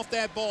come off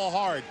that ball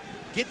hard.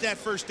 Get that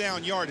first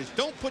down yardage.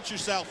 Don't put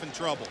yourself in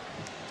trouble.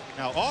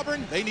 Now,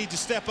 Auburn, they need to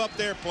step up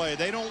their play.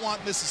 They don't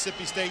want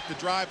Mississippi State to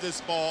drive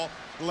this ball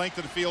the length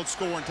of the field,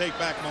 score, and take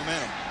back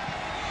momentum.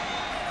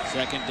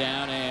 2nd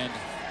down and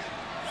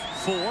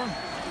 4.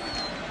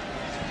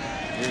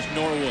 Here's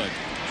Norwood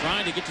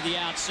trying to get to the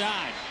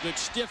outside. Good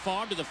stiff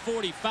arm to the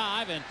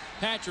 45, and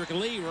Patrick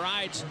Lee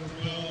rides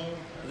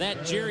that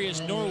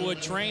Jarius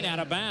Norwood train out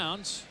of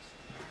bounds.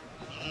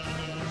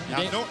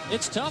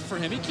 It's tough for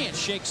him. He can't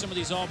shake some of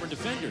these Auburn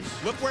defenders.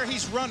 Look where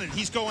he's running.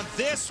 He's going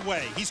this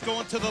way. He's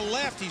going to the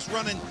left. He's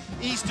running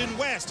east and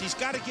west. He's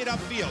got to get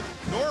upfield.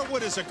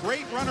 Norwood is a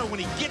great runner when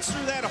he gets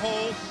through that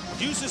hole,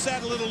 uses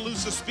that little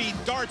loose of speed,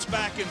 darts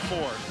back and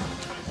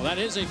forth. Well, that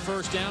is a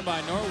first down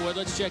by Norwood.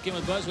 Let's check in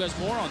with Buzz, who has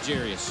more on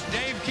Jarius.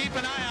 Dave, keep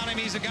an eye on him.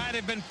 He's a guy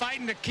they've been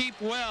fighting to keep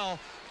well.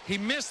 He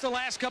missed the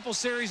last couple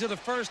series of the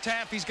first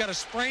half. He's got a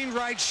sprained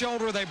right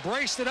shoulder. They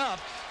braced it up.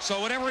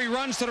 So whenever he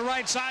runs to the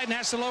right side and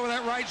has to lower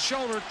that right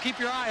shoulder, keep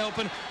your eye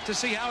open to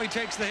see how he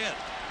takes the hit.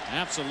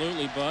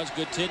 Absolutely, Buzz.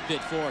 Good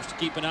tidbit for us to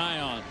keep an eye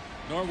on.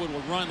 Norwood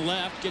will run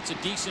left, gets a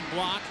decent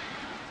block,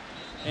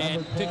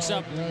 and picks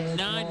up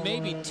 9,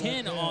 maybe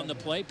 10 on the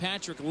play.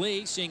 Patrick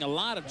Lee seeing a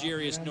lot of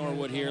Jarius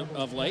Norwood here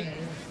of late.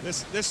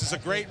 This is a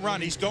great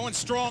run. He's going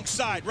strong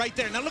side right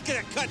there. Now look at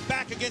that cut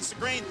back against the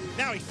grain.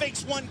 Now he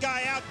fakes one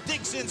guy out,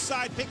 digs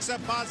inside, picks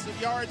up positive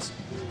yards.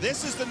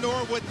 This is the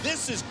Norwood.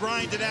 This is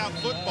grinded out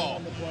football.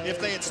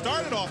 If they had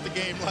started off the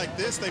game like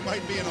this, they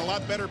might be in a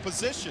lot better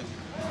position.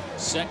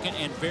 2nd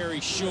and very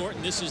short,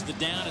 and this is the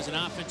down as an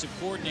offensive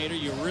coordinator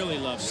you really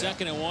love.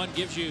 2nd and 1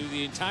 gives you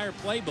the entire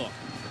playbook.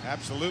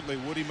 Absolutely.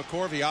 Woody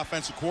McCorvey,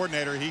 offensive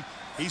coordinator,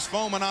 he's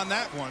foaming on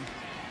that one.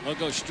 They'll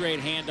go straight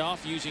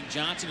handoff using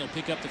Johnson. He'll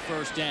pick up the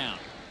first down.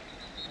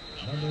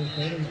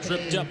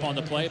 Tripped up on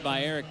the play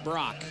by Eric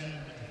Brock.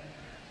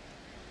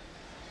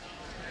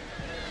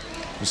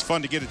 It was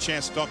fun to get a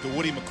chance to talk to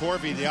Woody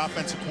McCorvey, the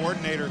offensive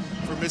coordinator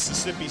for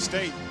Mississippi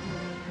State.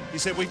 He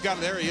said, we've got,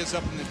 there he is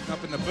up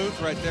in the booth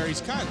right there.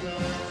 He's kind of,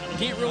 you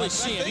can't really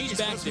see him. He's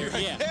back there,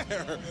 right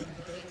there.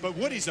 But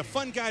Woody's a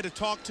fun guy to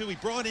talk to. He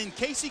brought in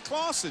Casey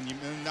Clausen,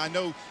 and I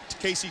know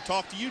Casey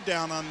talked to you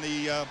down on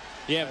the.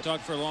 Yeah, I've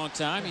talked for a long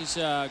time. He's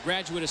a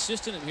graduate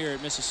assistant here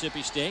at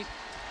Mississippi State,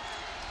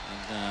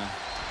 and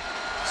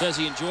says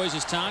he enjoys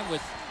his time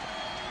with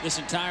this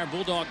entire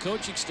Bulldog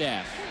coaching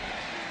staff.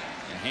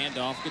 The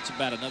handoff gets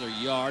about another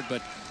yard,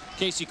 but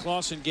Casey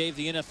Clausen gave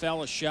the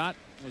NFL a shot.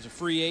 Was a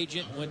free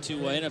agent, went to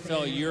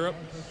NFL Europe,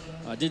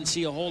 didn't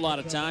see a whole lot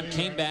of time,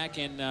 came back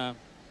and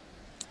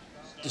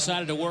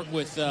decided to work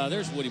with,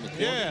 there's Woody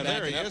McCorvey. Yeah,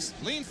 there he is.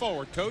 Lean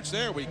forward, coach.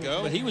 There we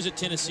go. But he was at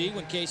Tennessee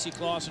when Casey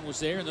Clausen was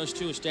there, and those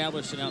two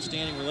established an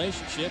outstanding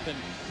relationship. And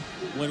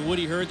when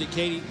Woody heard that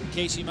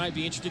Casey might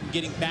be interested in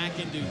getting back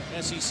into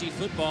SEC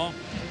football,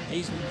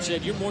 he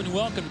said, you're more than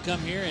welcome to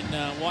come here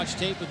and watch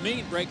tape with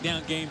me and break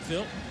down game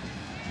film.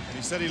 And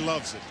he said he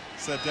loves it.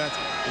 Said that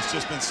it's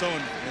just been so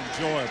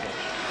enjoyable.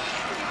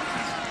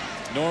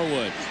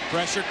 Norwood,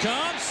 pressure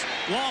comes,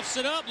 lofts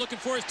it up, looking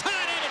for his tight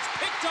end. It's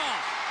picked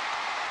off.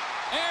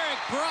 Eric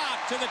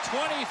Brock to the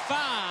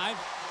 25.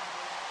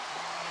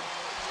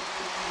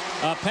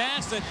 A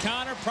pass that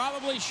Connor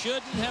probably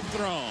shouldn't have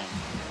thrown.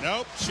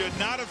 Nope, should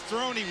not have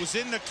thrown. He was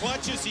in the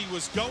clutches. He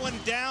was going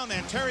down.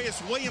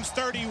 Antarius Williams,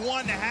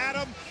 31, had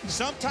him.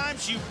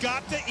 Sometimes you've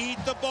got to eat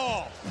the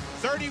ball.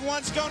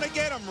 31's going to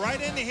get him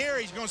right in here.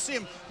 He's going to see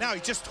him. Now he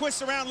just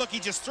twists around. Look, he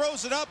just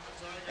throws it up.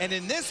 And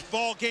in this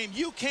ball game,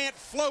 you can't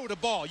float a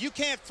ball. You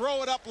can't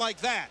throw it up like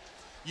that.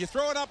 You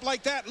throw it up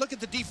like that, look at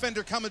the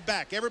defender coming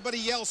back. Everybody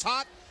yells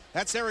hot.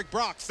 That's Eric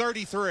Brock,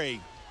 33.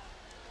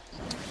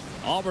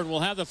 Auburn will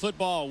have the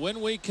football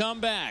when we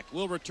come back.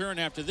 We'll return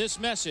after this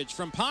message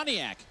from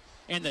Pontiac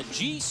and the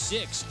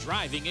G6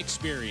 driving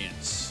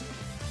experience.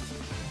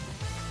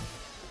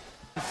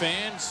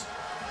 Fans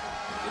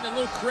getting a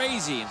little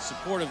crazy in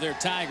support of their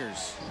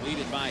Tigers,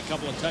 leading by a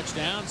couple of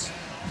touchdowns.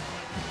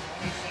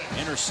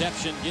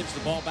 Interception gives the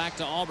ball back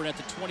to Auburn at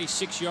the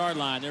 26-yard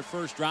line, their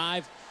first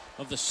drive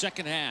of the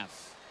second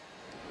half.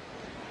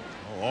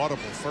 Oh,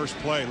 audible first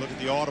play. Look at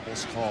the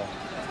audibles call.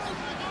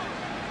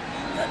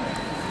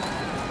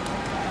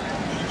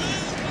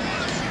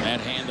 That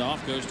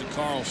handoff goes to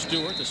Carl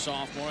Stewart, the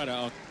sophomore out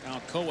of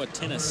Alcoa,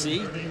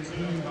 Tennessee.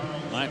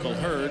 Michael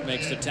Hurd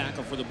makes the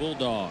tackle for the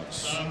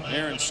Bulldogs.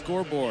 Aaron's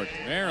scoreboard,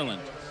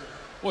 Maryland.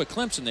 Boy,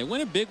 Clemson, they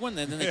win a big one,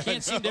 and then they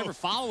can't seem to ever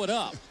follow it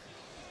up.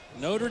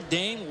 Notre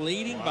Dame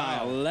leading by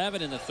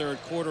 11 in the third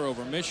quarter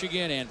over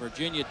Michigan, and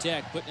Virginia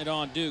Tech putting it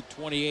on Duke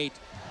 28-0.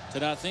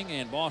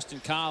 And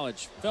Boston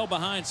College fell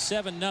behind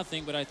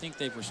 7-0, but I think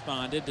they've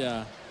responded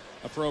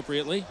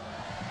appropriately.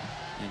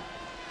 And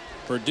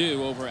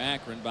Purdue over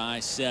Akron by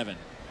 7.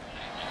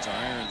 It's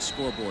our Aaron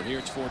scoreboard here.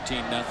 It's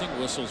 14-0.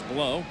 Whistles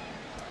blow.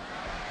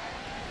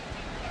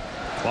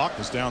 Clock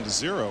was down to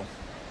 0.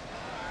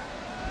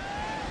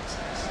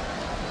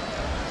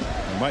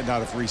 They might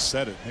not have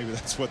reset it. Maybe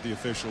that's what the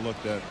official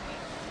looked at.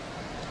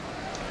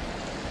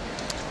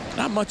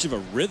 Not much of a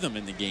rhythm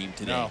in the game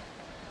today. No.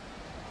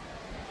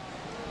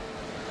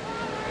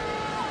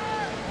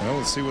 Well,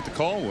 let's see what the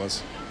call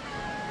was.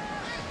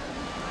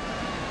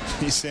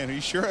 He's saying, are you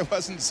sure it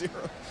wasn't 0?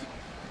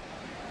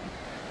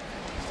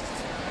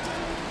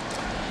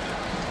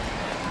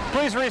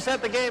 Please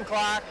reset the game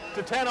clock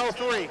to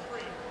 10:03.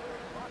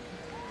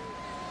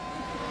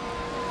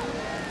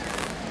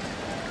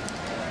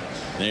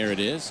 There it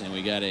is, and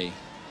we got a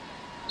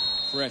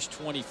fresh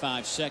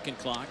 25-second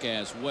clock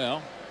as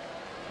well.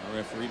 Our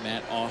referee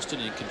Matt Austin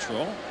in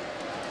control.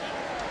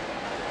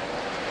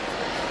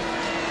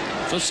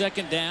 So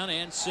 2nd down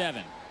and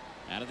 7.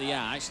 Out of the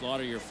eye.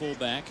 Slaughter your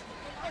fullback.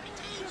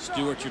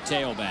 Stewart your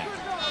tailback.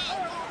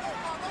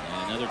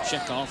 And another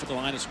check off at the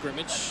line of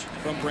scrimmage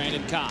from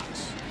Brandon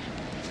Cox.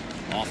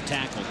 Off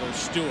tackle goes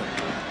Stewart.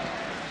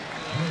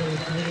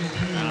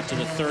 Out to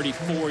the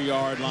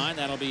 34-yard line.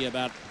 That'll be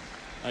about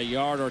a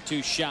yard or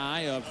 2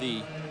 shy of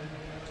the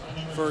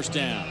 1st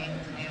down.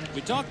 We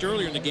talked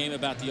earlier in the game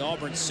about the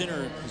Auburn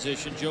center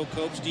position. Joe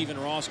Cope,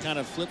 Stephen Ross kind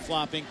of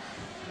flip-flopping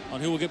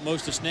on who will get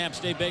most of the snaps.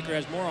 Dave Baker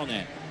has more on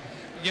that.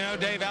 You know,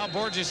 Dave, Al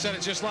Borges said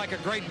it's just like a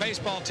great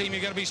baseball team. You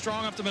got to be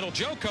strong up the middle.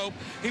 Joe Cope,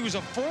 he was a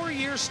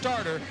 4-year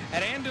starter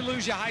at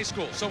Andalusia High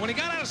School. So when he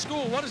got out of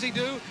school, what does he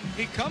do?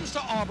 He comes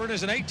to Auburn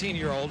as an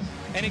 18-year-old,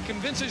 and he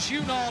convinces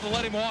Hugh Nall to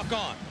let him walk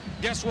on.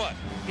 Guess what?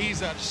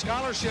 He's a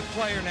scholarship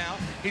player now.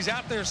 He's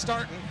out there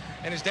starting,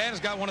 and his dad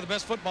has got one of the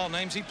best football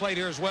names. He played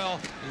here as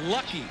well.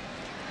 Lucky.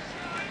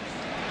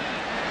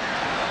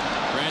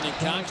 Brandon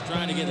Cox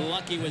trying to get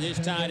lucky with his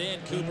tight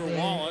end, Cooper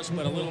Wallace,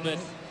 but a little bit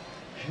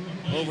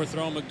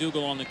overthrown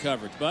McDougal on the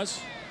coverage.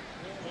 Buzz?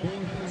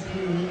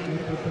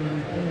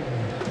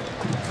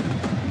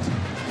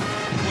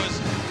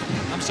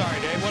 I'm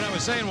sorry, Dave. What I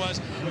was saying was,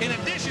 in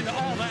addition to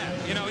all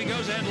that, you know, he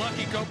goes ahead,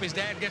 Lucky Cope, his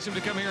dad gets him to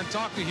come here and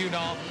talk to Hugh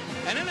Nall.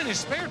 And then in his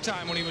spare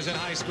time when he was in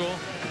high school,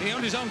 he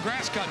owned his own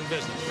grass cutting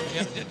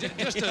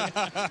business. You know,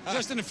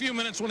 just in a few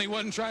minutes when he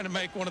wasn't trying to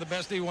make one of the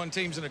best D1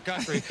 teams in the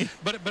country.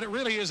 But it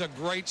really is a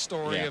great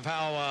story of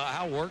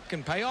how work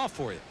can pay off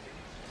for you.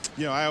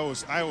 You know, I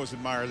always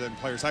admire them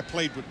players. I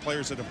played with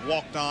players that have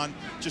walked on.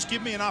 Just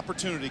give me an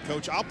opportunity,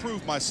 coach. I'll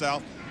prove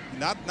myself.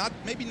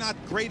 Maybe not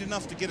great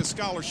enough to get a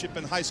scholarship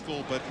in high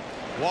school, but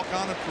walk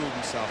on and prove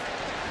himself.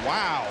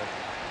 Wow.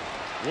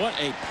 What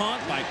a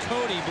punt by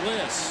Cody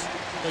Bliss.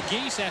 The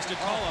Geese has to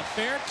call a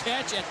fair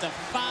catch at the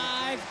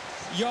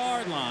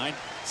 5-yard line.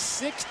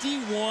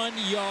 61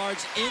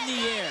 yards in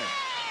the air.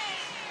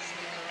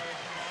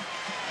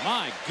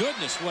 My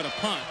goodness, what a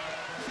punt.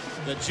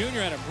 The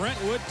junior out of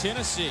Brentwood,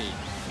 Tennessee.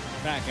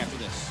 Back after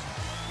this.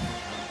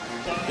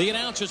 The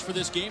announcers for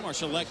this game are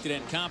selected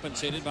and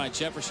compensated by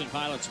Jefferson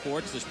Pilot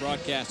Sports. This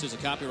broadcast is a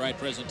copyright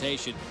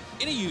presentation.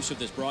 Any use of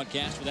this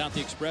broadcast without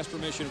the express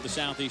permission of the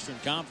Southeastern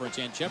Conference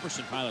and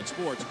Jefferson Pilot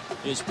Sports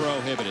is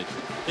prohibited.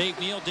 Dave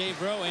Neal,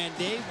 Dave Rowe, and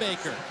Dave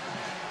Baker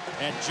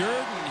at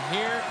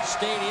Jordan-Hare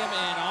Stadium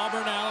in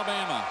Auburn,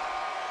 Alabama.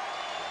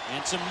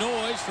 And some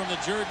noise from the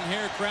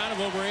Jordan-Hare crowd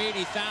of over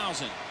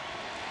 80,000.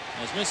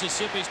 As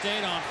Mississippi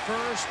State on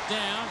 1st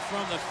down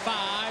from the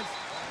 5.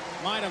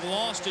 Might have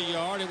lost a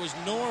yard. It was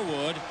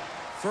Norwood.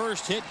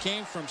 First hit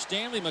came from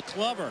Stanley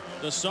McClover,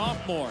 the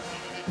sophomore,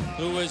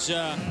 who was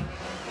hasn't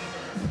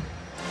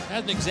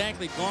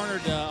exactly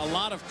garnered a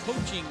lot of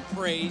coaching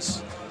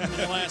praise in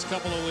the last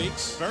couple of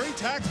weeks. Very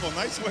tactful.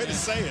 Nice way to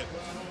say it.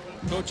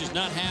 Coach is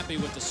not happy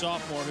with the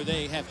sophomore, who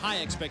they have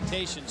high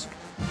expectations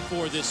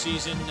for this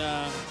season.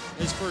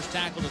 His first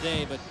tackle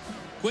today, but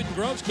Quentin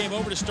Groves came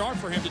over to start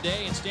for him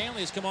today, and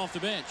Stanley has come off the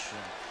bench.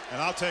 And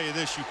I'll tell you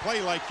this, you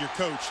play like your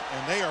coach,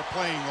 and they are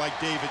playing like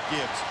David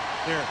Gibbs.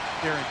 They're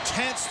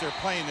intense. They're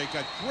playing. They've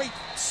got great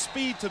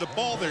speed to the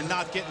ball. They're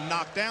not getting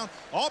knocked down.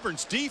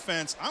 Auburn's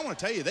defense, I want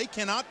to tell you, they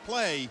cannot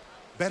play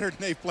better than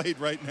they've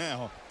played right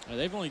now.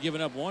 They've only given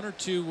up 1 or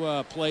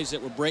 2 plays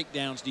that were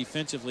breakdowns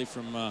defensively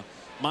from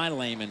my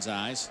layman's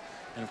eyes.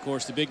 And, of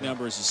course, the big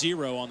number is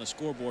 0 on the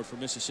scoreboard for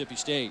Mississippi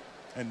State.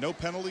 And no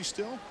penalties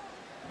still?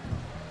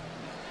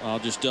 I'll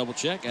just double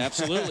check.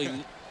 Absolutely.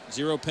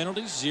 0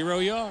 penalties, 0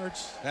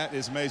 yards. That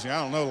is amazing. I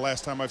don't know the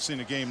last time I've seen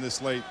a game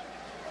this late.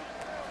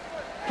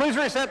 Please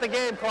reset the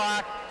game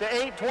clock to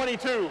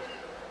 8:22.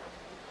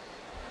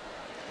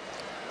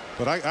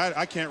 But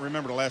I can't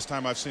remember the last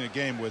time I've seen a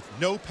game with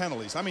no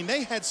penalties. I mean,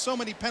 they had so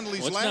many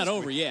penalties last week. It's not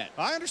over yet.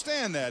 I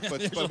understand that,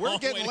 but we're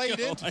getting late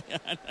into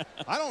it.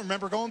 I don't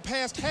remember going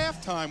past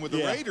halftime with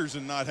the Raiders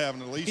and not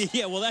having at least.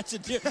 Yeah, well, that's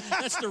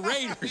the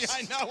Raiders.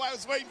 I know. I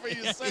was waiting for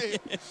you to say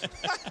it.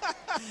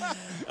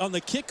 On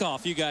the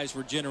kickoff, you guys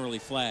were generally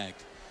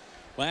flagged.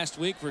 Last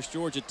week versus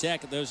Georgia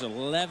Tech, those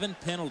 11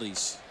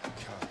 penalties.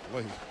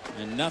 Golly.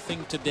 And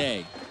nothing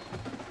today.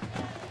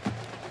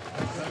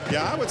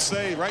 Yeah, I would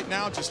say right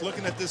now, just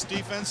looking at this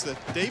defense, that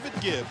David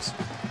Gibbs,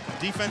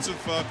 defensive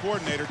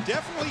coordinator,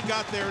 definitely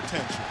got their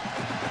attention.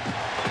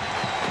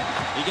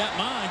 He got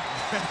mine.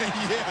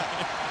 Yeah.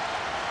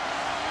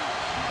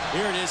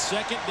 Here it is,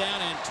 2nd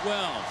down and 12.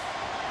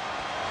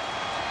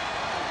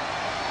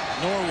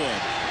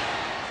 Norwood.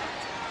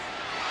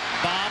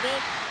 Bobble.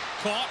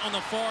 Caught on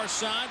the far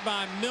side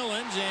by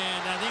Millens,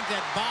 and I think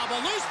that bobble.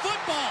 Loose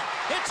football.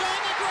 It's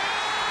on the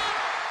ground.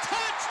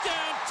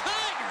 Touchdown,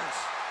 Tigers.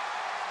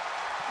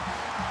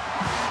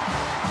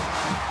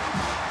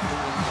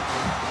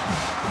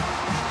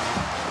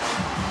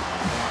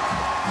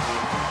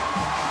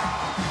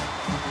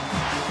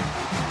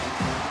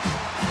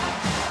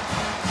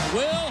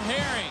 Will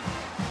Herring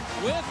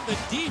with the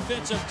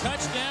defensive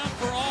touchdown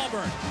for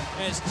Auburn,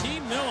 as T.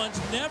 Millens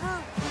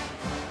never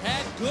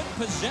had good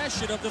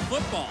possession of the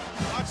football.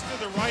 Watch to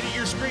the right of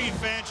your screen,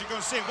 fans. You're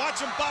going to see him.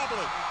 Watch him bobble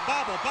it.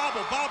 Bobble,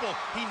 bobble, bobble.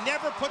 He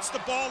never puts the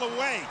ball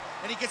away,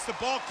 and he gets the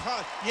ball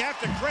cut. You have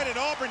to credit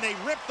Auburn. They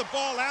ripped the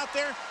ball out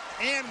there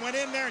and went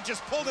in there and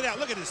just pulled it out.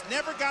 Look at this.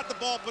 Never got the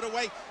ball put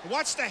away.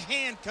 Watch the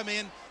hand come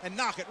in and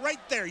knock it right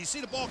there. You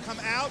see the ball come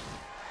out.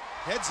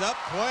 Heads up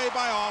play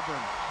by Auburn.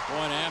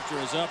 One after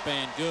is up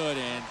and good,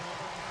 and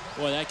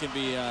boy, that can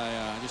be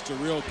just a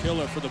real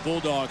killer for the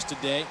Bulldogs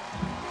today,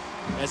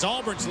 as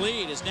Auburn's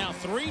lead is now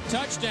 3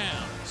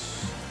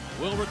 touchdowns.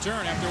 We'll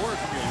return after word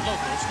from your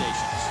local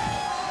stations.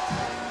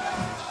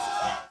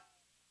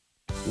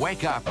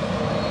 Wake up.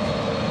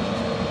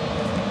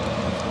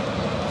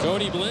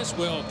 Cody Bliss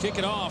will kick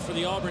it off for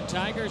the Auburn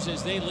Tigers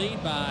as they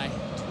lead by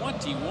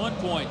 21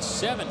 points,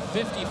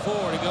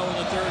 7:54 to go in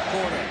the 3rd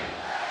quarter.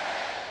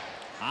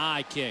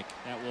 High kick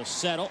that will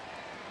settle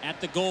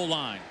at the goal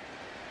line.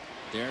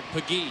 Derek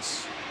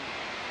Pegues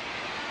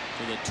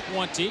to the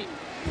 20.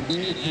 And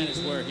that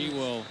is where he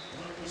will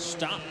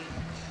stop.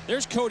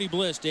 There's Cody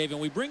Bliss, Dave,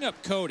 and we bring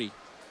up Cody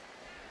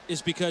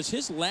is because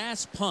his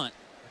last punt,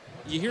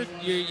 you hear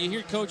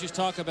coaches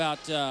talk about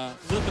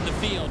flipping the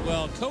field.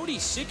 Well,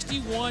 Cody's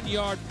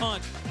 61-yard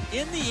punt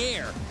in the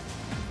air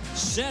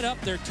set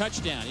up their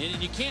touchdown,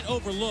 and you can't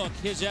overlook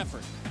his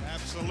effort.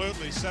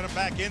 Absolutely. Set him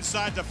back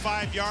inside the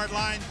 5-yard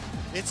line.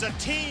 It's a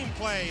team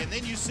play, and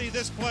then you see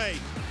this play.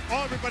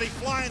 Everybody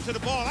flying to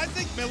the ball. I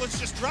think Millens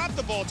just dropped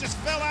the ball, just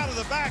fell out of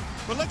the back.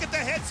 But look at the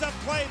heads-up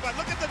play. But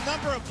look at the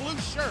number of blue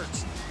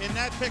shirts in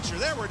that picture.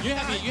 There were you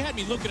had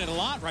me looking at a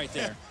lot right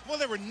there. Yeah. Well,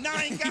 there were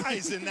 9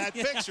 guys in that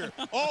picture,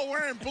 all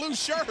wearing blue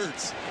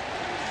shirts.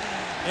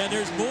 And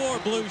there's more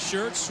blue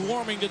shirts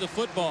swarming to the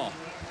football.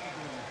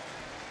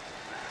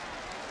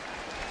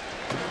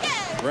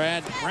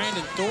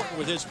 Brandon Thornton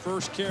with his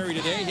first carry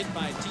today, hit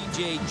by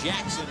T.J.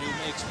 Jackson, who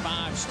makes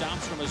 5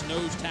 stops from his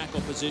nose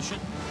tackle position.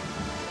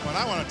 But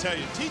I want to tell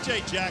you,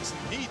 T.J. Jackson,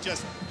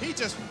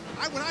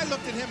 when I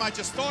looked at him, I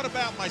just thought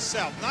about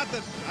myself. Not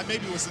that I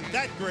maybe wasn't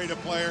that great a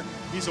player.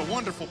 He's a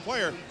wonderful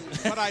player.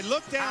 But I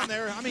looked down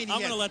there. I mean, I'm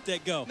going to let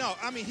that go. No,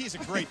 I mean, he's a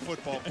great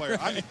football player.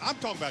 I'm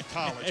talking about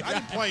college. I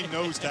didn't play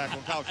nose tackle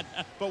in college.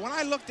 But when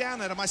I look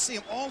down at him, I see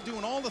him all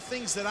doing all the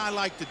things that I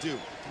like to do.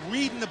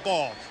 Reading the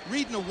ball,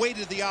 reading the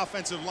weight of the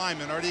offensive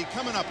lineman. Are they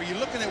coming up? Are you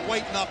looking at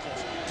white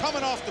knuckles?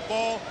 Coming off the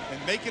ball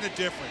and making a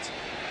difference.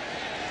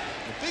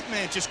 The big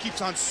man just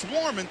keeps on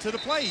swarming to the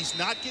play. He's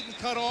not getting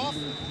cut off.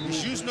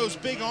 He's using those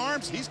big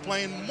arms. He's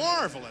playing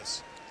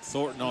marvelous.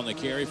 Thornton on the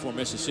carry for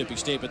Mississippi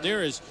State, but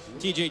there is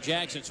T.J.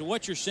 Jackson. So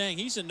what you're saying,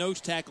 he's a nose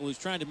tackle who's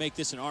trying to make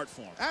this an art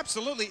form.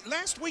 Absolutely.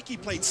 Last week he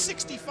played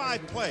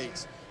 65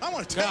 plays. I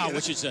want to tell you,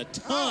 which is a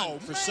ton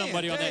for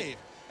somebody on that.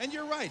 And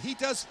you're right. He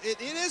does.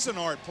 It is an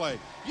art play.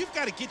 You've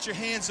got to get your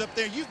hands up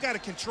there. You've got to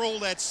control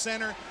that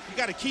center. You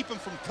got to keep him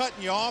from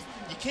cutting you off.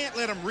 You can't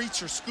let him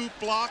reach or scoop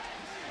block.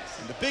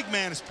 And the big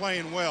man is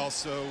playing well.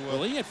 So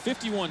well, he had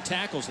 51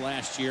 tackles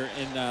last year,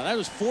 and that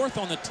was 4th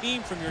on the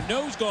team from your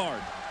nose guard.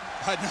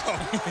 I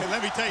know. And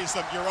let me tell you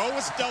something. You're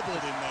always doubled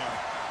in there.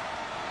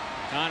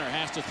 Connor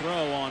has to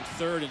throw on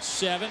 3rd and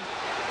 7.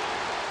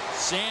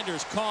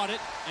 Sanders caught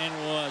it and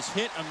was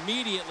hit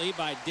immediately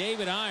by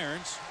David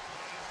Irons.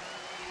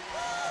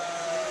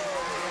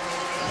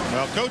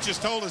 Well, coaches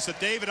told us that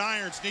David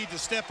Irons needs to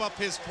step up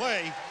his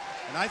play,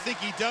 and I think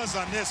he does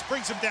on this.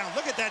 Brings him down.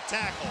 Look at that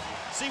tackle.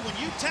 See, when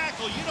you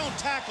tackle, you don't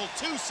tackle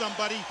to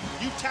somebody,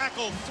 you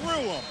tackle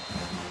through them.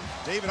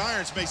 David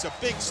Irons makes a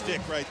big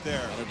stick right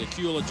there. Out of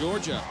Decula,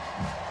 Georgia.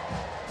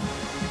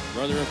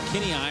 Brother of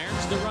Kenny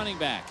Irons, the running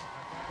back.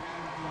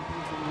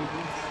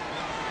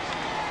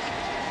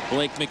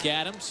 Blake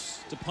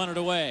McAdams to punt it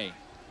away.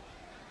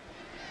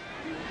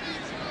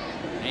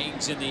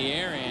 Hangs in the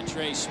air, and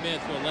Trey Smith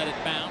will let it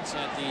bounce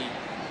at the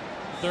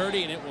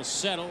 30, and it will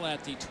settle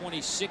at the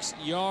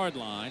 26-yard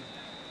line.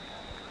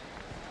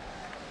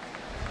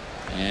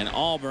 And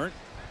Auburn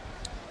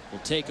will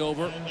take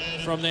over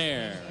from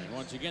there. And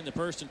once again, the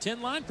 1st and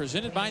 10 line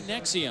presented by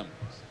Nexium,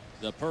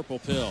 the purple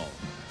pill.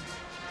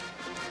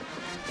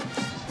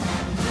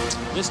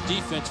 This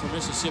defense for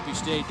Mississippi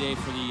State, Dave,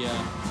 for the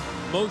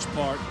most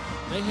part,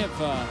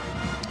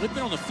 they've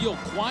been on the field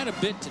quite a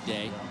bit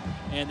today,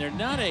 and they're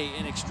not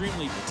an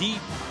extremely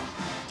deep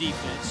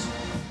defense.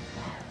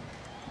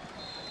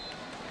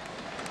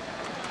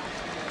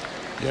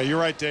 Yeah, you're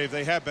right, Dave.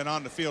 They have been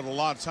on the field a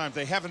lot of times.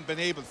 They haven't been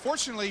able.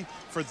 Fortunately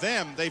for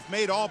them, they've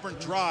made Auburn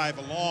drive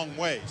a long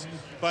ways,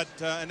 but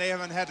and they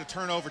haven't had to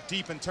turn over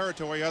deep in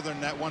territory other than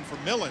that one for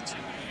Millens.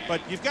 But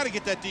you've got to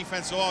get that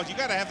defense off. You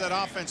got to have that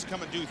offense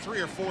come and do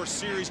 3 or 4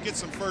 series, get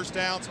some first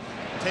downs,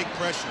 take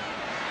pressure.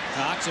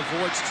 Cox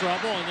avoids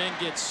trouble and then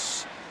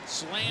gets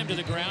slammed to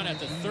the ground at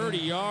the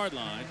 30-yard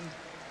line.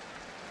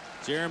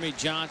 Jeremy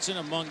Johnson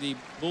among the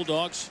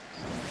Bulldogs.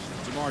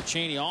 Jamar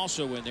Chaney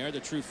also in there, the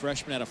true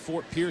freshman out of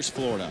Fort Pierce,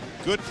 Florida.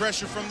 Good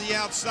pressure from the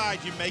outside.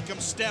 You make him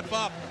step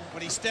up.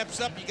 When he steps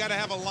up, you got to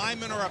have a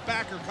lineman or a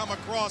backer come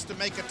across to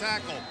make a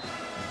tackle.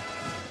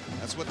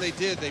 That's what they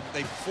did.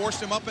 They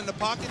forced him up in the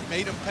pocket,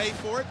 made him pay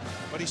for it,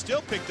 but he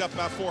still picked up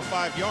about 4 or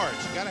 5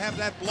 yards. You got to have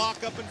that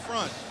block up in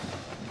front.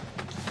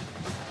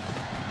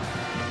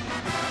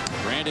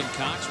 Brandon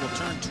Cox will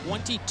turn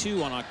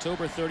 22 on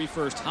October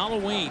 31st,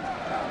 Halloween.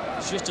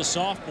 He's just a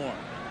sophomore.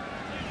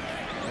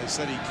 They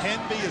said he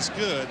can be as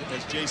good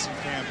as Jason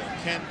Campbell.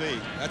 Can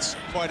be. That's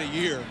quite a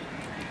year.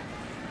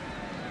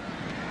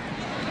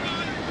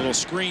 Little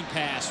screen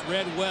pass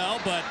read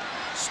well, but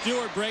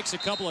Stewart breaks a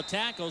couple of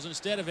tackles.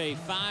 Instead of a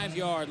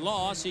 5-yard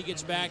loss, he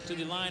gets back to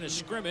the line of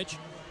scrimmage.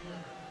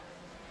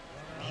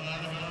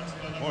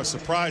 Boy,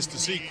 surprised to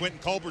see Quentin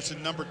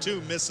Culberson, number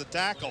 2, miss a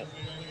tackle.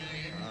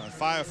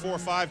 4 or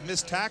 5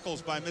 missed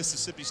tackles by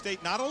Mississippi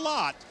State. Not a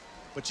lot,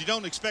 but you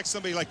don't expect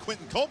somebody like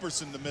Quentin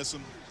Culberson to miss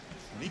them.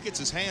 When he gets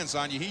his hands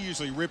on you, he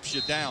usually rips you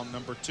down,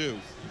 number 2.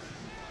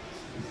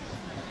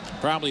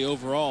 Probably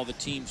overall the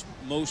team's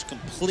most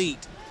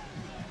complete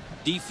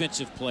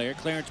defensive player.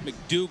 Clarence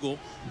McDougal,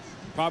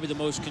 probably the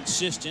most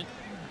consistent.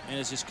 And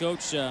as his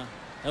coach,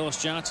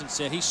 Ellis Johnson,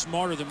 said, he's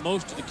smarter than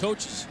most of the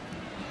coaches,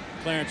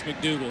 Clarence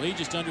McDougal. He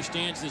just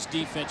understands this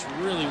defense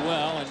really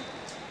well. And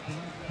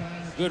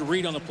good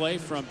read on the play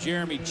from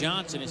Jeremy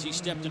Johnson as he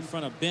stepped in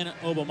front of Ben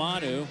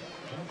Obamanu.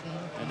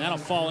 And that'll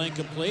fall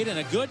incomplete, and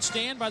a good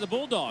stand by the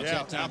Bulldogs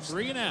that time.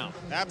 3 and out.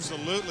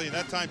 Absolutely.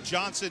 That time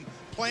Johnson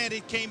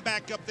planted, came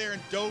back up there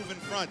and dove in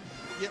front.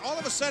 Yeah, all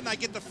of a sudden I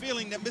get the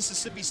feeling that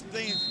Mississippi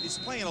State is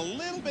playing a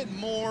little bit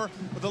more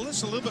with a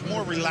little bit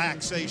more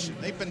relaxation.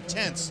 They've been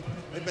tense.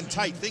 They've been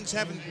tight. Things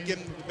haven't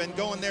been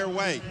going their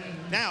way.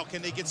 Now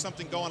can they get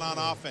something going on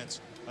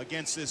offense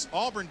against this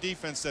Auburn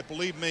defense that,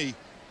 believe me,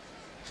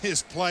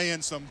 is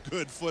playing some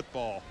good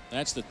football.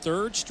 That's the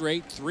 3rd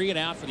straight 3 and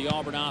out for the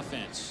Auburn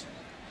offense.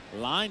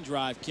 Line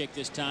drive kick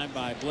this time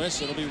by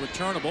Bliss. It'll be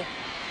returnable.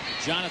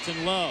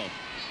 Jonathan Lowe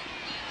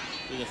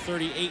to the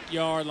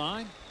 38-yard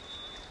line.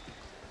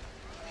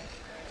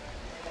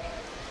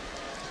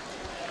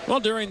 Well,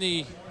 during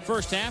the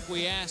first half,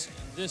 we asked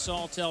this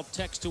Alltel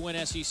Text to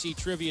Win SEC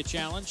Trivia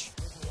Challenge.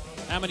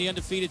 How many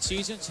undefeated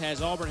seasons has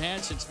Auburn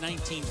had since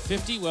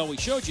 1950? Well, we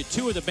showed you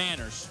 2 of the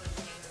banners.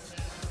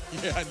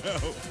 Yeah, I know.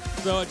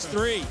 So it's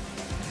 3.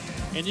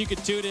 And you can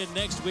tune in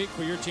next week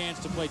for your chance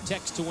to play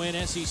Text to Win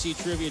SEC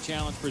Trivia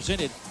Challenge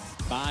presented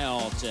by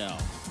Alltel.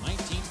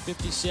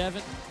 1957,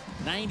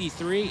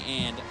 93,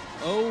 and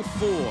 04.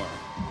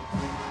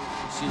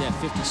 See that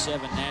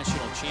 57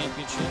 national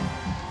championship.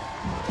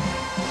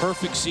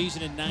 Perfect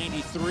season in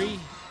 93.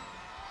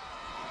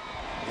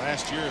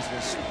 Last year's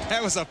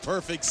was a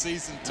perfect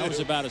season, too. That was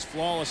about as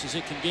flawless as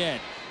it can get.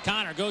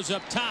 Connor goes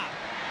up top.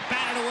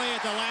 Batted away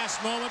at the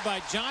last moment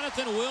by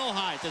Jonathan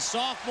Wilhite, the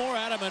sophomore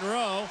out of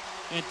Monroe.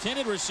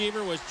 Intended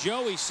receiver was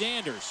Joey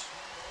Sanders.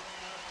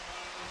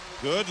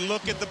 Good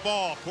look at the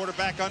ball.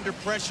 Quarterback under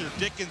pressure.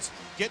 Dickens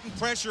getting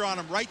pressure on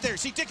him right there.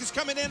 See Dickens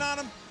coming in on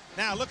him?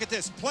 Now look at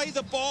this. Play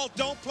the ball.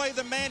 Don't play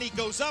the man. He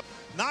goes up,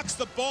 knocks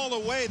the ball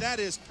away. That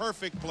is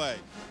perfect play.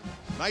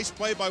 Nice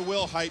play by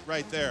Wilhite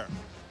right there.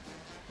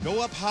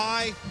 Go up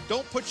high.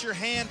 Don't put your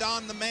hand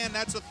on the man.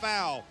 That's a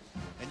foul.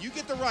 And you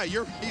get the right.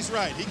 He's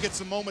right. He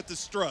gets a moment to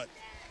strut.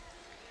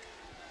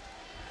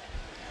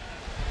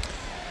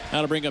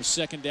 That'll bring up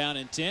 2nd down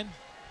and 10.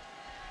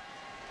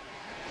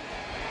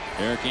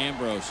 Eric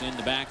Ambrose in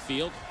the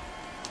backfield.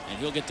 And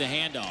he'll get the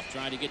handoff.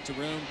 Trying to get to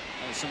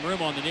some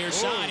room on the near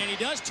side. And he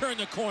does turn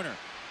the corner.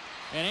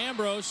 And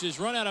Ambrose is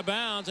run out of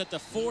bounds at the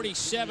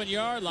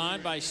 47-yard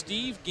line by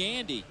Steve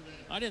Gandy.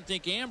 I didn't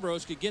think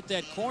Ambrose could get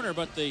that corner,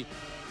 but the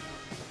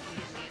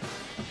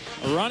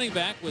running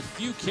back with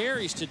few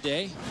carries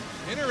today.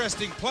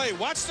 Interesting play.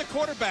 Watch the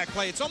quarterback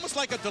play. It's almost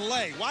like a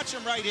delay. Watch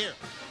him right here.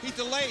 He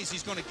delays.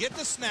 He's going to get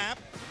the snap.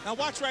 Now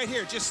watch right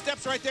here. Just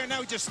steps right there. Now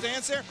he just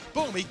stands there.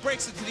 Boom. He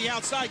breaks it to the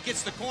outside,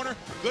 gets the corner.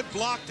 Good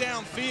block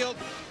downfield.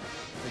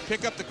 They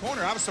pick up the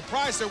corner. I was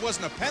surprised there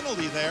wasn't a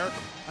penalty there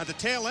at the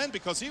tail end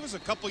because he was a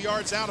couple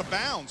yards out of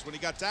bounds when he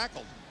got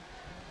tackled.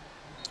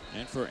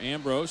 And for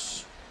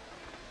Ambrose,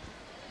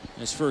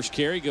 his first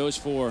carry goes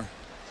for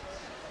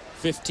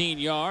 15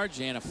 yards,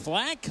 and a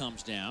flag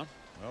comes down.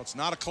 Well, it's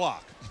not a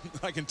clock.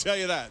 I can tell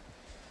you that.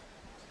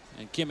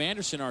 And Kim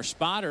Anderson, our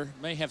spotter,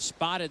 may have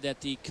spotted that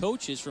the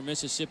coaches from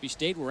Mississippi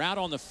State were out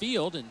on the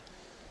field, and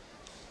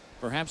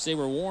perhaps they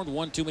were warned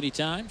one too many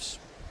times.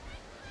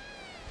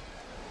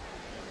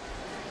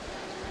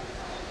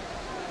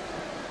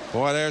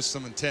 Boy, there's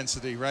some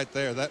intensity right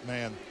there. That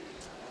man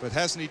But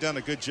hasn't he done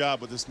a good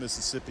job with this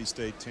Mississippi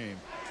State team?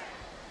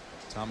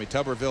 Tommy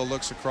Tuberville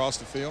looks across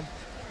the field.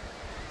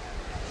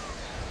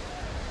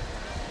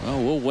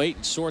 Well, we'll wait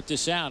and sort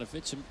this out. If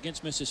it's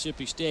against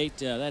Mississippi State,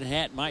 that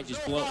hat might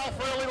just blow.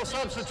 For illegal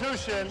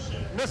substitution,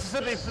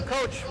 Mississippi's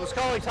coach was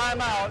calling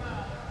timeout.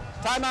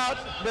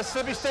 Timeout,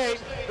 Mississippi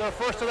State, they're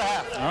first of the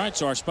half. All right,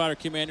 so our spotter,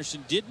 Kim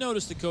Anderson, did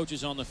notice the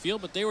coaches on the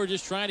field, but they were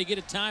just trying to get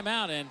a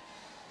timeout, and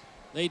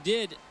they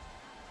did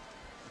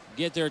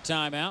get their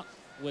timeout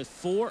with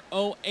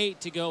 4:08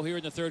 to go here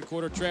in the third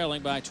quarter,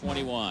 trailing by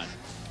 21.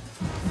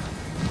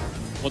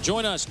 Well,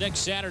 join us next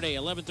Saturday,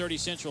 11:30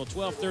 Central,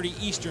 12:30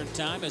 Eastern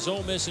Time, as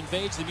Ole Miss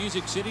invades the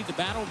Music City to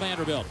battle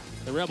Vanderbilt.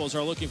 The Rebels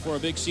are looking for a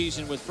big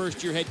season with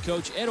first-year head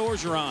coach Ed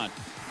Orgeron.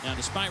 Now,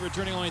 despite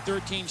returning only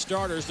 13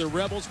 starters, the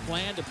Rebels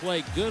plan to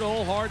play good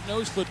old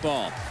hard-nosed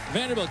football.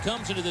 Vanderbilt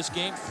comes into this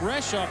game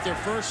fresh off their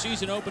first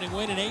season opening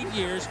win in 8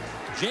 years.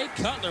 Jay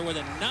Cutler with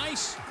a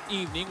nice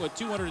evening with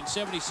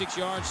 276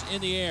 yards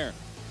in the air.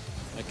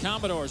 The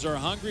Commodores are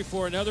hungry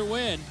for another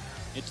win.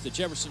 It's the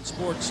Jefferson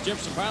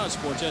Pilot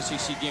Sports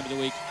SEC Game of the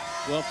Week,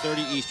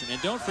 12:30 Eastern.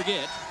 And don't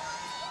forget,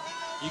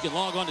 you can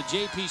log on to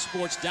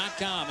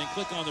jpsports.com and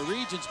click on the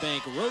Regions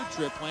Bank Road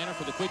Trip Planner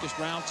for the quickest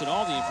routes and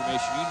all the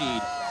information you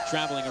need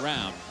traveling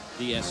around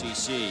the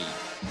SEC.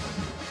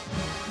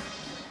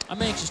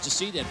 I'm anxious to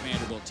see that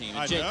Vanderbilt team.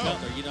 And Jay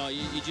Cutler, you know,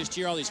 you just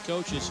hear all these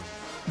coaches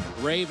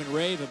rave and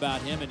rave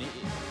about him, and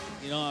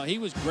he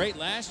was great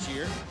last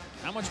year.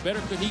 How much better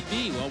could he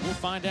be? Well, we'll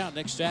find out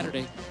next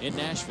Saturday in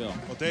Nashville.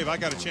 Well, Dave, I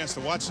got a chance to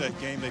watch that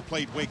game. They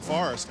played Wake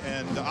Forest,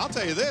 and I'll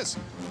tell you this.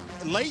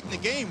 Late in the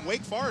game,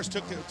 Wake Forest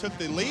took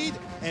the lead,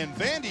 and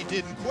Vandy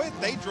didn't quit.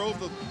 They drove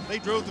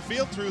the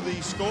field through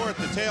the score at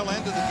the tail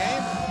end of the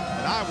game,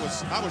 and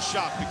I was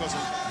shocked because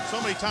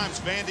so many times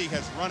Vandy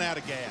has run out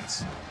of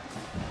gas.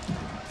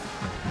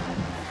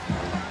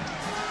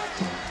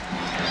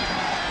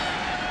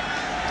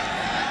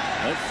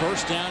 Well,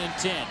 first down and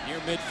 10 near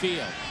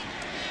midfield.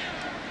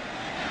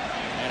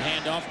 That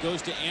handoff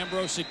goes to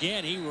Ambrose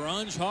again. He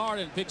runs hard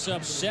and picks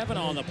up 7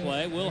 on the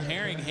play. Will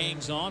Herring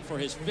hangs on for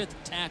his 5th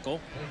tackle.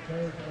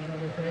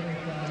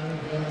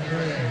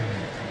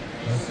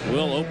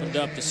 Will opened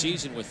up the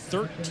season with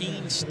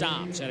 13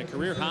 stops at a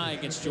career high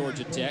against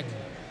Georgia Tech.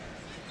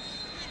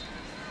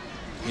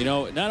 You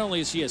know, not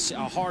only is he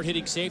a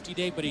hard-hitting safety,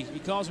 Dave, but he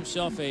calls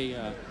himself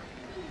a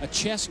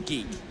chess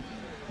geek.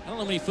 I don't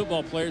know many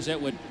football players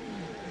that would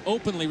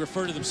openly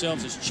refer to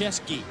themselves as chess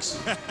geeks.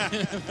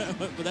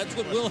 But that's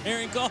what Will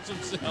Herring calls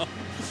himself.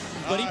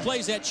 But he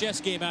plays that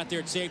chess game out there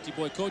at safety.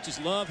 Boy, coaches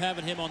love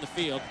having him on the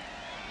field.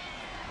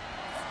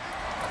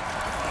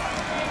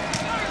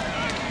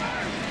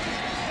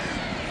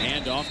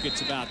 Handoff gets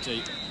about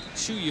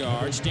 2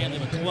 yards. Stanley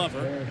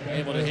McClover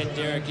able to hit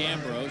Derek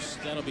Ambrose.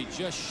 That'll be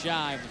just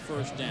shy of the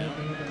first down.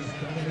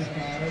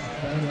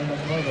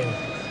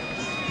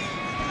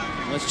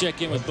 Let's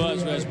check in with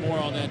Buzz, who has more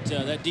on that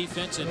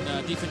defense,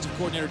 and defensive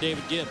coordinator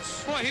David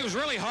Gibbs. Boy, he was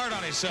really hard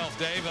on himself,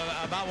 Dave,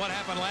 about what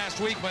happened last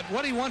week. But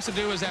what he wants to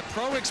do is that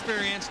pro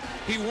experience.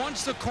 He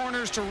wants the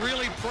corners to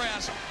really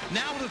press.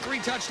 Now with a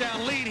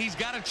 3-touchdown lead, he's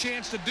got a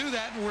chance to do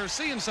that, and we're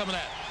seeing some of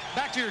that.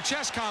 Back to your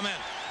chess comment.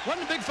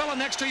 Wasn't the big fella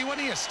next to you,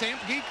 wasn't he a stamp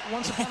geek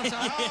once upon a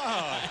time?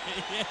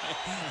 Yeah.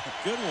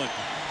 Good one.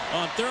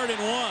 On 3rd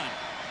and 1.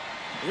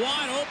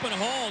 Wide open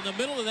hole in the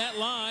middle of that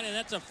line, and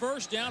that's a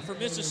first down for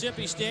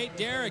Mississippi State.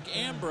 Derek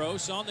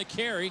Ambrose on the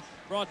carry,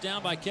 brought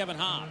down by Kevin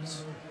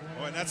Hobbs.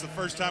 Oh, and that's the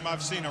first time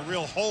I've seen a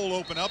real hole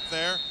open up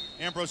there.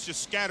 Ambrose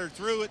just scattered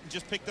through it and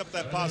just picked up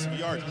that positive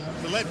yard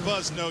to let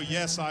Buzz know,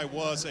 yes, I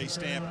was a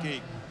stamp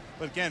geek.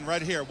 But again,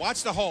 right here,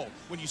 watch the hole.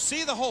 When you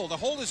see the hole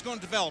is going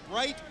to develop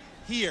right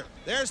here.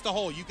 There's the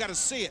hole. You've got to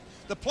see it.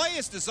 The play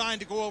is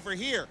designed to go over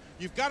here.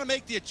 You've got to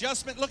make the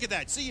adjustment. Look at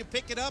that. See, you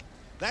pick it up.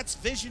 That's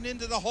vision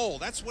into the hole.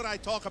 That's what I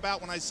talk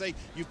about when I say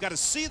you've got to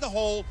see the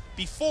hole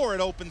before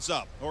it opens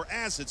up, or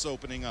as it's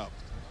opening up.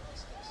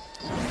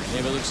 Yeah,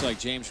 it looks like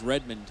James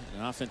Redmond,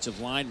 an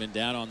offensive lineman,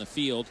 down on the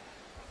field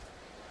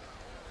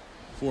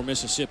for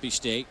Mississippi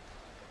State.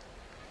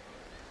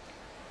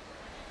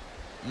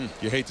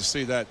 You hate to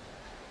see that.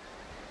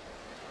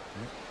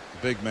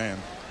 Big man.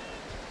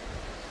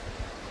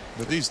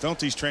 But don't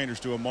these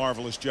trainers do a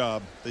marvelous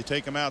job? They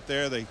take them out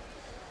there, they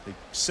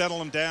settle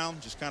them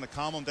down, just kind of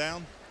calm them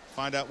down,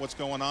 find out what's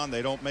going on.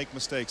 They don't make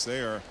mistakes. They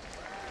are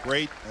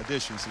great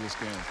additions to this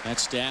game. That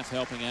staff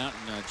helping out,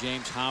 and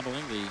James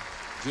Hobbling, the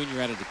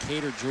junior out of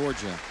Decatur,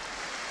 Georgia.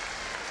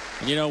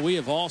 And, you know, we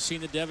have all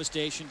seen the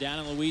devastation down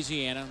in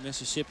Louisiana,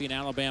 Mississippi, and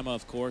Alabama,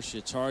 of course.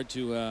 It's hard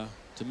to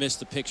miss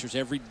the pictures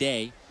every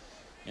day.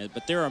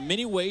 But there are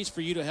many ways for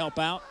you to help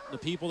out the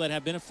people that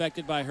have been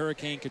affected by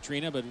Hurricane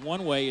Katrina. But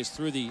one way is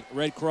through the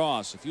Red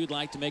Cross. If you'd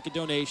like to make a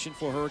donation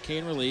for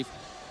hurricane relief,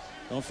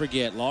 don't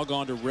forget, log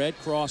on to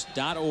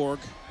redcross.org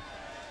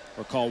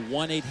or call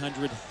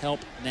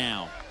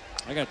 1-800-HELP-NOW.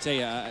 I got to tell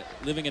you,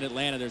 living in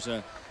Atlanta, there's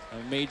a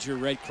major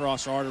Red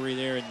Cross artery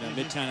there in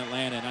Midtown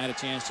Atlanta, and I had a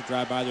chance to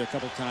drive by there a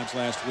couple of times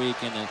last week,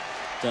 and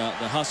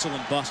the hustle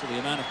and bustle, the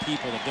amount of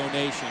people, the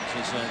donations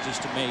is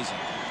just amazing.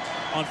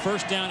 on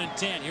 1st down and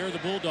 10. Here are the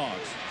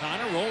Bulldogs.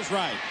 Connor rolls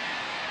right.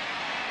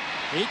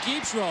 He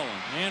keeps rolling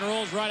and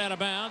rolls right out of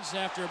bounds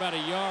after about a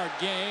yard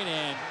gain.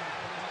 And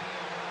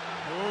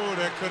oh,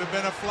 there could have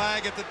been a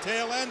flag at the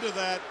tail end of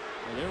that.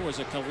 Well, there was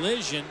a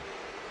collision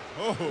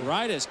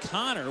right as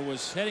Connor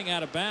was heading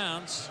out of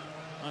bounds.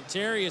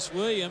 Ontarius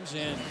Williams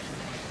and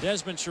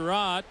Desmond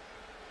Sherrod.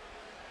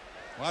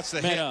 Watch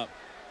the met hit. up.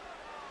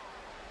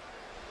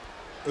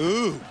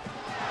 Ooh,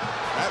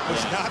 that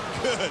was not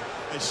good.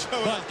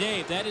 But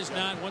Dave, that is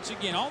not, once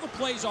again, all the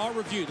plays are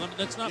reviewed.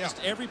 That's not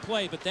just every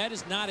play, but that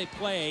is not a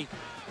play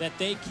that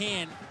they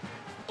can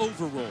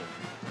overrule.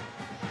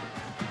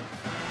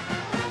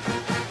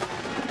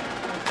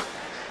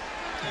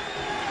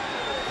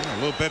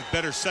 A little bit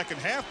better second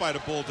half by the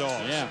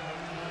Bulldogs. Yeah.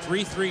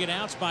 3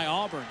 3-and-outs by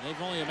Auburn.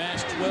 They've only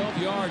amassed 12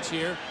 yards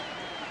here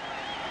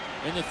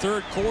in the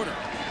 3rd quarter.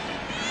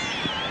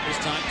 This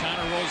time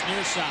Connor rolls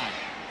near side.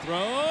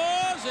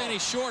 Throws, and he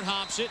short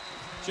hops it.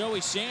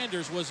 Joey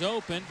Sanders was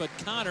open, but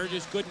Connor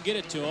just couldn't get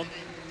it to him.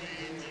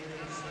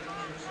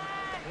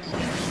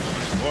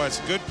 Boy, it's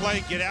a good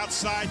play. Get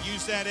outside,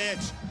 use that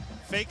edge.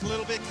 Fake a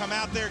little bit, come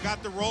out there,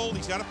 got the roll.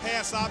 He's got a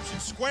pass option,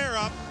 square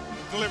up,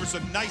 delivers a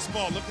nice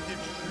ball. Look at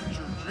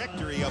the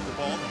trajectory of the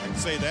ball. I can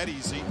say that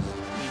easy.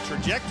 The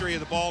trajectory of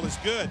the ball is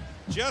good.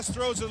 Just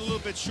throws it a little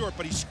bit short,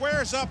 but he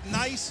squares up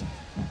nice.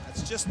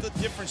 That's just the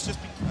difference, just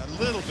a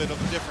little bit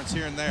of a difference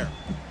here and there.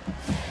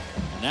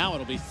 Now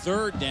it'll be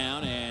 3rd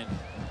down and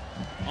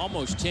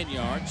almost 10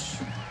 yards.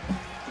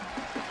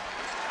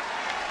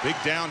 Big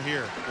down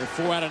here. They're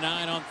 4 out of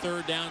 9 on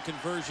 3rd down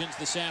conversions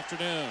this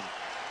afternoon.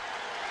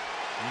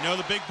 You know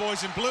the big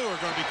boys in blue are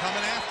going to be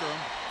coming after them.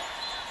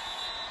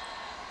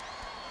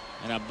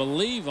 And I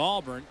believe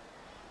Auburn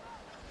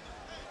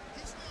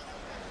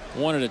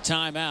wanted a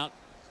timeout.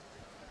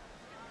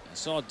 I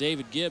saw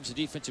David Gibbs, the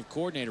defensive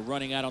coordinator,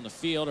 running out on the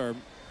field, or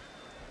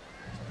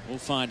we'll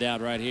find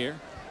out right here.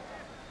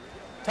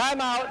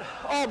 Timeout,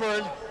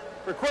 Auburn,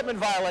 for equipment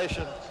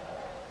violation.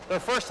 Their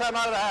first time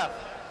out of the half.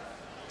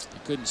 I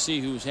couldn't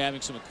see who was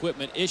having some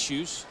equipment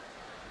issues.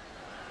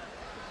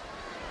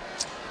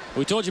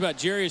 We told you about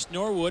Jarius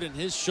Norwood and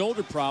his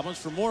shoulder problems.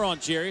 For more on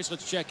Jarius,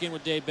 let's check in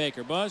with Dave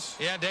Baker. Buzz?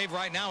 Yeah, Dave,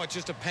 right now it's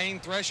just a pain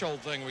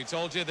threshold thing. We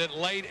told you that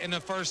late in the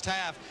first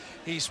half,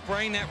 he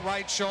sprained that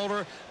right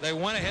shoulder. They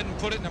went ahead and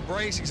put it in a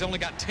brace. He's only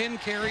got 10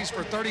 carries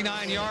for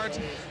 39 yards.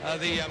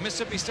 The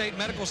Mississippi State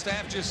medical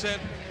staff just said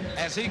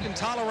as he can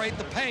tolerate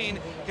the pain,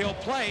 he'll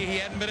play. He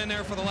hadn't been in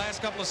there for the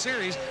last couple of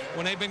series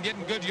when they've been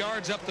getting good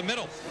yards up the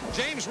middle.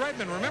 James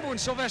Redmond, remember when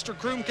Sylvester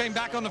Croom came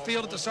back on the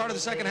field at the start of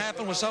the second half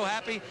and was so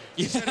happy?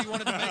 He said he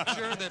wanted to make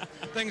sure that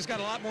things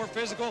got a lot more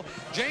physical.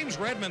 James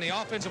Redmond, the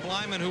offensive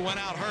lineman who went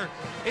out hurt,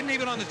 isn't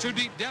even on the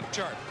 2-deep depth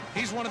chart.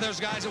 He's one of those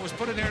guys that was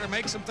put in there to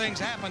make some things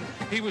happen.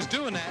 He was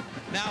doing that.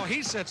 Now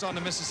he sits on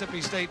the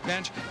Mississippi State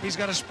bench. He's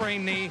got a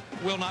sprained knee,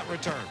 will not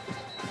return.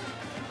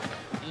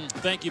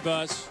 Thank you,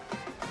 Buzz.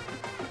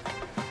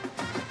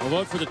 We'll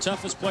vote for the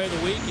toughest play of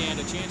the week and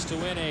a chance to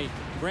win a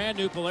brand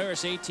new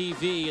Polaris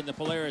ATV in the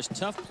Polaris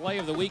Tough Play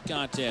of the Week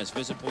contest.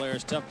 Visit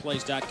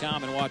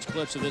PolarisToughPlays.com and watch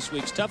clips of this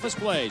week's toughest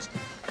plays.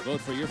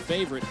 Vote for your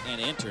favorite and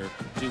enter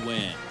to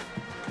win.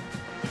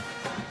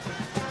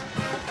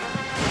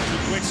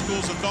 Quick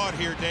schools of thought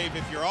here, Dave.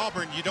 If you're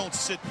Auburn, you don't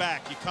sit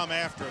back. You come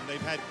after them.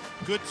 They've had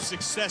good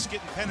success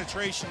getting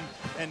penetration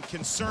and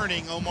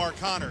concerning Omar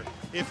Connor.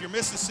 If you're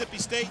Mississippi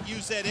State,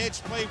 use that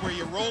edge play where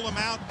you roll him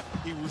out.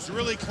 He was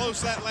really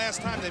close that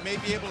last time. They may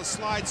be able to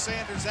slide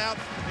Sanders out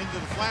into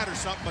the flat or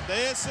something, but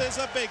this is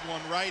a big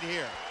one right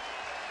here.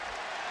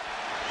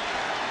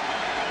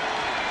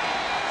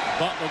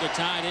 Butler, the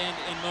tight end,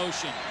 in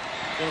motion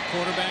for a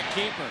quarterback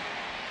keeper.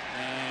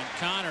 And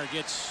Connor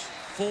gets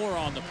 4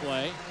 on the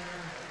play.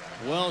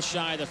 Well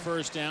shy of the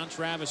first down.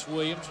 Travis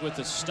Williams with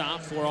the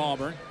stop for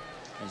Auburn.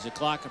 As the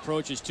clock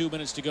approaches 2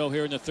 minutes to go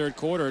here in the 3rd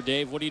quarter.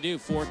 Dave, what do you do?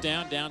 4th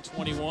down, down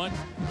 21?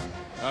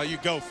 You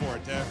go for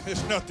it, Dave.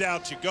 There's no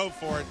doubt you go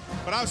for it.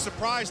 But I was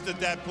surprised at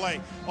that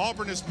play.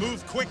 Auburn has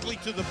moved quickly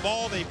to the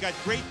ball. They've got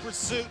great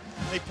pursuit.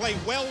 They play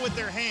well with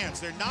their hands.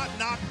 They're not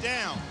knocked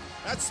down.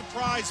 That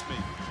surprised me.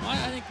 I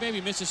think maybe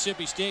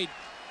Mississippi State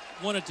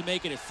wanted to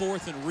make it a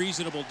 4th and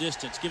reasonable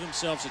distance, give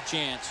themselves a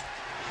chance.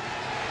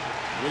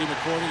 Woody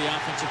McCourty, the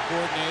offensive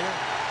coordinator,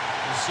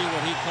 we'll see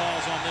what he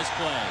calls on this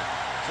play.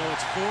 So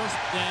it's 4th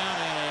down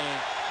and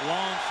a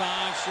long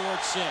 5,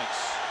 short 6.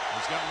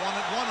 He's got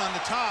 1-on-1 on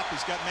the top.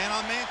 He's got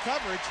man-on-man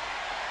coverage.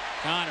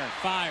 Connor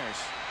fires.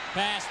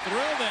 Pass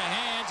through the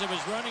hands of his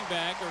running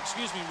back, or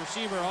excuse me,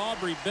 receiver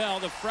Aubrey Bell,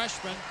 the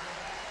freshman.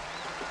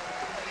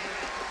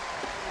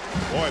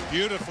 Boy,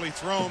 beautifully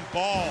thrown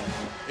ball.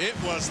 It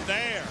was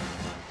there.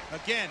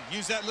 Again,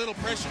 use that little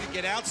pressure to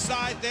get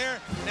outside there.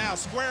 Now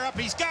square up.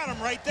 He's got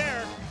him right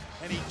there.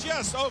 And he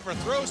just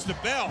overthrows to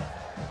Bell.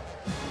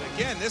 But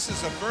again, this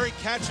is a very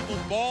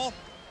catchable ball.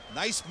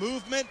 Nice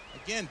movement.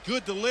 Again,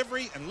 good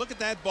delivery. And look at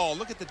that ball.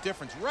 Look at the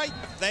difference right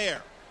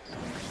there.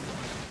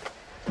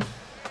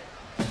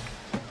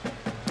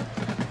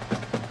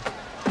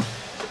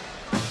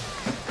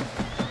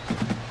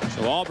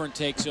 So Auburn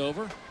takes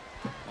over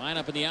Line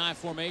up in the I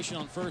formation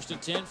on 1st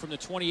and 10 from the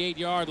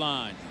 28-yard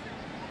line.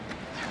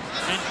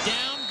 And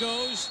down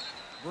goes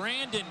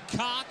Brandon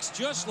Cox,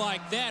 just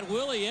like that.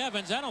 Willie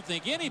Evans, I don't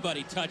think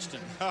anybody touched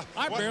him.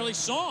 I barely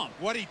saw him.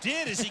 What he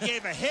did is he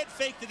gave a head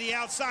fake to the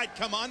outside,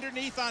 come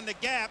underneath on the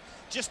gap,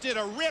 just did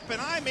a rip,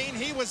 and I mean,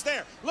 he was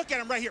there. Look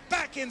at him right here,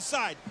 back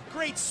inside.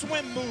 Great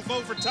swim move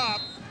over top.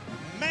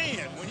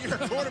 Man, when you're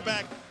a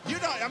quarterback, you're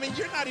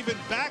not even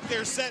back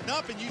there setting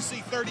up, and you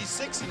see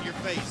 36 in your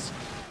face.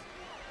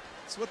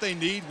 That's what they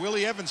need.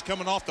 Willie Evans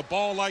coming off the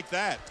ball like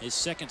that. His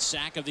 2nd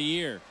sack of the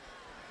year.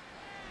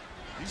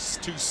 He's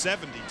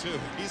 270 too.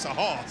 He's a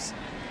hoss.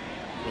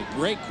 With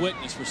great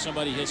quickness for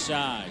somebody his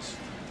size.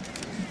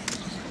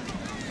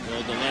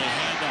 Little delay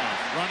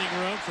handoff. Running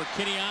room for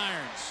Kenny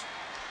Irons.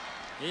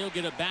 He'll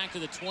get it back to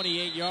the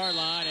 28-yard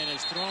line and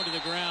is thrown to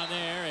the ground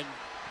there. And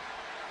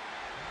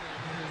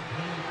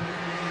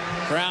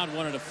crowd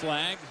wanted a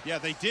flag. Yeah,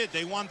 they did.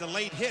 They wanted the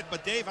late hit,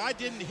 but Dave, I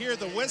didn't hear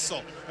the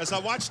whistle. As I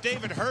watched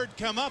David Hurd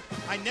come up,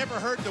 I never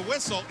heard the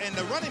whistle, and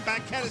the running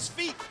back had his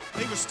feet.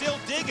 They were still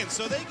digging,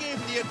 so they gave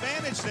him the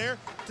advantage there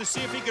to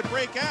see if he could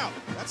break out.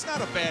 That's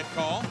not a bad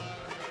call.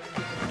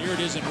 Here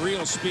it is in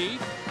real speed.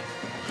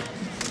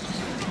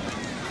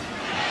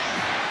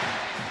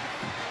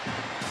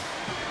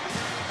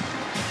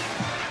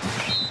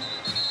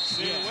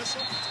 See the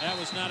whistle? That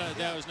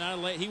was not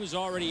a late. He was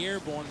already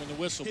airborne when the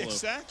whistle blew.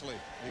 Exactly.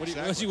 What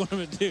do you want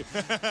him to do?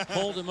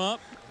 Hold him up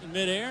in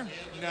midair?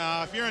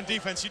 No, if you're on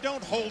defense, you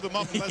don't hold him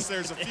up unless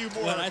there's a few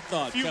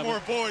more, more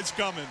boys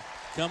coming.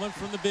 Coming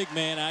from the big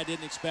man, I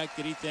didn't expect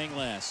anything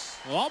less.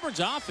 Well, Auburn's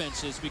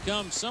offense has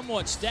become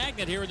somewhat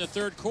stagnant here in the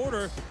 3rd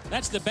quarter.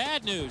 That's the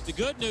bad news. The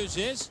good news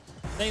is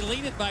they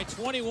lead it by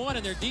 21,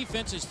 and their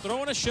defense is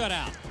throwing a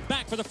shutout.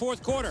 Back for the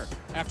 4th quarter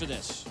after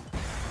this.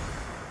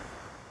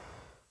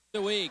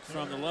 The week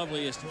from the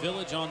loveliest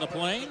village on the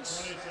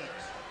plains.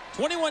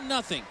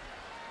 21-0.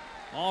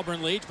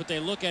 Auburn leads, but they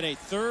look at a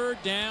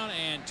 3rd down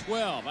and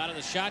 12. Out of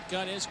the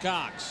shotgun is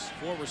Cox.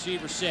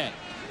 4-receiver set.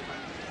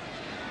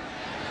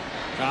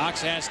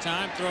 Cox has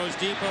time, throws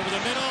deep over the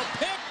middle,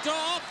 picked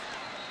off,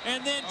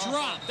 and then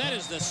dropped. That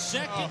is the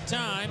 2nd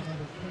time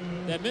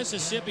that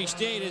Mississippi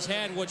State has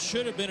had what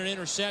should have been an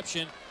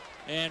interception,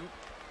 and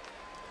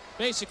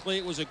basically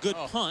it was a good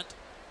punt.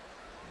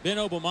 Ben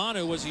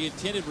Obomanu was the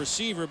intended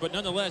receiver, but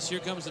nonetheless, here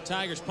comes the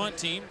Tigers punt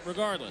team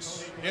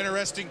regardless.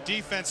 Interesting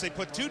defense. They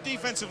put 2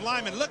 defensive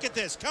linemen. Look at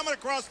this. Coming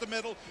across the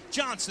middle.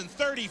 Johnson,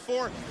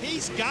 34.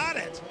 He's got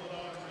it.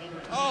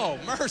 Oh,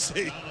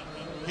 mercy.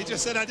 He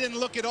just said, I didn't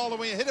look it all the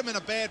way and hit him in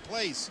a bad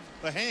place.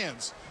 The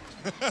hands.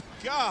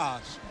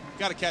 Gosh.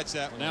 Got to catch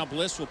that one. Now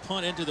Bliss will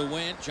punt into the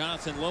wind.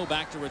 Jonathan Lowe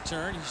back to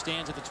return. He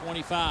stands at the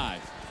 25.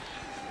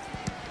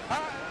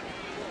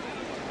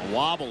 A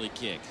wobbly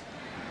kick.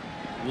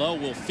 Lowe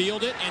will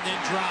field it and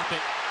then drop it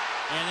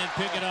and then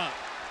pick it up.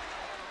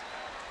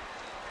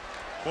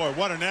 Boy,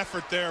 what an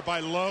effort there by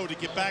Lowe to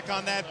get back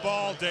on that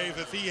ball, Dave.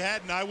 If he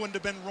hadn't, I wouldn't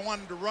have been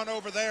wanting to run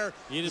over there.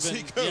 He'd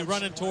have been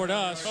running toward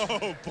us.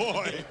 Oh,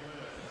 boy.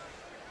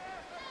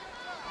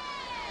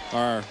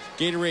 Our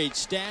Gatorade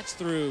stats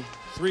through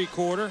 3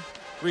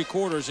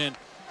 quarters, and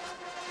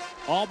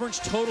Auburn's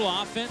total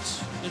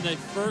offense in the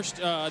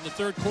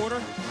 3rd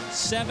quarter,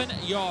 7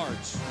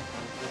 yards.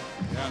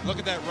 Yeah, look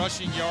at that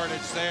rushing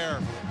yardage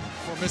there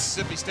for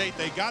Mississippi State.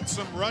 They got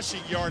some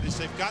rushing yardage.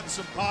 They've gotten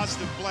some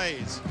positive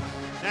plays.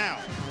 Now,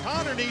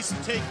 Connor needs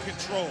to take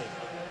control.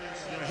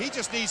 He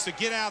just needs to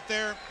get out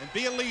there and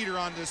be a leader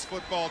on this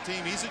football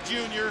team. He's a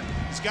junior.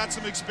 He's got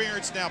some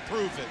experience now.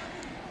 Prove it.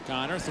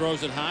 Connor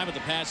throws it high, but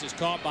the pass is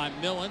caught by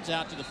Millens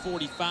out to the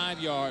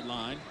 45-yard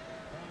line.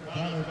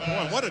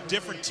 Boy, what a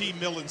different T.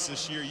 Millens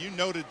this year. You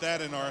noted that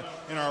in our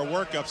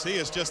workups. He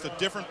is just a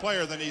different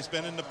player than he's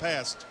been in the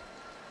past.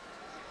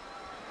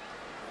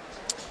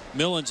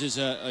 Millens is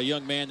a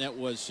young man that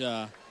was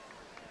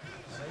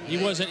he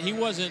wasn't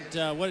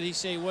what did he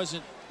say? He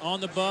wasn't on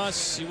the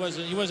bus. He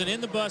wasn't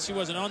in the bus. He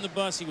wasn't on the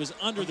bus. He was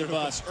under the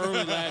bus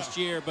early last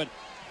year, but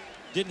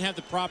didn't have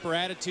the proper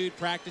attitude,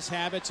 practice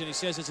habits, and he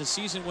says as the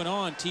season went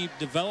on, T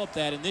developed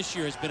that, and this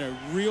year has been a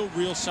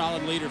real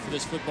solid leader for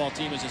this football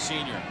team as a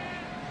senior.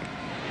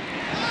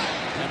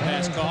 That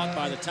pass caught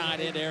by the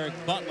tight end Eric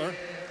Butler.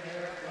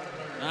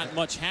 Not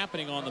much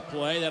happening on the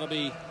play. That'll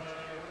be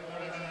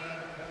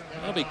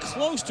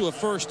close to a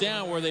 1st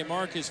down where they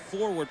mark his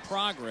forward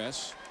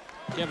progress.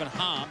 Kevin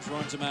Hobbs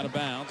runs him out of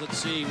bounds. Let's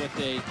see what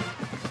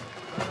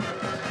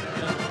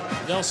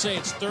they'll say.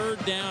 It's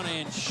 3rd down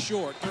and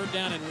short. 3rd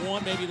down and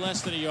 1, maybe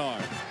less than a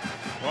yard.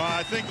 Well,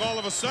 I think all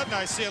of a sudden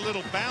I see a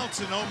little bounce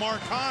in Omar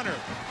Connor.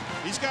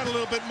 He's got a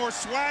little bit more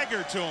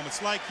swagger to him.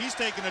 It's like he's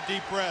taking a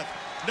deep breath.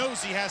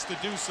 Knows he has to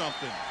do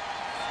something.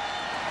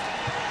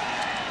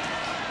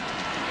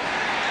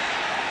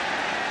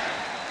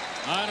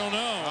 I don't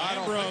know.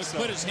 Ambrose so.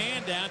 Put his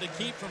hand down to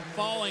keep from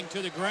falling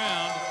to the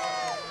ground.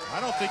 I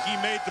don't think he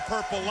made the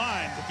purple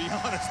line, to be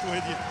honest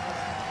with you.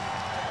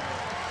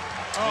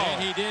 Oh.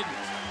 And he didn't.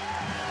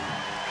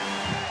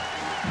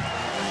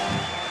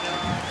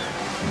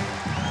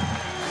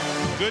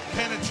 Good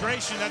penetration.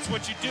 penetration, that's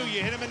what you do.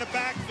 You hit him in the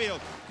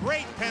backfield.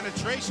 Great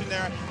penetration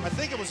there. I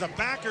think it was a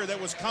backer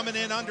that was coming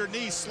in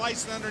underneath,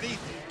 slicing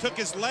underneath, took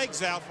his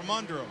legs out from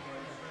under him.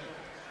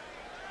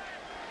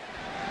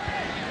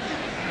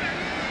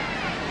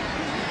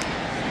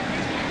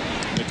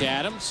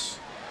 McAdams,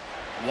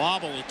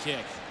 wobbly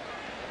kick.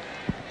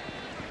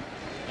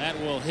 That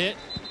will hit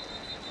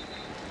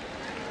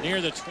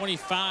near the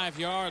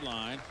 25-yard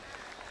line.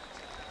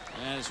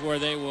 That is where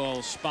they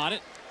will spot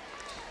it.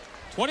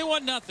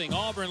 21-0.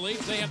 Auburn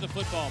leads. They have the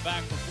football.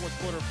 Back for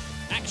fourth quarter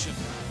action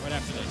right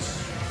after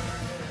this.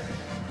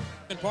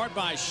 In part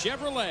by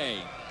Chevrolet.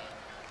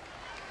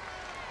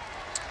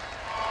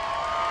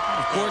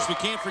 Of course, we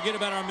can't forget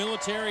about our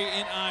military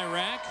in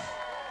Iraq.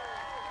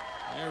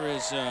 There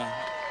is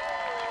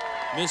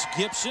Miss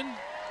Gibson,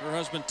 her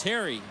husband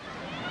Terry,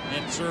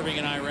 and serving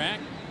in Iraq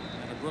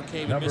out of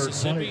Brookhaven,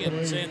 Mississippi,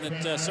 and saying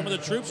that some of the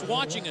troops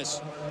watching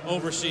us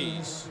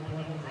overseas.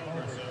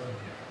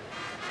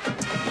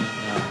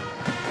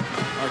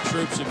 Our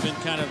troops have been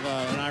kind of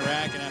in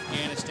Iraq and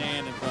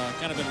Afghanistan, have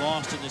kind of been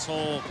lost in this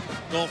whole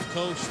Gulf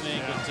Coast thing,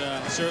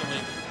 but certainly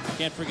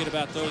can't forget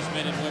about those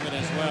men and women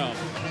as well.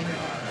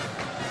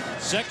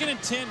 2nd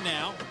and 10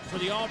 now for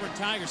the Auburn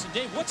Tigers. And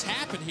Dave, what's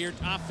happened here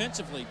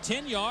offensively?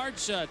 10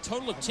 yards,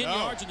 total of 10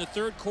 yards in the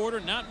third quarter.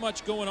 Not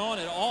much going on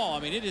at all. I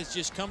mean, it has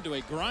just come to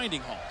a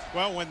grinding halt.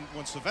 Well,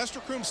 when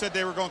Sylvester Croom said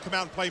they were going to come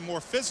out and play more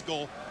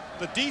physical,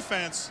 the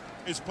defense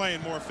is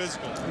playing more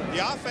physical. The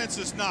offense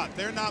is not.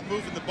 They're not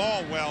moving the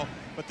ball well,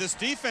 but this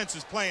defense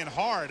is playing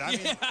hard. I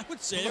mean, I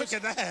would say look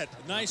at that.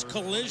 Nice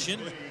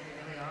collision.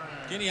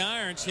 Kenny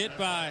Irons hit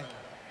by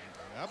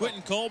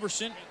Quentin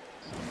Culberson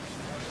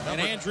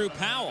and Andrew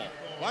Powell.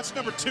 Watch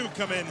number 2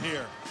 come in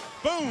here.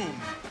 Boom.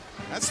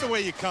 That's the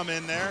way you come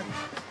in there.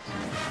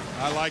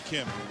 I like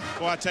him.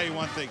 Well, I'll tell you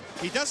one thing.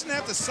 He doesn't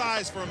have the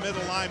size for a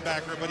middle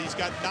linebacker, but he's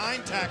got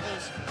 9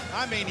 tackles.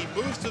 I mean, he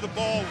moves to the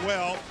ball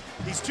well.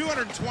 He's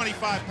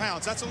 225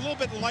 pounds. That's a little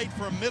bit light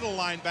for a middle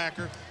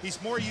linebacker.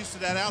 He's more used to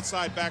that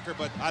outside backer,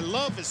 but I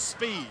love his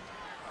speed.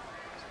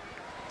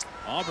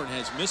 Auburn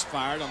has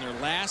misfired on their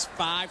last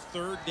 5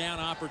 third down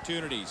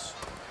opportunities.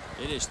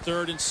 It is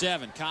 3rd and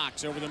 7.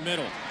 Cox over the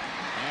middle.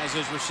 As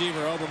his receiver,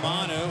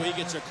 Obermanu, he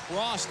gets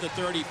across the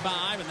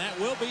 35, and that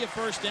will be a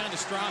first down to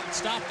stop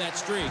that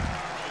streak.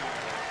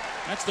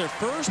 That's their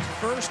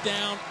first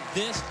down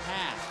this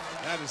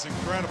half. That is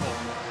incredible.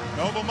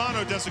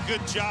 Obermanu does a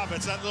good job.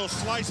 It's that little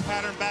slice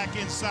pattern back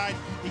inside.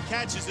 He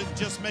catches it and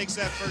just makes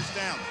that first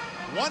down.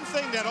 One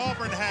thing that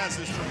Auburn has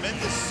is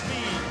tremendous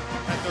speed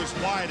at those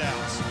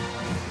wideouts.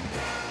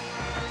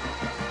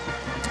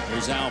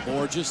 There's Al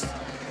Borges,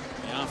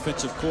 the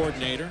offensive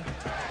coordinator.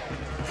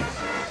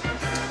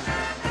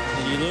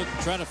 And you look,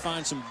 try to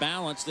find some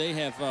balance. They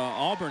have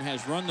Auburn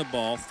has run the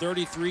ball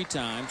 33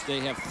 times. They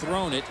have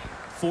thrown it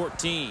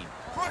 14.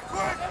 A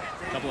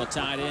couple of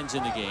tight ends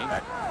in the game.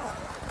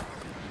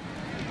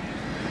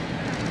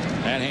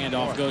 That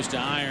handoff goes to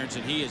Irons,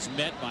 and he is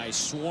met by a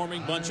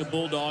swarming bunch of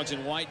Bulldogs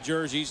in white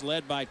jerseys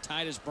led by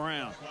Titus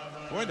Brown.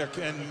 Boy,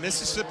 and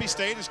Mississippi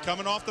State is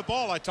coming off the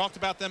ball. I talked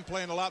about them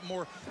playing a lot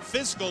more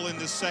physical in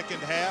this second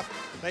half.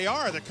 They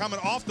are. They're coming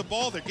off the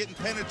ball. They're getting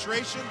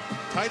penetration.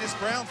 Titus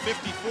Brown,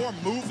 54,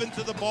 moving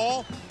to the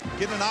ball,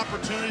 getting an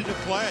opportunity to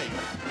play.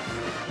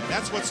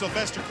 That's what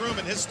Sylvester Croom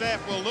and his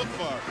staff will look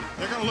for.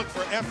 They're going to look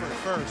for effort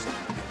first.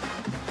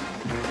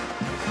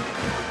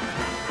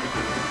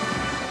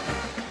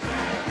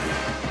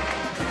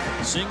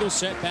 Single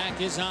setback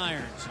is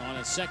Irons on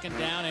a 2nd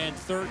down and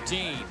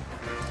 13.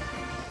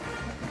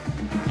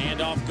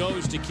 Handoff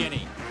goes to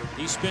Kinney.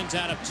 He spins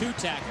out of 2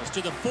 tackles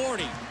to the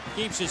 40.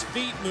 Keeps his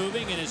feet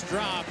moving and is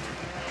dropped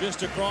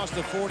just across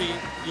the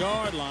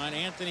 40-yard line.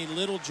 Anthony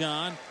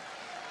Littlejohn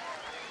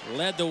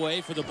led the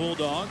way for the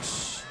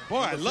Bulldogs. Boy,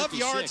 I love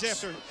yards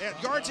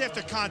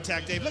after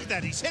contact, Dave. Look at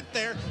that. He's hit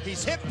there.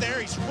 He's hit there.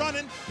 He's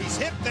running. He's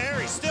hit there.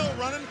 He's still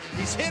running.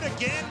 He's hit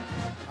again.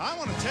 I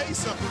want to tell you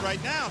something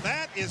right now.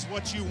 That is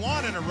what you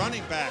want in a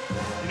running back.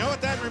 You know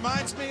what that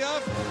reminds me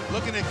of?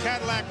 Looking at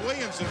Cadillac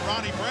Williams and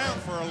Ronnie Brown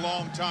for a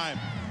long time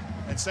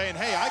and saying,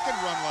 hey, I can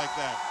run like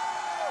that.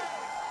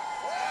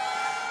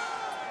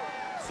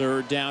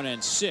 3rd down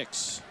and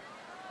 6.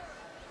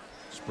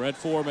 Spread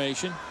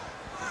formation.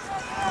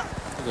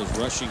 Look at those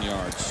rushing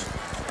yards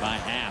by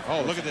half.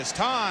 Oh, look at this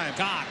time.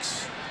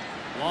 Cox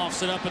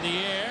lofts it up in the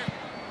air.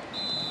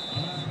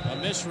 A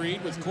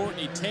misread with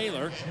Courtney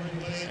Taylor,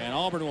 and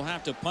Auburn will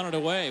have to punt it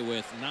away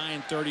with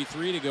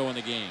 9:33 to go in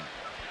the game.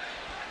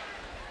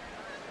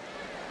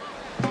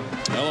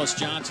 Ellis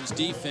Johnson's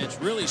defense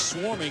really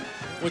swarming,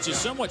 which is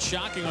somewhat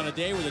shocking on a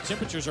day where the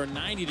temperatures are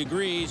 90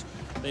 degrees.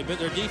 Their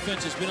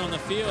defense has been on the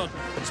field,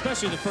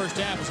 especially the first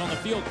half, was on the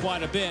field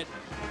quite a bit.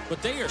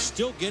 But they are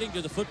still getting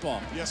to the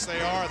football. Yes, they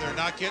are. They're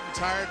not getting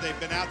tired. They've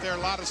been out there a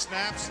lot of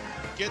snaps,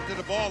 getting to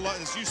the ball.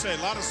 As you say,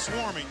 a lot of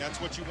swarming.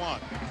 That's what you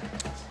want.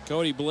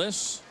 Cody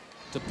Bliss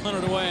to punt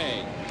it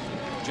away.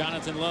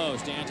 Jonathan Lowe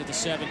stands at the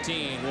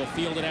 17. Will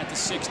field it at the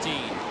 16.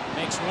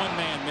 Makes one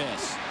man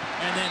miss.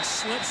 And then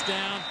slips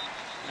down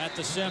at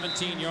the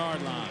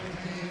 17-yard line.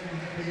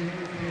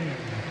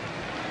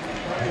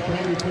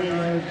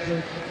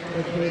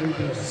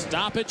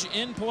 Stoppage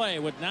in play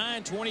with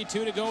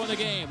 9:22 to go in the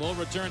game. We'll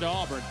return to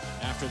Auburn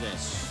after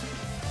this.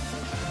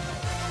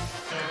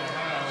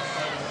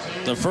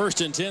 The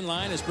 1st and 10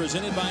 line is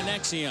presented by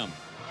Nexium,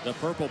 the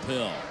purple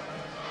pill.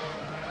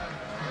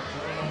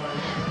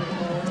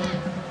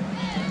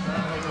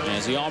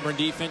 As the Auburn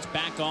defense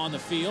back on the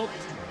field,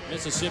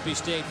 Mississippi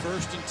State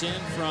 1st and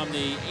 10 from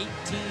the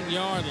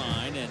 18-yard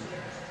line. And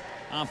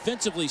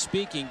offensively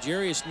speaking,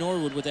 Jarius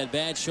Norwood with that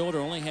bad shoulder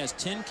only has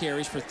 10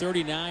 carries for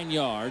 39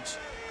 yards.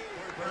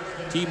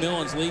 T.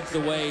 Millens leads the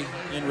way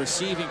in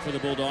receiving for the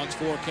Bulldogs,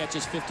 4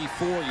 catches,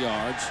 54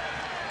 yards.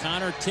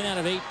 Connor, 10 out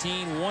of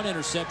 18, 1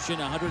 interception,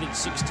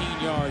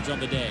 116 yards on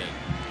the day.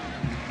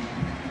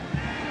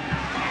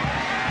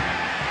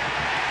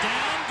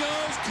 Down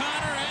goes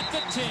Connor at the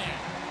 10.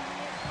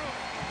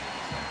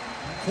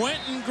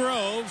 Quentin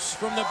Groves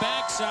from the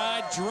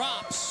backside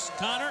drops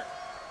Connor,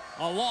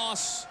 a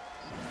loss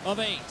of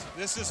 8.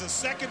 This is a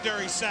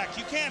secondary sack.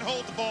 You can't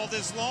hold the ball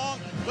this long.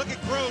 Look at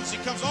Groves. He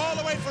comes all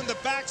the way from the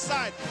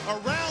backside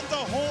around the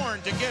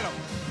horn to get him.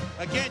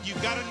 Again,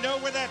 you've got to know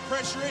where that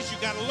pressure is.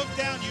 You've got to look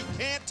down. You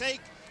can't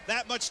take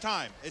that much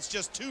time. It's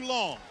just too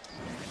long.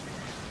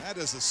 That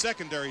is a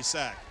secondary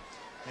sack.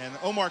 And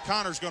Omar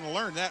Connor's going to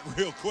learn that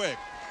real quick.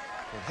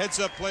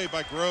 Heads-up play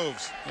by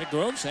Groves. Yeah,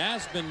 Groves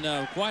has been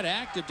quite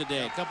active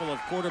today. A couple of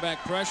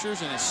quarterback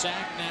pressures and a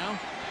sack now.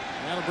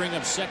 That'll bring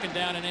up 2nd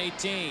down and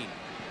 18.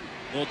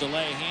 Little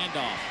delay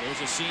handoff. There's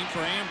a seam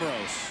for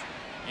Ambrose.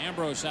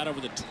 Ambrose out over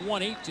the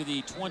 20 to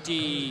the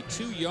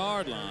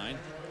 22-yard line.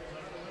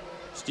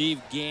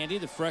 Steve Gandy,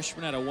 the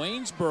freshman out of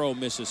Waynesboro,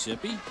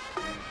 Mississippi,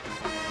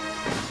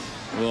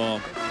 will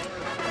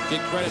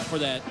get credit for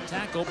that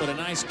tackle, but a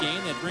nice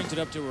gain that brings it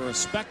up to a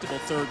respectable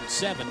 3rd and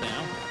 7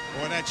 now.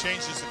 Boy, that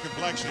changes the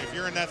complexion. If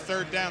you're in that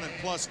 3rd down and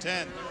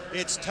 +10,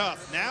 it's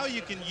tough. Now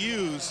you can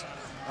use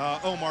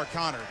Omar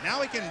Connor.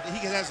 Now he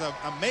has a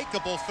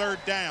makeable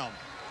 3rd down.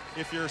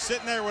 If you're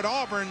sitting there with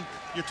Auburn,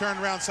 you're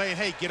turning around saying,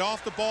 hey, get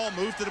off the ball,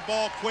 move to the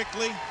ball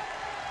quickly.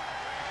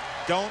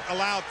 Don't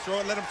allow,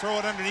 let him throw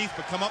it underneath,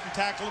 but come up and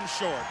tackle him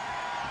short.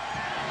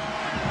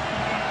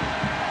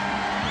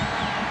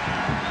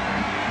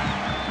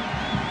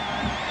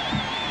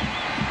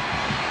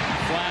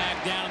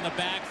 Flag down in the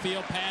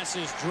backfield,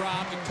 passes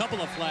dropped. A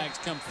couple of flags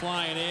come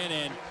flying in,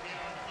 and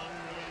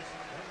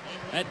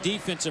that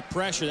defensive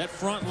pressure, that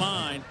front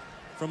line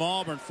from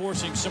Auburn,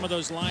 forcing some of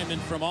those linemen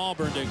from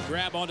Auburn to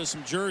grab onto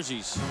some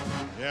jerseys.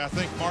 Yeah, I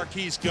think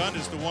Marquise Gunn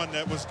is the one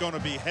that was going to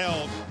be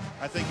held.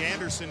 I think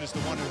Anderson is the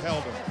one who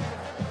held him.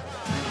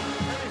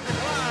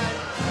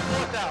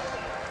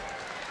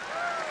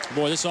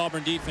 Boy, this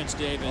Auburn defense,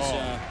 Dave,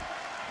 has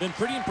been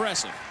pretty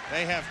impressive.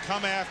 They have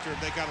come after him.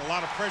 They got a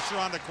lot of pressure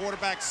on the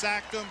quarterback,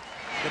 sacked him.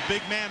 The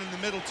big man in the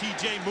middle,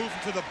 TJ, moving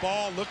to the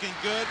ball, looking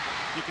good.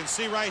 You can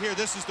see right here,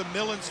 this is the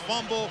Millens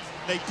fumble.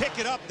 They pick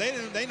it up.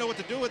 They know what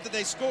to do with it.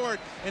 They scored.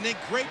 And then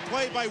great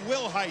play by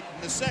Will Height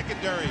in the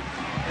secondary.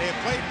 They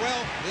have played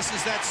well. This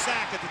is that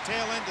sack at the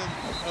tail end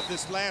of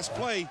this last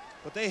play.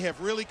 But they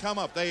have really come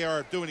up. They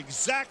are doing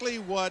exactly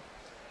what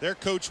their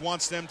coach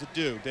wants them to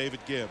do, David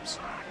Gibbs.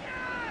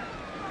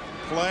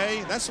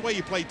 Play. That's the way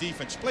you play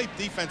defense. You play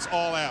defense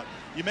all out.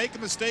 You make a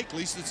mistake, at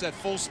least it's at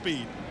full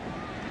speed.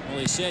 Well,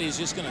 he said he's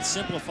just going to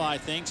simplify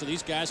things so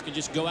these guys can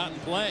just go out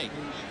and play.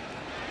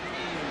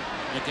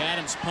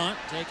 McAdams' punt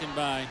taken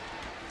by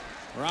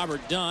Robert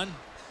Dunn.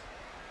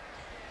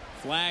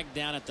 Flag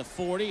down at the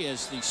 40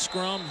 as the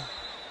scrum.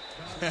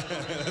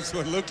 That's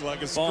what it looked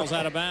like. Ball's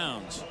out of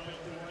bounds.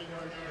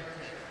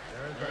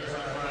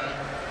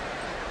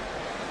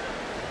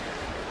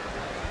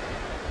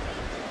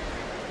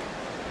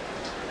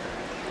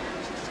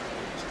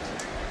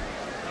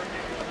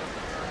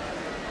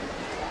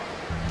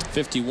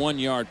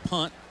 .51-yard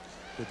punt.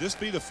 Could this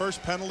be the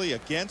first penalty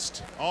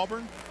against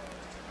Auburn?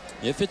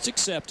 If it's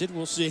accepted,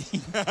 we'll see.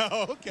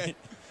 Okay.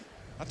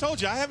 I told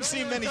you, I haven't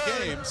seen many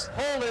games.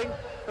 Holding,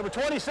 number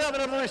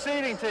 27 of the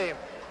receiving team.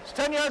 It's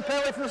 10-yard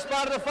penalty from the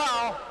spot of the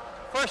foul.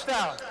 1st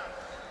down.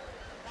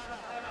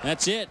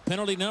 That's it.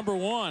 Penalty number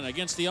 1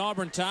 against the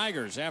Auburn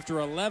Tigers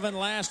after 11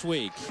 last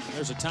week.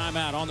 There's a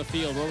timeout on the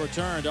field. We'll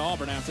return to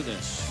Auburn after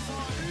this.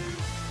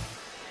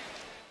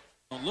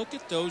 Look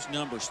at those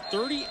numbers,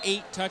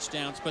 38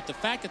 touchdowns, but the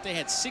fact that they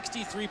had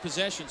 63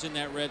 possessions in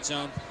that red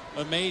zone,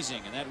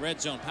 amazing. And that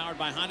red zone powered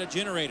by Honda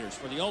generators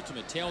for the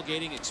ultimate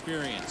tailgating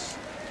experience.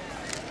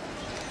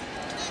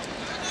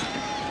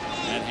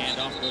 That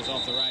handoff goes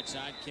off the right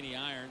side. Kenny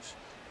Irons,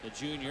 the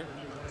junior,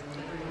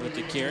 with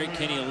the carry.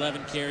 Kenny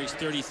 11 carries,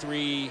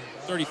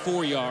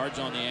 34 yards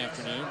on the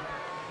afternoon.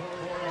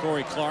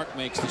 Corey Clark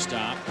makes the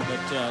stop.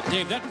 But,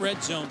 Dave, that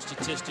red zone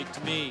statistic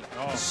to me,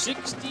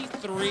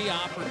 63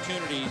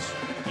 opportunities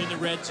in the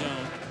red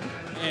zone.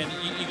 And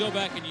you go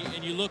back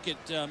and you look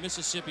at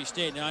Mississippi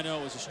State. Now, I know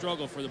it was a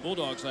struggle for the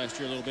Bulldogs last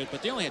year a little bit,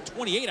 but they only had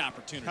 28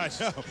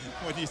 opportunities. I know.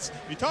 When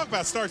you talk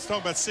about starts,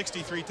 talk about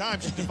 63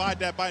 times, you divide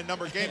that by a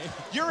number of games.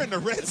 You're in the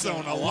red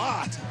zone a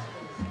lot.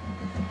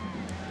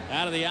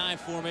 Out of the I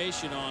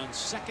formation on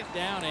 2nd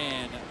down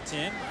and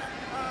 10.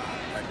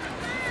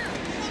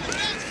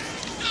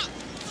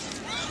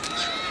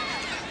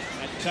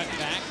 cut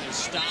back and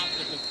stopped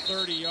at the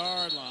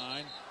 30-yard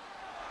line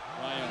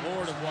by a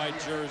horde of white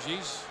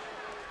jerseys,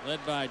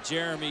 led by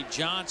Jeremy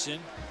Johnson.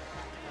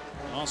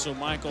 Also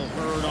Michael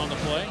Hurd on the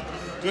play.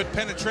 Good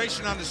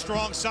penetration on the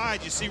strong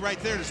side. You see right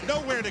there, there's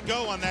nowhere to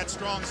go on that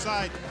strong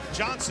side.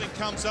 Johnson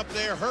comes up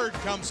there, Hurd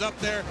comes up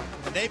there,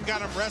 and they've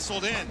got him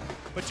wrestled in.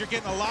 But you're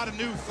getting a lot of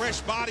new, fresh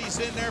bodies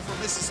in there from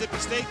Mississippi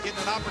State, getting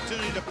an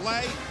opportunity to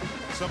play.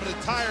 Some of the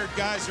tired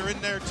guys are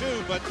in there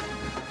too, but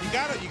you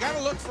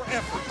gotta look for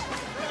effort.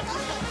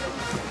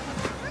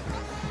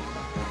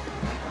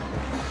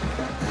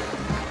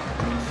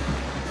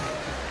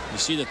 You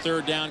see the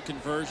third down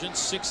conversion,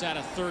 6 out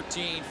of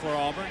 13 for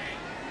Auburn.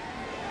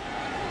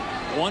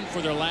 1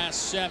 for their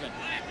last 7.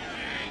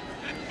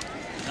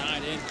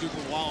 Tight end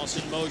Cooper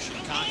Wallace in motion.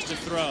 Cox to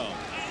throw.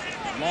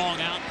 Long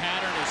out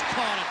pattern is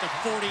caught at the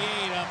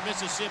 48 of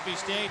Mississippi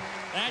State.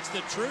 That's the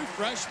true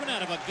freshman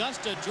out of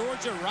Augusta,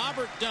 Georgia,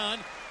 Robert Dunn,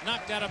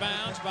 knocked out of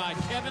bounds by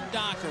Kevin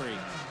Dockery.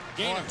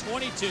 Gain of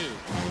 22.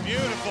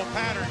 Beautiful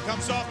pattern.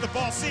 Comes off the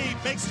ball. See, he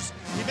makes his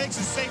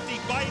safety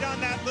bite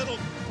on that little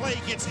play.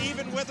 Gets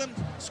even with him,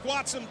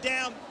 squats him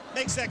down,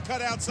 makes that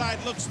cut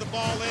outside, looks the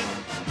ball in.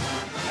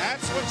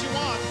 That's what you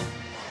want.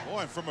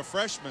 Boy, from a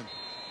freshman.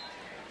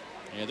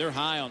 Yeah, they're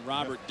high on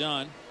Robert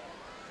Dunn.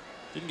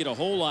 Didn't get a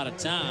whole lot of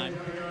time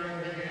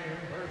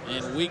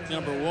in week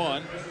number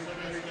 1.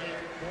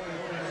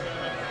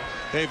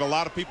 Dave, a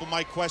lot of people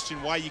might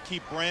question why you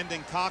keep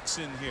Brandon Cox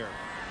in here.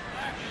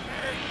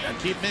 And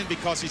keep him in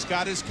because he's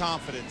got his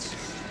confidence.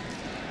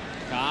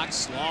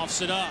 Cox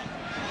lofts it up.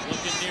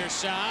 Looking near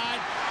side.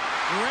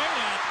 Great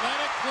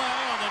athletic play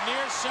on the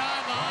near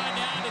sideline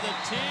down to the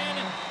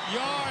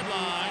 10-yard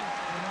line.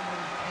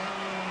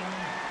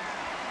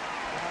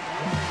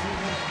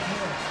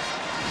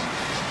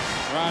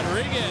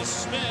 Rodriguez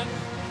Smith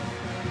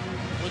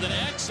with an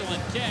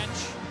excellent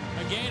catch.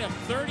 A gain of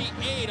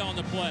 38 on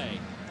the play.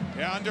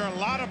 Yeah, under a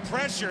lot of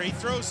pressure, he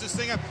throws this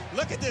thing up.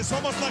 Look at this,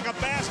 almost like a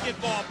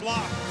basketball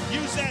block.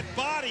 Use that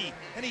body,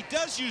 and he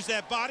does use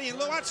that body. And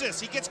look, watch this,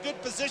 he gets good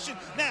position.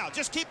 Now,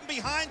 just keep him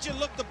behind you,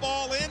 look the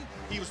ball in.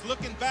 He was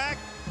looking back.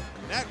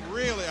 That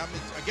really, I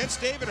mean, against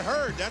David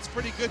Hurd, that's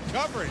pretty good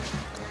coverage.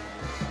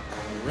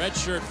 A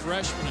redshirt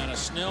freshman out of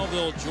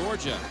Snellville,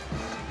 Georgia.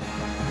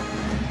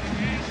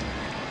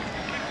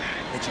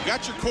 But you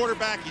got your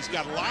quarterback. He's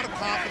got a lot of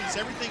confidence.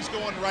 Everything's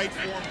going right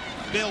for him.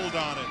 Build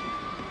on it.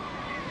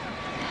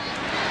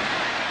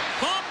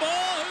 Fumble,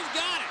 who's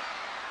got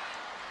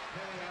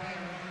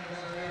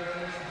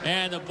it?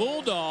 And the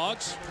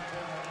Bulldogs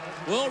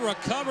will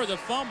recover the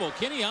fumble.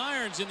 Kenny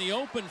Irons in the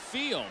open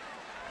field.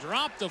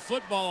 Dropped the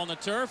football on the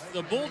turf.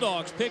 The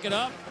Bulldogs pick it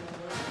up.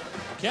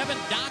 Kevin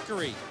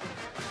Dockery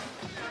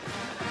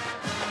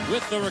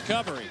with the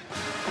recovery.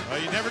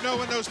 Well, you never know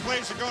when those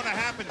plays are going to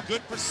happen.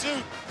 Good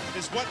pursuit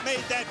is what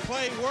made that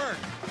play work.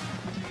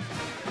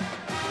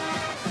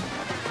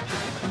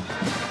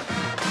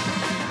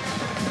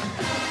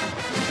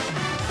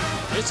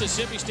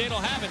 Mississippi State will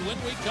have it when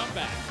we come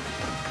back.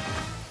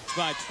 It's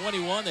by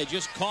 21. They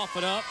just cough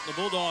it up. The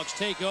Bulldogs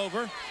take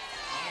over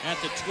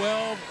at the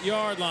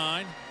 12-yard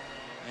line.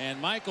 And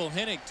Michael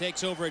Hennig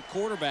takes over at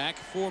quarterback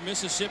for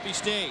Mississippi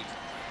State.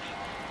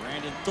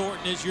 Brandon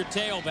Thornton is your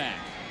tailback.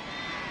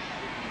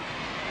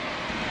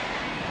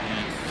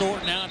 And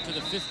Thornton out to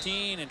the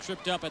 15 and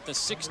tripped up at the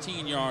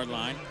 16-yard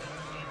line.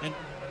 And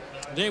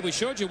Dave, we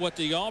showed you what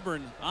the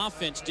Auburn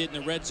offense did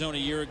in the red zone a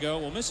year ago.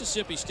 Well,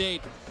 Mississippi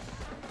State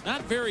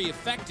not very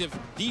effective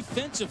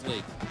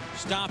defensively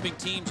stopping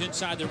teams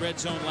inside the red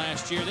zone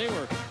last year. They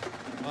were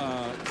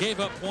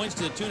gave up points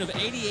to the tune of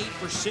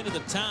 88% of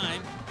the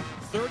time.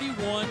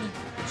 31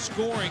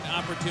 scoring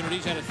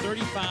opportunities out of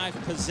 35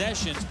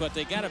 possessions, but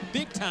they got a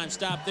big-time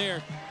stop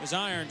there as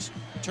Irons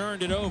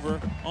turned it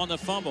over on the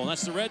fumble.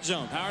 That's the red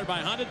zone, powered by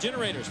Honda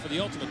Generators for the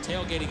ultimate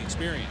tailgating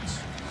experience.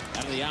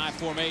 Out of the I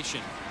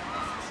formation.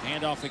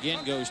 Handoff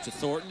again goes to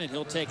Thornton, and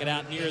he'll take it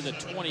out near the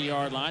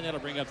 20-yard line. That'll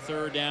bring up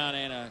third down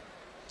and a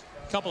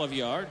couple of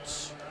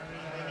yards.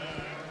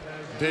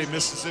 Dave,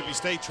 Mississippi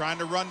State trying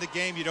to run the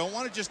game. You don't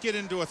want to just get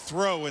into a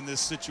throw in this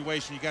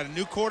situation. You got a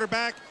new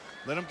quarterback.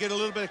 Let him get a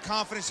little bit of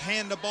confidence,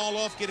 hand the ball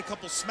off, get a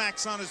couple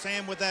smacks on his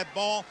hand with that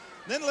ball,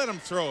 then let him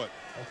throw it.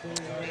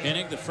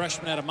 Hennig, the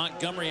freshman out of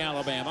Montgomery,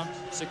 Alabama,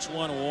 6'1",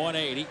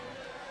 180.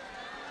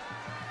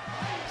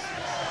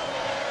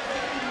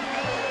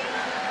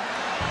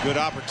 Good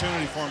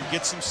opportunity for him.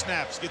 Get some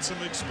snaps, get some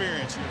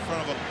experience. You're in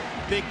front of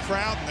a big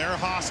crowd, and they're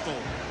hostile.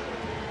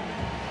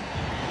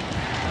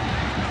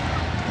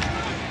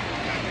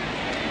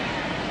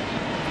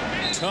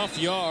 Tough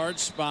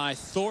yards by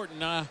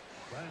Thornton.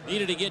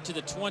 Needed to get to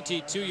the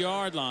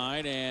 22-yard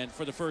line and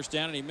for the first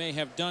down, and he may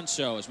have done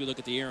so as we look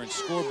at the Aaron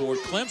scoreboard.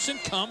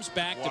 Clemson comes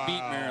back to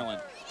beat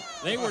Maryland.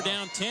 They were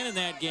down 10 in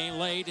that game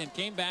late and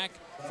came back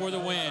for the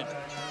win.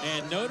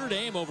 And Notre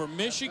Dame over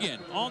Michigan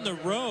on the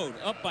road,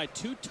 up by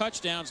 2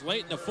 touchdowns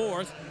late in the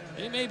fourth.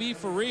 They may be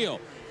for real.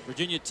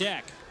 Virginia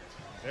Tech.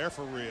 They're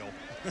for real.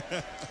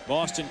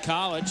 Boston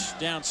College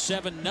down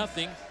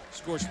 7-0.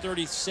 Scores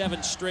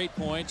 37 straight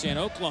points. And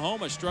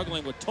Oklahoma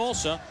struggling with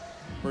Tulsa.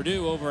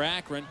 Purdue over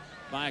Akron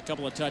by a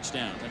couple of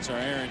touchdowns. That's our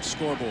Aaron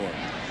scoreboard.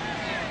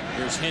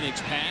 Here's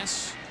Hennig's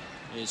pass.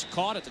 Is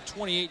caught at the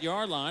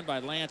 28-yard line by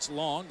Lance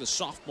Long, the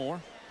sophomore.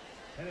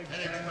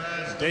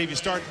 Dave, you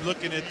start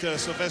looking at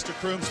Sylvester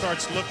Croom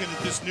starts looking at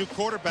this new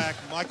quarterback,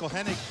 Michael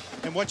Hennig,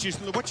 and what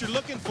you're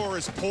looking for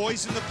is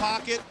poise in the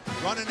pocket,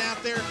 running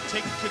out there,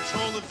 taking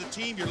control of the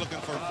team. You're looking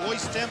for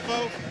voice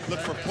tempo, look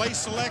for play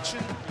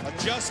selection,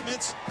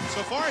 adjustments.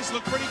 So far, he's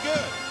looked pretty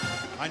good.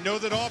 I know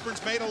that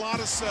Auburn's made a lot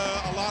of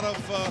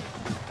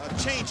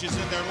changes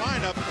in their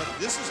lineup, but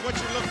this is what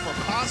you're looking for,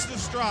 positive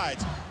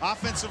strides.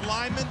 Offensive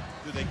linemen,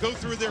 do they go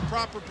through their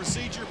proper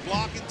procedure,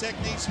 blocking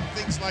techniques,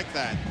 things like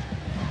that.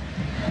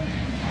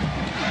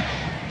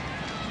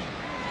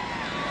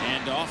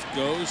 Handoff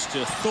goes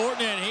to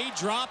Thornton, and he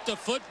dropped the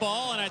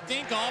football, and I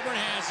think Auburn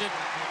has it.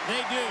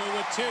 They do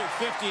with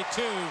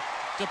 2:52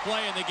 to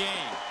play in the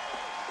game.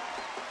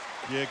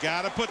 You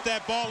got to put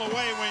that ball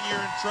away when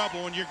you're in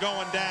trouble, when you're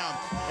going down.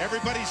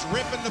 Everybody's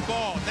ripping the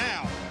ball.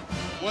 Now,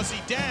 was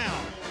he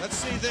down? Let's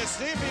see this.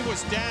 See if he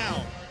was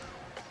down.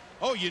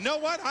 Oh, you know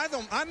what?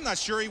 I'm not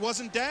sure he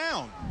wasn't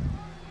down.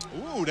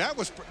 Ooh, that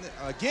was,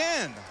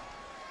 again.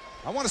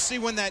 I want to see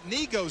when that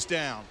knee goes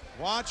down.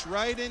 Watch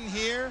right in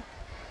here.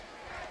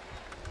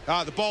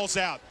 Ah, the ball's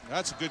out.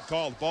 That's a good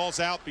call. The ball's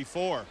out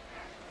before.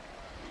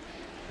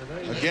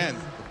 Again,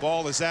 the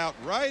ball is out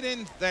right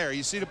in there.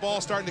 You see the ball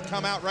starting to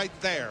come out right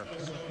there.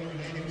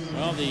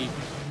 Well, the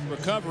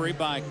recovery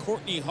by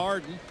Courtney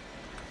Harden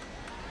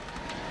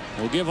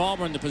will give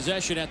Auburn the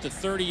possession at the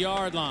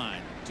 30-yard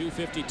line.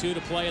 2:52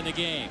 to play in the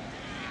game.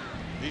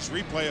 These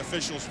replay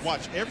officials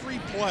watch every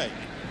play.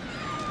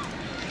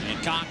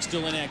 And Cox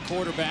still in at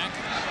quarterback.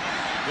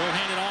 Will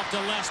hand it off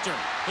to Lester.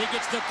 He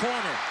gets the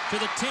corner to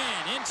the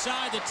 10,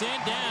 inside the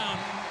 10, down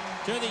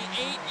to the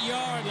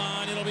 8-yard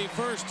line. It'll be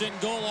first and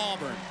goal,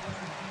 Auburn.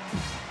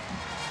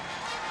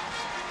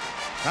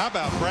 How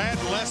about Brad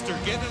Lester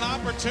getting an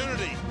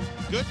opportunity?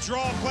 Good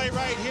draw play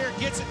right here.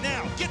 Gets it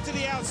now. Get to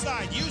the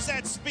outside. Use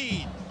that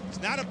speed.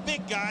 He's not a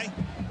big guy,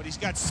 but he's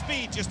got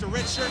speed. Just a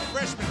redshirt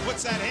freshman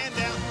puts that hand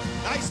down.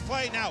 Nice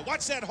play now.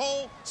 Watch that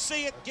hole.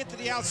 See it. Get to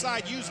the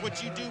outside. Use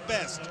what you do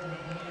best.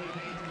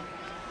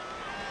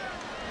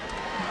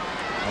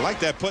 I like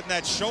that, putting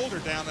that shoulder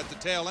down at the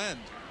tail end.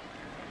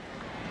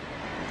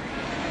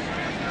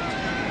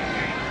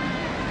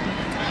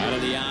 Out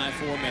of the I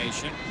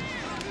formation.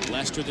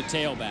 Lester, the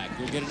tailback.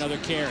 He'll get another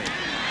carry.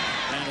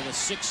 Down to the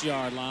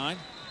 6-yard line.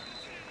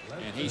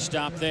 And he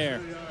stopped there.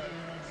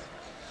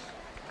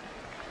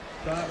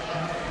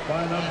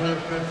 By number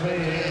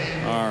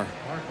 15. Our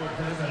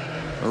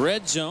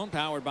red zone,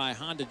 powered by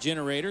Honda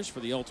generators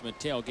for the ultimate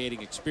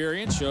tailgating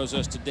experience, shows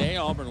us today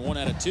Auburn 1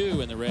 out of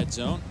 2 in the red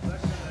zone.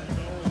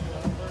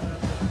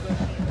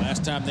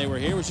 Last time they were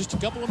here was just a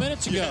couple of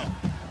minutes ago. Yeah.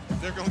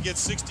 They're going to get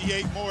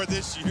 68 more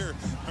this year,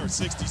 or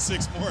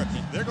 66 more.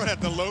 They're going to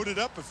have to load it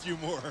up a few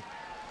more.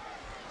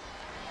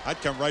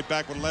 I'd come right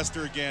back with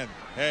Lester again.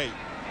 Hey,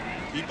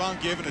 keep on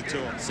giving it to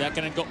him.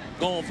 Second and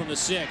goal from the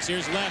 6.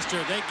 Here's Lester.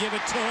 They give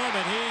it to him,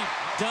 and he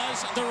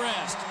does the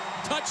rest.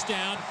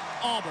 Touchdown,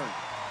 Auburn.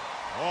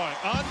 Boy,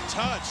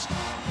 untouched.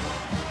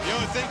 The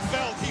only thing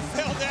he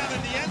fell down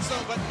in the end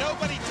zone, but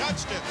nobody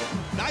touched him.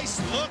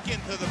 Nice look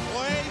into the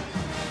play.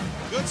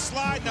 Good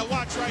slide. Now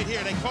watch right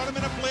here. They caught him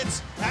in a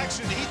blitz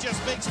action. He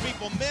just makes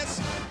people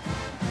miss.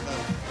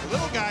 The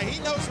little guy,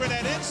 he knows where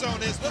that end zone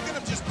is. Look at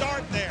him just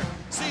dart there.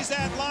 Sees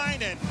that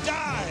line and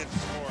dives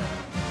for it.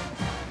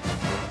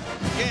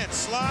 Again,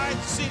 slide.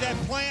 See that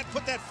plant.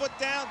 Put that foot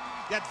down.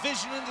 That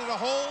vision into the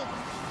hole.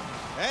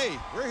 Hey,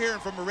 we're hearing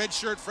from a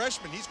redshirt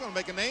freshman. He's going to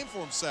make a name for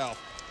himself.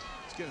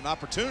 He's getting an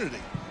opportunity.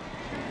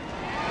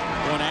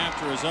 One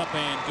after is up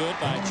and good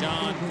by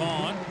John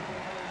Vaughn.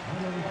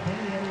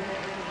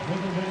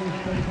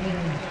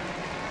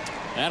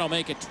 That'll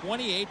make it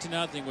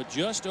 28-0 with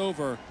just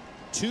over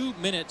 2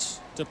 minutes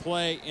to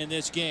play in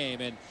this game.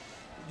 And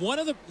one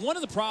of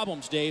the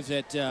problems, Dave,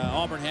 that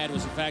Auburn had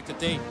was the fact that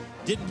they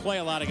didn't play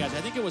a lot of guys.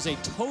 I think it was a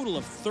total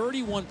of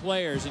 31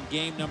 players in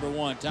game number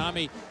 1.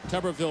 Tommy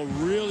Tuberville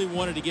really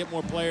wanted to get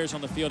more players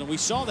on the field, and we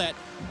saw that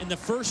in the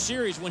first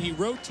series when he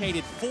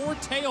rotated 4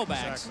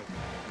 tailbacks.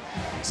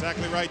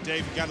 Exactly right,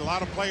 Dave. You've got a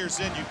lot of players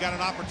in. You've got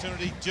an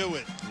opportunity. Do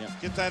it.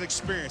 Yep. Get that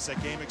experience,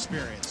 that game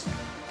experience.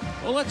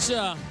 Well, let's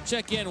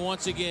check in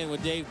once again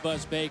with Dave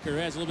Buzz Baker, who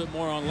has a little bit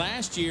more on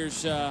last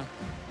year's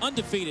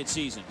undefeated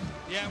season.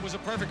 Yeah, it was a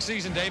perfect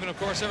season, Dave. And, of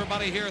course,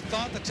 everybody here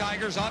thought the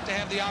Tigers ought to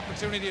have the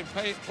opportunity to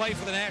play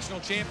for the national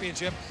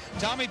championship.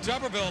 Tommy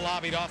Tuberville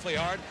lobbied awfully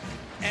hard.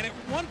 And at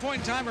one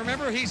point in time,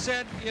 remember, he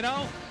said, you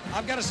know,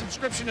 I've got a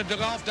subscription to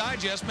Golf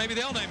Digest. Maybe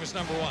they'll name us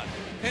 #1.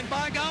 And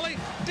by golly,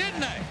 didn't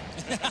they?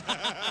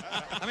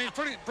 I mean,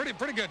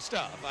 pretty good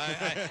stuff.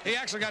 He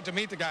actually got to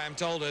meet the guy, I'm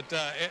told, at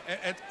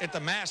the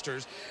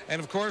Masters. And,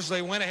 of course,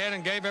 they went ahead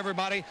and gave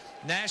everybody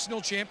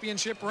national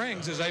championship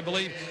rings, as they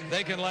believe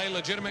they can lay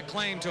legitimate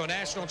claim to a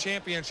national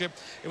championship.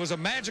 It was a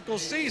magical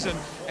season.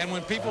 And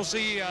when people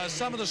see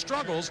some of the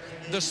struggles,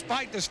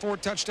 despite this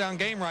 4-touchdown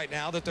game right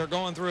now that they're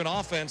going through in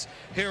offense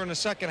here in the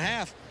second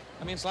half,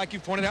 I mean, it's like you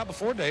pointed out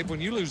before, Dave,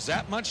 when you lose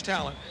that much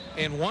talent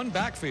in one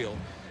backfield,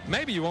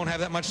 maybe you won't have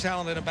that much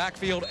talent in a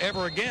backfield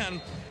ever again.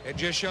 It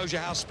just shows you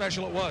how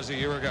special it was a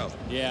year ago.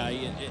 Yeah,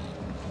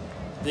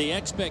 the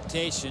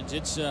expectations,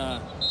 it's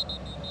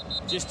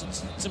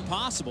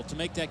impossible to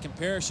make that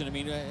comparison. I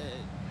mean,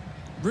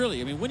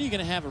 really, when are you going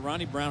to have a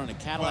Ronnie Brown and a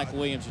Cadillac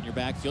Williams in your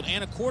backfield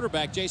and a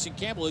quarterback, Jason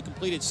Campbell, who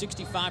completed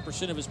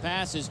 65% of his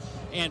passes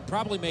and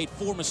probably made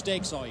 4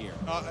 mistakes all year?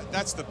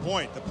 That's the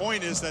point. The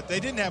point is that they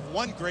didn't have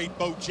one great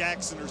Bo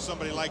Jackson or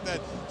somebody like that.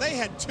 They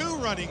had 2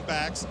 running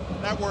backs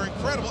that were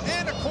incredible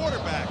and a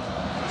quarterback.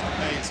 Just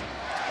amazing.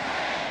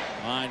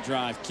 Line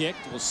drive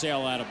kicked, will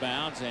sail out of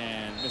bounds,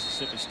 and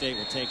Mississippi State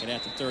will take it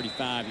at the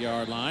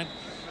 35-yard line.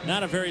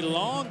 Not a very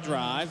long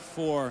drive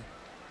for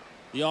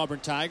the Auburn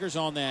Tigers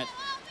on that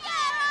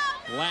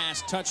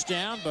last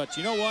touchdown, but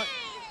you know what?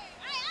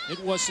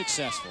 It was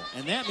successful,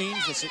 and that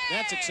means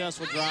that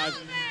successful drive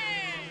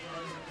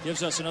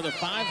gives us another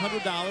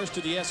 $500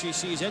 to the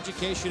SEC's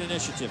education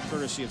initiative,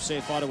 courtesy of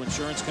Safe Auto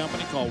Insurance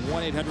Company. Call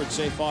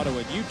 1-800-SAFE-AUTO,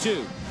 and you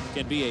too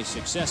can be a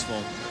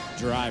successful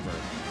driver.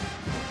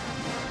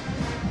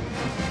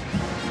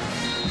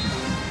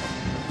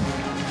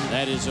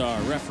 That is our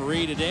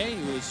referee today,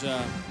 who has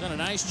done a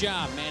nice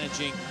job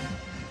managing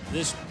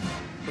this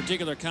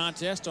particular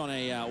contest on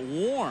a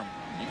warm,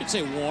 you could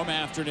say warm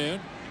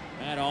afternoon.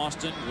 Matt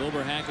Austin,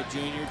 Wilbur Hackett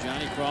Jr.,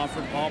 Johnny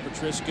Crawford, Paul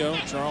Patrisco,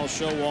 Charles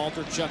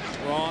Showalter, Chuck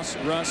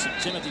Russ,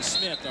 and Timothy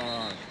Smith are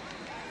our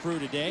crew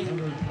today.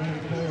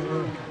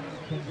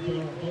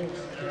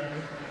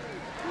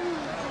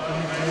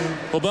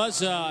 Well,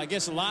 Buzz, I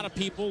guess a lot of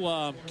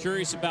people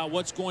curious about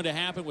what's going to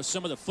happen with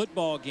some of the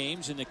football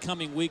games in the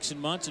coming weeks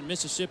and months, and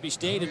Mississippi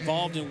State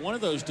involved in one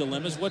of those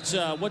dilemmas.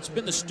 What's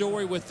been the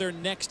story with their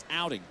next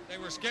outing? They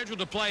were scheduled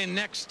to play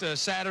next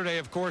Saturday,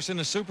 of course, in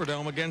the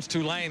Superdome against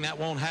Tulane. That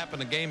won't happen.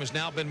 The game has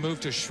now been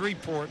moved to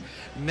Shreveport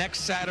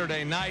next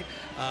Saturday night.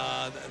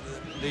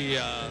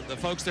 The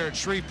folks there at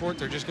Shreveport,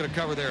 they're just going to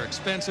cover their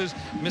expenses.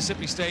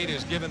 Mississippi State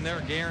has given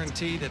their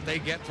guarantee that they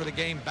get for the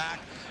game back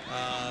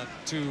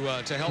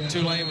to help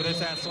Tulane with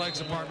its athletics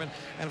department.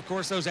 And of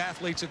course, those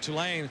athletes at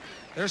Tulane,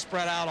 they're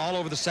spread out all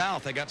over the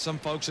South. They got some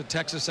folks at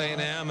Texas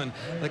A&M, and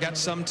they got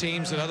some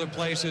teams at other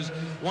places.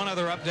 One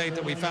other update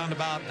that we found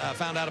out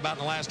about in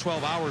the last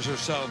 12 hours or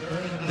so,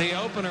 the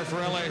opener for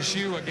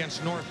LSU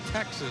against North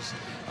Texas,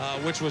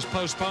 which was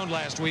postponed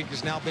last week,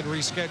 has now been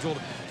rescheduled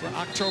for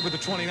October the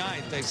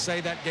 29th. They say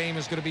that game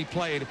is going to be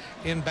played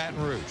in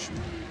Baton Rouge.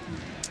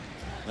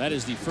 That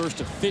is the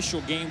first official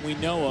game we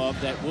know of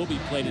that will be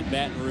played in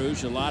Baton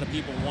Rouge. A lot of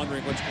people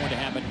wondering what's going to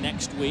happen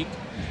next week.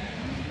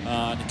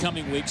 In the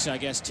coming weeks, I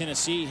guess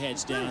Tennessee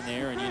heads down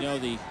there, and you know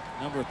the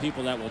number of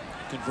people that will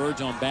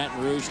converge on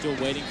Baton Rouge,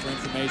 still waiting for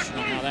information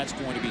on how that's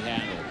going to be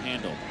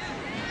handled.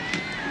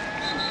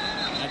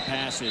 That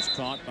pass is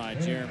caught by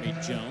Jeremy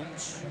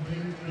Jones,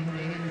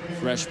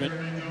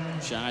 freshman,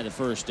 shy of the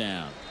first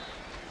down.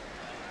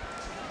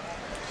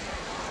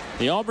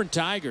 The Auburn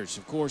Tigers,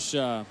 of course,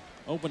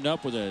 opened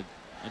up with a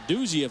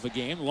doozy of a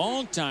game,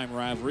 long-time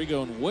rivalry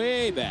going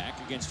way back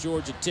against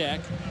Georgia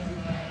Tech.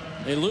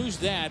 They lose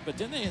that, but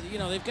then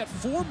they've got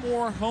 4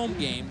 more home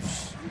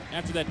games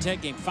after that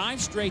Tech game,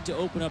 5 straight to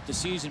open up the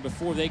season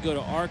before they go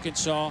to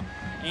Arkansas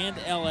and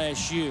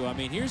LSU. I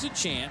mean, here's a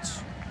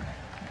chance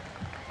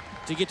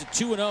to get to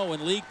 2-0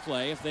 in league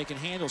play if they can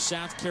handle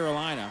South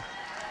Carolina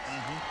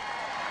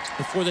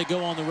before they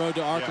go on the road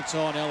to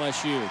Arkansas and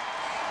LSU.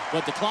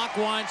 But the clock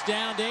winds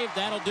down, Dave.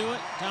 That'll do it.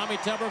 Tommy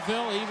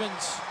Tuberville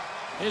evens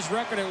his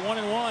record at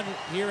 1-1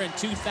 here in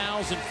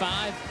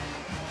 2005.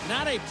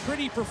 Not a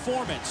pretty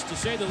performance, to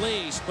say the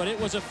least, but it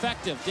was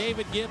effective.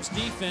 David Gibbs'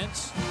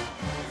 defense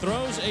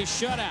throws a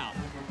shutout.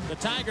 The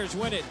Tigers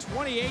win it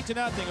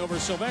 28-0 over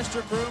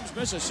Sylvester Croom's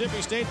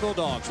Mississippi State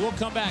Bulldogs. We'll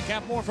come back,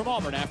 have more from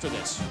Auburn after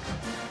this.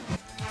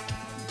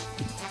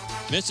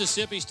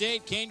 Mississippi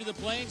State came to the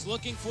Plains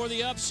looking for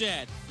the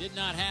upset. Did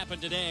not happen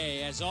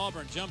today as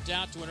Auburn jumped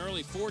out to an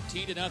early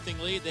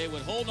 14-0 lead. They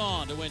would hold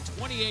on to win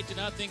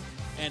 28-0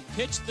 and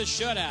pitch the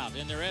shutout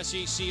in their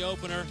SEC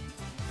opener.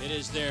 It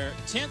is their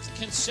 10th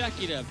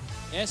consecutive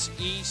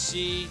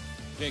SEC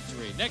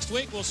victory. Next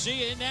week, we'll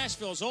see you in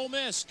Nashville as Ole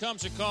Miss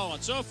comes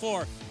a-calling. So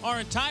for our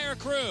entire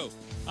crew,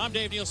 I'm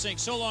Dave Neal saying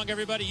so long,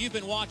 everybody. You've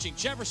been watching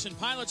Jefferson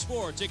Pilot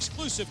Sports,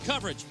 exclusive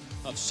coverage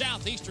of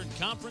Southeastern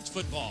Conference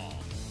football.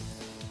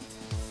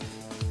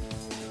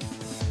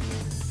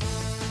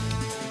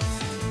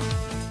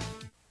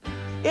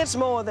 It's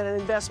more than an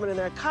investment in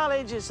their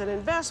college, it's an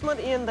investment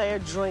in their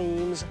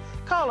dreams.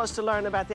 Call us to learn about the